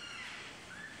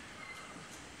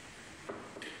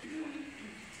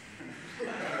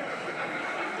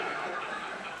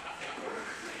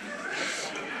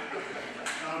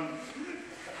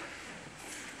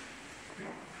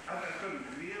 I've got a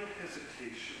real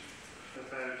hesitation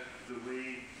about the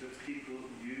way that people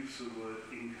use the word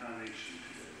incarnation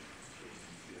today.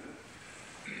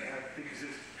 Yeah? Because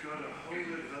it's got a whole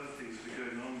lot of other things that are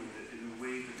going on with it in a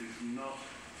way that is not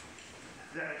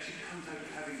that actually comes out of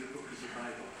having the book as a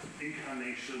Bible.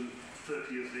 Incarnation,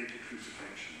 30 years later,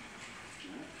 crucifixion.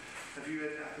 Yeah? Have you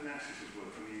read Athanasius'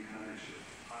 work on the Incarnation?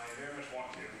 I very much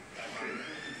want to. Okay.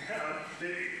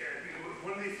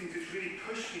 One of the things that's really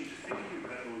pushed me to thinking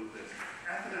about all of this,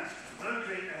 Athanasius, the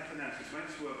great Athanasius,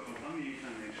 writes work on the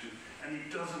Incarnation, and he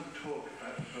doesn't talk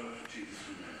about the birth of Jesus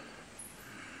from Mary.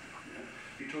 Yeah?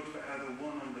 He talks about how the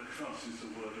one on the cross is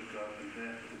the Word of God, and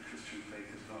therefore the Christian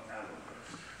faith is not our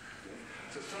Christ. Okay?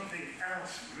 So something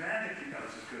else, radically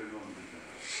else, is going on with that.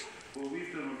 What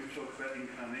we've done when we talk about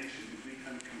Incarnation is we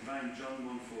kind of combine John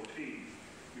 1:14,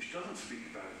 which doesn't speak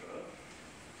about birth,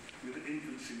 with the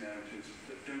infancy narratives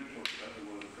that don't talk about the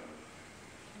Word of God.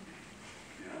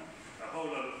 Yeah? A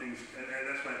whole lot of things, and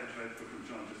that's why I tried the book of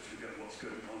John, just to figure out what's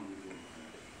going on with all of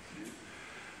that. Yeah?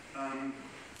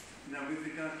 Now, with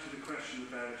regard to the question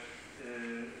about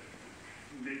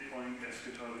midpoint,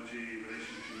 eschatology,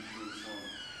 relation to people and so on,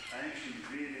 I actually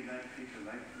really like Peter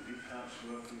Leithart's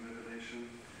work on Revelation,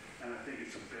 and I think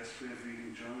it's the best way of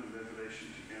reading John and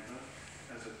Revelation together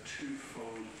as a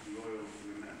twofold royal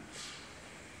romance.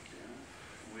 Yeah?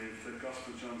 With the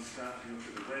Gospel of John starting off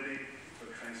with a wedding,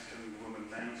 where Christ telling the woman,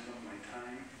 now's not my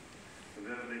time. The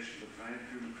revelation of the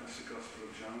bridegroom across the Gospel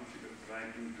of John, you've got the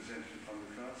bridegroom presented upon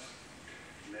the cross.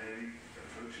 Mary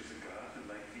approaches the garden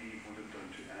like Eve would have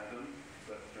done to Adam,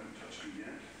 but don't touch me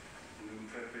yet. And then the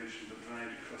preparation of the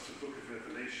bride across the book of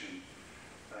Revelation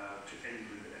to end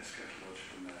with the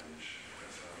eschatological marriage.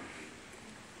 That's how we do it.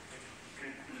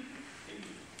 Okay?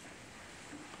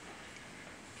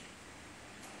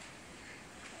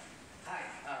 Hi,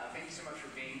 thank you so much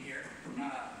for being here.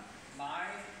 My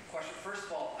question, first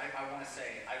of all, I want to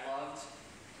say I loved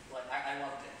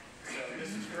it. So this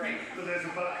is great. But there's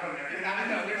a but coming. I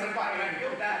know, there's a but, and I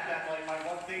feel bad that like my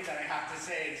one thing that I have to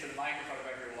say into the microphone of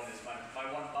everyone is my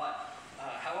one but.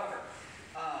 However,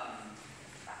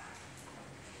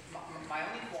 my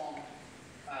only qualm,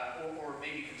 or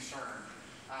maybe concern,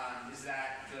 is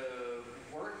that the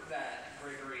work that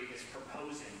Gregory is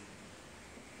proposing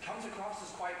comes across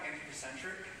as quite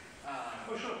anthropocentric.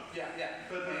 Oh, sure. Yeah.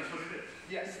 But that's what it is.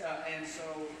 Yes, and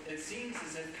so it seems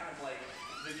as if kind of like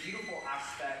the beautiful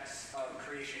aspects of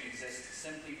creation exist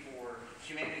simply for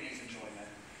humanity's enjoyment,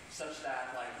 such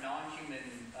that like non-human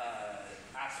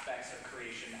aspects of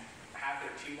creation have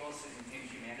their telos in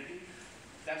humanity.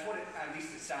 That's what at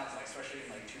least it sounds like, especially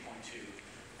in like 2.2.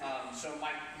 So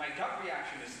my gut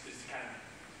reaction is kind of,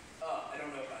 I don't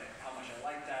know how much I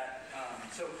like that.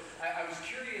 So I was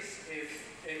curious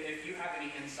if you have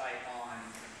any insight on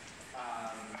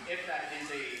if that is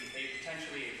a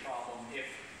potentially a problem, if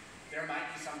there might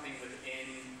be something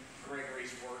within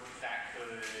Gregory's work that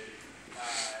could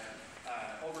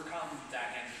overcome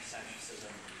that anthropocentrism.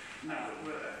 No,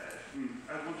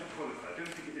 I want to qualify. I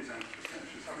don't think it is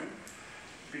anthropocentrism. Okay.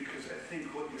 Because I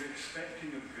think what you're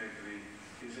expecting of Gregory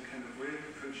is a kind of way of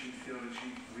approaching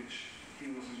theology which he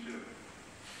wasn't doing.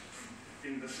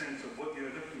 In the sense of what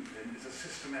you're looking for him is a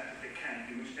systematic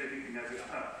account in which everything has its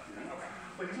part. You know? Okay.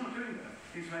 But he's not doing that.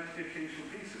 He's writing occasional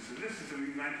pieces. So this is a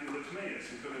rewriting of the Timaeus.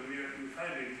 He's got a rewriting of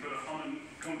Friday. He's got a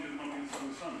content hominis on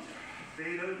the sun.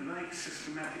 They don't like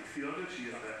systematic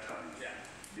theology at that time. Yeah.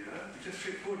 You know? It's just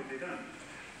straightforward, they don't.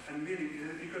 And really,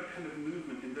 you've got kind of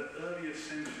movement in the earlier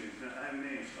centuries,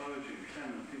 Irenaeus, Origen,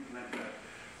 Clement, people like that.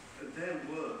 Their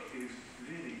work is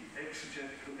really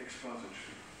exegetical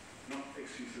expository. Not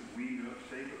excuse that we know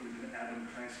today, but with an Adam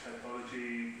Christ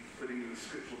typology, putting the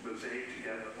scriptural mosaic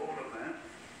together, all of that.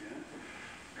 Yeah?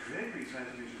 Gregory's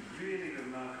writing is a really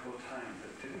remarkable time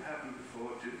that didn't happen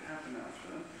before, didn't happen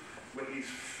after, where he's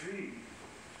free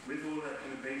with all that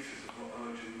kind of basis of what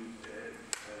Origen,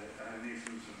 Irenaeus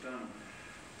have done.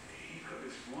 He's got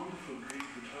this wonderful Greek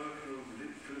rhetorical,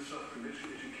 philosophical,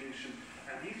 literary education,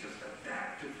 and he's just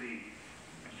adaptively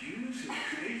using,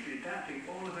 creatively adapting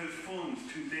all of those forms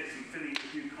to this and filling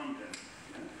with new content.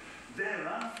 Yeah?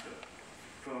 Thereafter,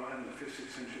 from I don't know, 5th,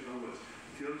 6th century onwards,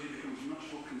 theology becomes much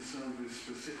more concerned with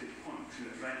specific points,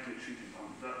 rightly treated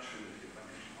on the Trinity,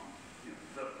 on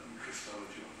the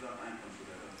Christology, on the icons,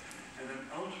 whatever. And then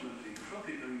ultimately,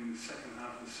 probably only in the second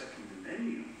half of the second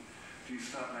millennium, do you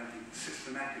start writing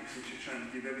systematics, which are trying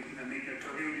to give everything and make a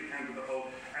coherent account of the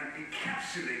whole and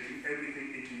encapsulating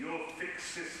everything into your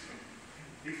fixed system.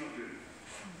 He's not doing that.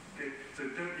 Okay? So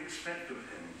don't expect of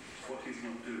him what he's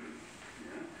not doing.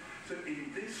 Yeah? So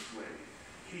in this way,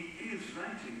 he is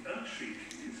writing a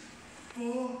treatise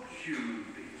for human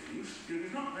beings.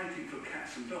 He's not writing for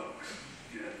cats and dogs.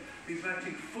 Yeah? He's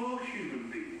writing for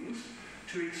human beings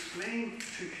to explain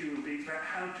to human beings about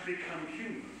how to become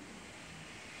human.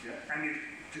 Yeah? And he's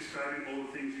describing all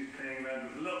the things he's playing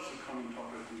around with, lots of common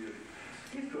topics.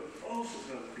 He's got all sorts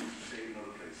of other things to say in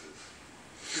other places.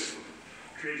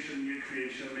 Creation, new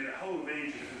creation, I mean, a whole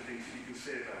range of different things that you can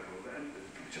say about all that, and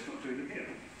we're just not doing them here.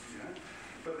 Yeah?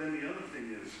 But then the other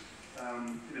thing is,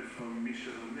 from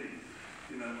Michel and me,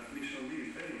 Michel and me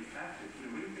is very emphatic.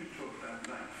 When we talk about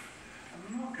life,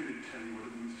 I'm not going to tell you what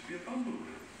it means to be a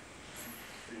bumblebee.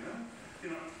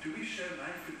 Do we share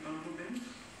life with bumblebees?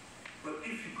 Well,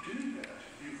 if you do that,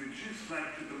 you reduce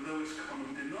life to the lowest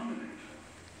common denominator.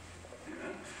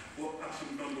 What are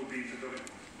some bumblebees are going?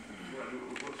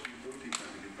 What's the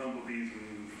family? Bumblebees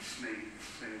and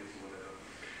snails or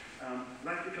whatever.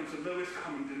 Life becomes the lowest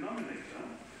common denominator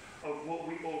of what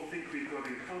we all think we've got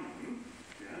in common.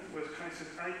 Whereas Christ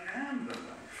says, I am the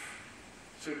life.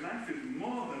 So life is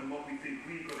more than what we think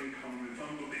we've got in common with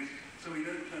bumblebees, so we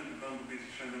don't turn to bumblebees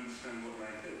to try and understand what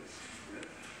life is.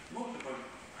 More about,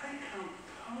 I can't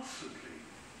possibly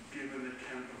give an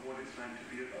account of what it's like to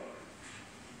be a dog.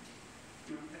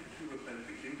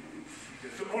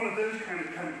 So all of those kind of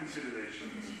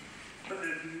considerations. But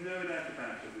there's no doubt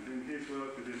about it. Within his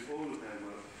work, within all of their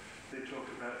work, they talk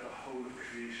about the whole of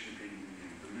creation being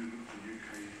renewed, the movement from new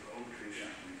creation to old creation.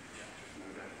 No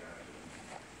doubt about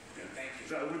it. Thank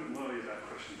you. So I wouldn't worry about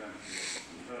questions answered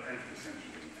or end of the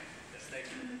century. Yes,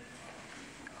 thank you.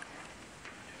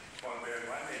 Well, Behr,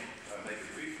 I may make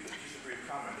just a brief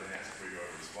comment and ask for your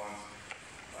response.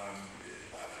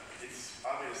 It's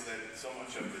obvious that so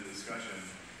much of the discussion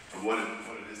of what it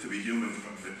is to be human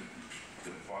from the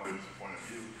Father's point of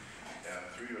view,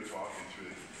 through your talk and through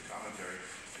the commentary,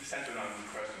 is centered on the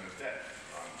question of death,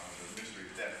 on the mystery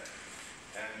of death.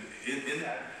 And in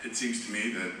that, it seems to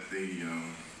me that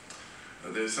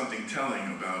there's something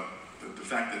telling about the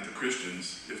fact that the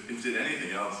Christians, if did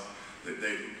anything else, that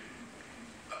they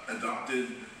adopted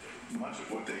much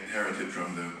of what they inherited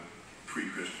from the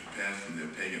pre-Christian past, from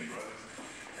their pagan brothers,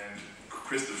 and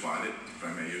Christified it, if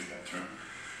I may use that term.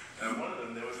 One of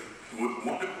them, there was a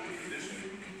wonderful tradition.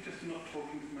 Can you just not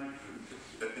talk into the microphone?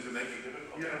 Is it making it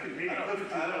difficult? Yeah, I can hear you perfectly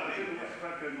well. I don't know what's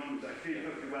quite going on with that. I can hear you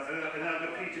perfectly well. And I'll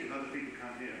repeat it if other people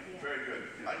can't hear. Very good.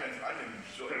 I can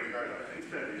surely regard that.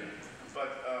 It's very good. But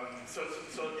so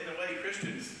in a way,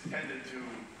 Christians tended to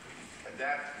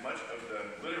adapt much of the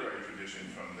literary tradition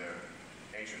from their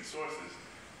ancient sources,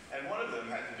 and one of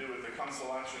them had to do with the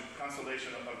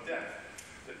consolation of death.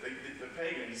 The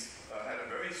pagans had a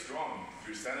very strong,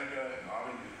 through Seneca and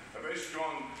Ovid, a very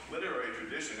strong literary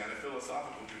tradition and a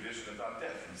philosophical tradition about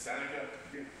death from Seneca,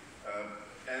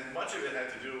 and much of it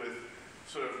had to do with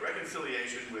sort of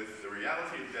reconciliation with the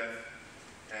reality of death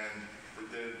and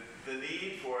the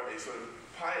need for a sort of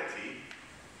piety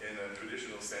in a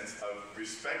traditional sense of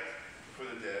respect for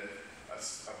the dead,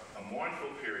 a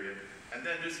mournful period, and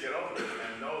then just get over it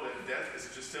and know that death is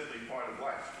just simply part of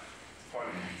life.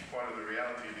 It's part of the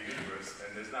reality of the universe,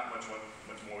 and there's not much more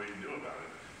we can do about it.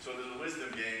 So there's a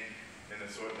wisdom gained in a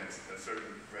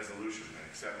certain resolution and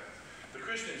acceptance. The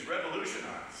Christians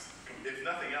revolutionized, if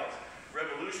nothing else,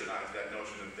 revolutionized that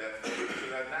notion of death, so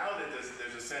that now that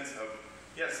there's a sense of,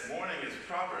 yes, mourning is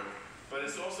proper, but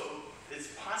it's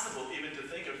possible even to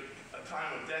think of a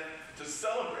time of death to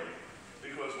celebrate,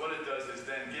 because what it does is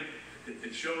then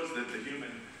it shows that the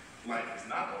human life is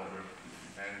not over,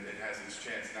 and it has its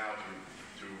chance now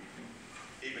to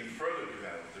even further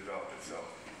develop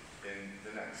itself in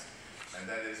the next. And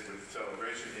that is with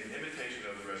celebration in imitation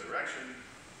of the resurrection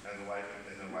and the life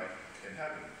in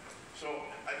heaven. So,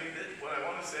 I mean, what I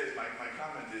want to say is my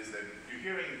comment is that you're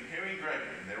hearing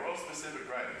Gregory, and they're all specific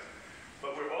writers,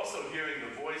 but we're also hearing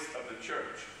the voice of the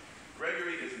church.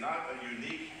 Gregory is not a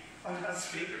unique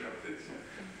speaker of this.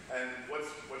 And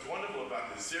what's wonderful about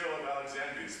this, Cyril of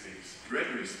Alexandria speaks,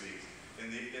 Gregory speaks. In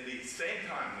the same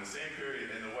time, in the same period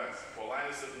in the West,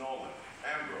 Paulinus of Nola,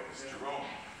 Ambrose, Jerome,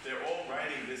 they're all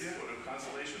writing this sort of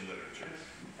consolation literature.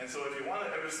 And so if you want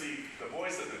to ever see the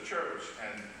voice of the church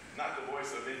and not the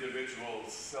voice of individual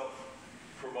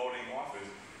self-promoting authors,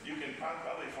 you can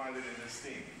probably find it in this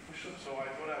theme. So I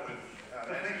thought I would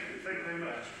thank you very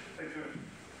much. Thank you.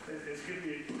 It's given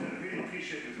me, I really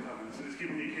appreciate those comments, and it's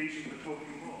given me occasion for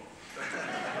talking more.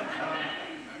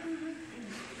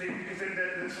 Because then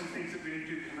there's some things that really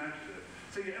do come out of it.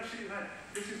 So you're absolutely right.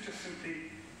 This is just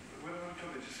simply, what I'm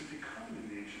talking about, just simply common in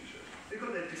the ancient church. They've got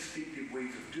their distinctive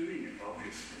ways of doing it,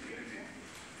 obviously.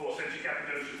 4th century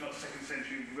Cappadocia, not 2nd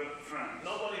century France.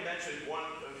 Nobody mentioned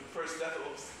First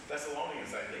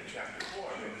Thessalonians, I think, chapter 4.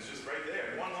 I mean, it's just right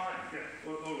there, one line. Yeah,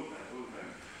 all of that.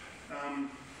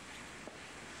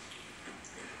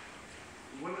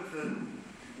 One of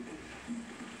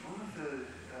the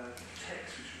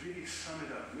texts which really sum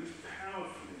it up most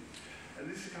powerfully, and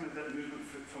this is kind of that movement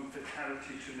from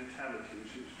fatality to natality,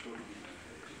 which he was talking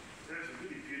about. That's a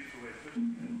really beautiful way of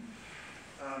putting it.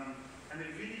 And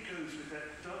it really goes with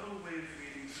that double way of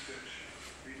reading Scripture,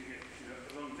 reading it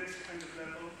along this kind of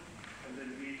level, and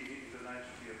then reading it in the light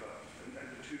of the above, and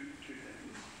the two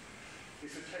things.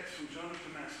 It's a text from John of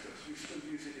Damascus. We still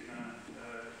use it in our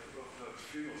Orthodox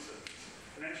funeral service.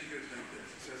 It actually goes like this.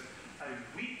 It says, I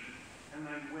weep and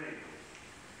I wail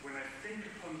when I think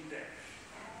upon death,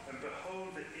 and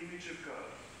behold the image of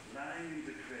God lying in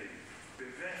the grave,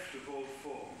 bereft of all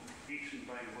form, eaten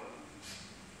by worms.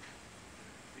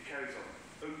 He carries on.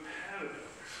 Oh, paradox,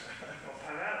 or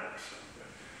paradox.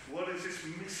 What is this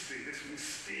mystery, this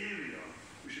mysterion,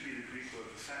 which should be the Greek word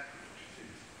for sacrament, it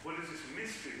is. What is this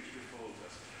mystery which befalls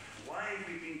us? Why have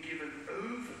we been given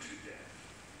over to death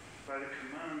by the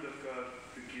command of God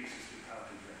who gives us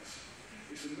departed rest?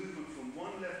 It's a movement from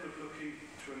one level of looking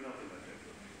to another level of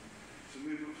looking. It's a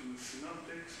movement from the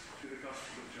Synoptics to the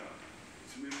Gospel of John.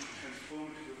 It's a movement from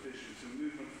transformative vision. It's a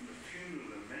movement from a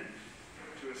funeral lament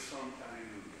to a song,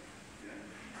 Alleluia.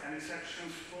 Yeah? And it's that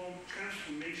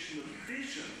transformation of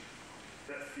vision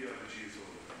that theology is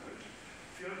all about.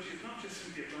 Theology is not just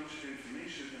simply a bunch of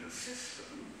information in a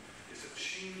system. It's a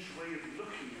changed way of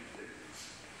looking at things,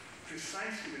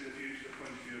 precisely with a view to the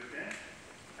point of view of death,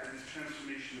 and this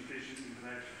transformation of vision in the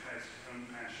light of Christ's own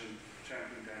passion,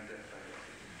 trampling down death by death.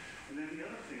 And then the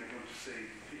other thing I want to say,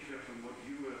 picking up on what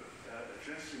you were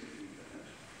addressing in that,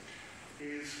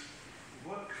 is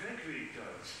what Gregory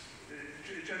does.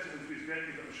 It turns out with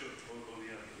Gregory, but I'm sure all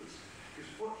the others, is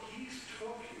what he's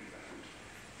talking about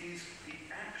is the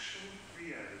actual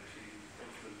reality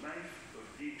of the life of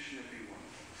each and every one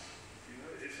of us.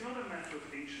 It's not a matter of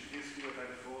ancient history about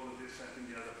all of this, that, and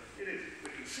the other. It is.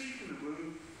 We're conceived in the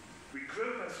womb, we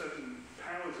grow by certain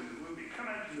powers in the womb, we come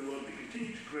out in the world, we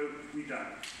continue to grow, we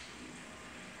die.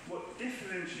 What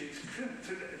differentiates,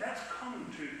 so that's common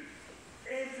to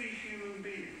every human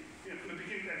being. From the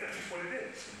beginning, that's just what it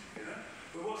is.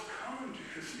 But what's common to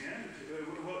Christianity,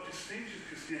 what distinguishes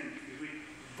Christianity, is we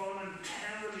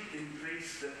voluntarily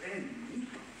embrace the end,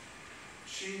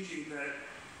 changing that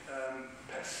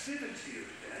passivity of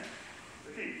death,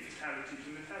 again, fatality to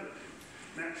natality.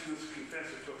 Maximus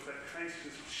Confessor talks about Christ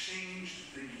has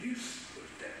changed the use of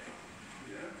death.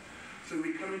 Yeah? So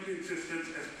we come into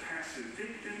existence as passive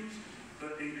victims,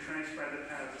 but in Christ, by the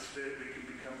power of the Spirit, we can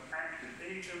become active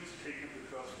agents, taking up the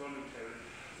cross voluntarily.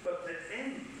 But the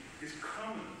end is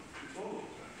common to all.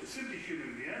 It's simply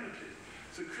human reality.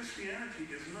 So Christianity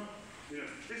is not,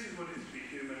 this is what it is to be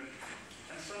human.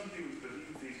 And some humans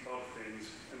believe these odd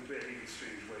things and behave in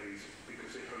strange ways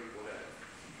because they hope whatever.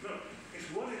 No,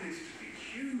 it's what it is to be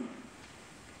human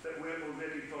that we're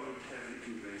already voluntarily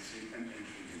embracing and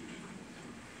entering into.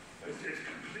 It's a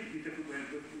completely different way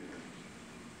of looking at it.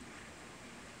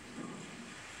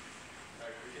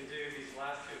 We can do these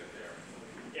last two if there.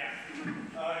 Yeah.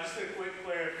 Just a quick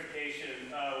clarification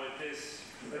with this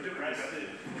progressive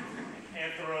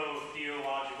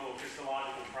anthro-theological,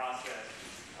 Christological process.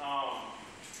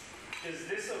 Does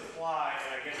this apply,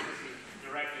 and I guess this is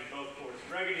directed both towards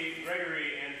Gregory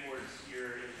and towards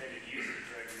your intended usage,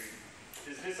 Gregory.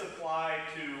 Does this apply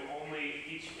to only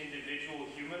each individual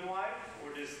human life, or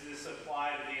does this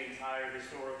apply to the entire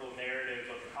historical narrative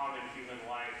of common human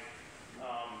life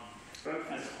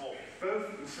as a whole? Both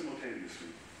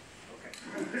simultaneously. Okay.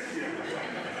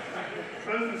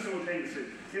 Both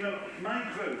simultaneously. My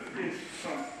growth is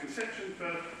from conception,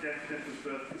 birth, death, death is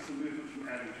birth. It's the movement from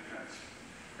Adam to Christ.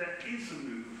 That is a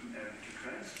movement from Adam to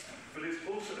Christ, but it's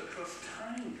also across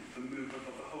time the movement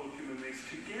of the whole human race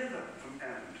together from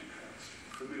Adam to Christ,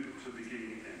 the movement to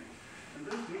beginning and end. And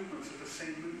those movements are the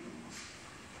same movements.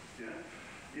 Yeah?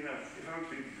 If I was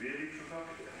being really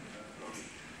provocative,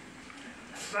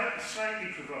 slightly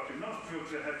provocative, not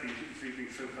because I have been speaking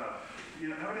so far, I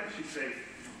would actually say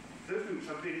those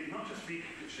movements are really not just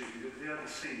recapitulating, they are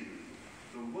the same movement.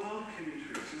 The world came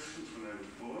into existence when I was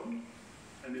born,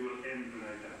 and they will end when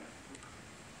I die.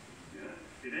 Yeah?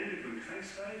 It ended when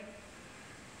Christ died.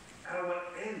 Our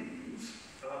ends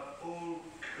are all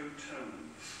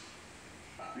coterminous.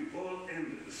 We all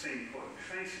end at the same point.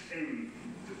 Christ's end,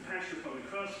 the passion upon the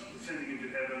cross, descending into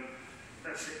heaven,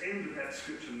 that's the end of that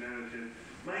scripture narrative.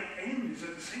 My end is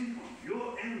at the same point.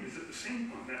 Your end is at the same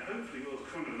point. Now, hopefully, yours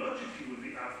chronologically will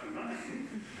be after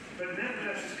mine, but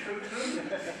nevertheless, it's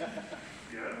coterminous.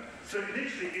 Yeah? So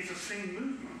literally, it's the same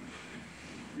movement.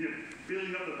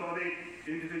 Building up the body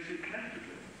individually,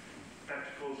 collectively. Back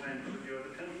to Paul's language of you are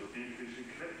the temple, individually,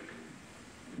 collectively.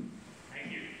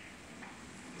 Thank you.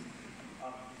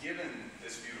 Given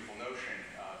this beautiful notion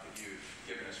that you've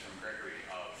given us from Gregory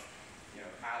of,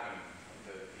 Adam,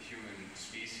 the human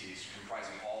species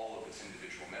comprising all of its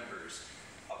individual members,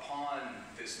 upon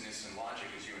business and logic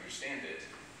as you understand it,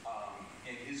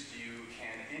 in his view,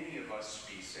 can any of us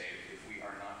be saved if we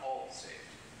are not all saved?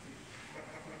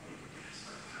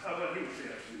 Well, he would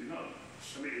say absolutely not.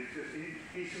 I mean, it's just,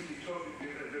 he simply talking,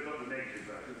 they've got the negative,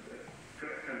 right?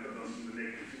 Kind of lost in the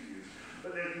negatives he used.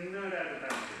 But there's no doubt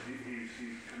about it. He's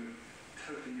kind of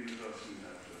totally universal in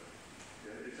that.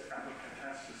 It's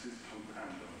apocatastasis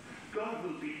compoundum. God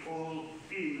will be all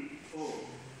in all,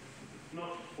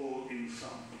 not all in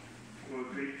some, or a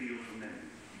great deal for many.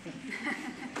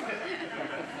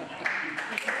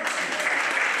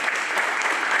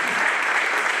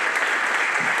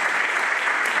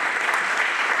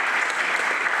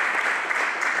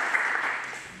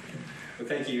 Well,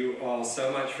 thank you all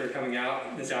so much for coming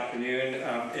out this afternoon.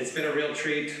 It's been a real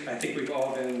treat. I think we've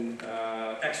all been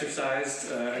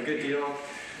exercised a good deal.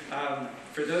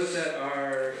 For those that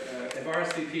have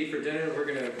RSVP'd for dinner, we're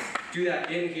going to do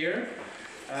that in here.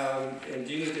 And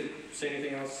do you need to say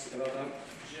anything else about that?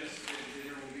 Just that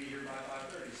dinner will be here by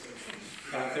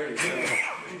 5:30. 5:30.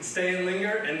 So stay and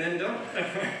linger, and then don't.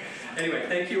 Anyway,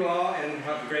 thank you all, and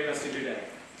have a great rest of your day.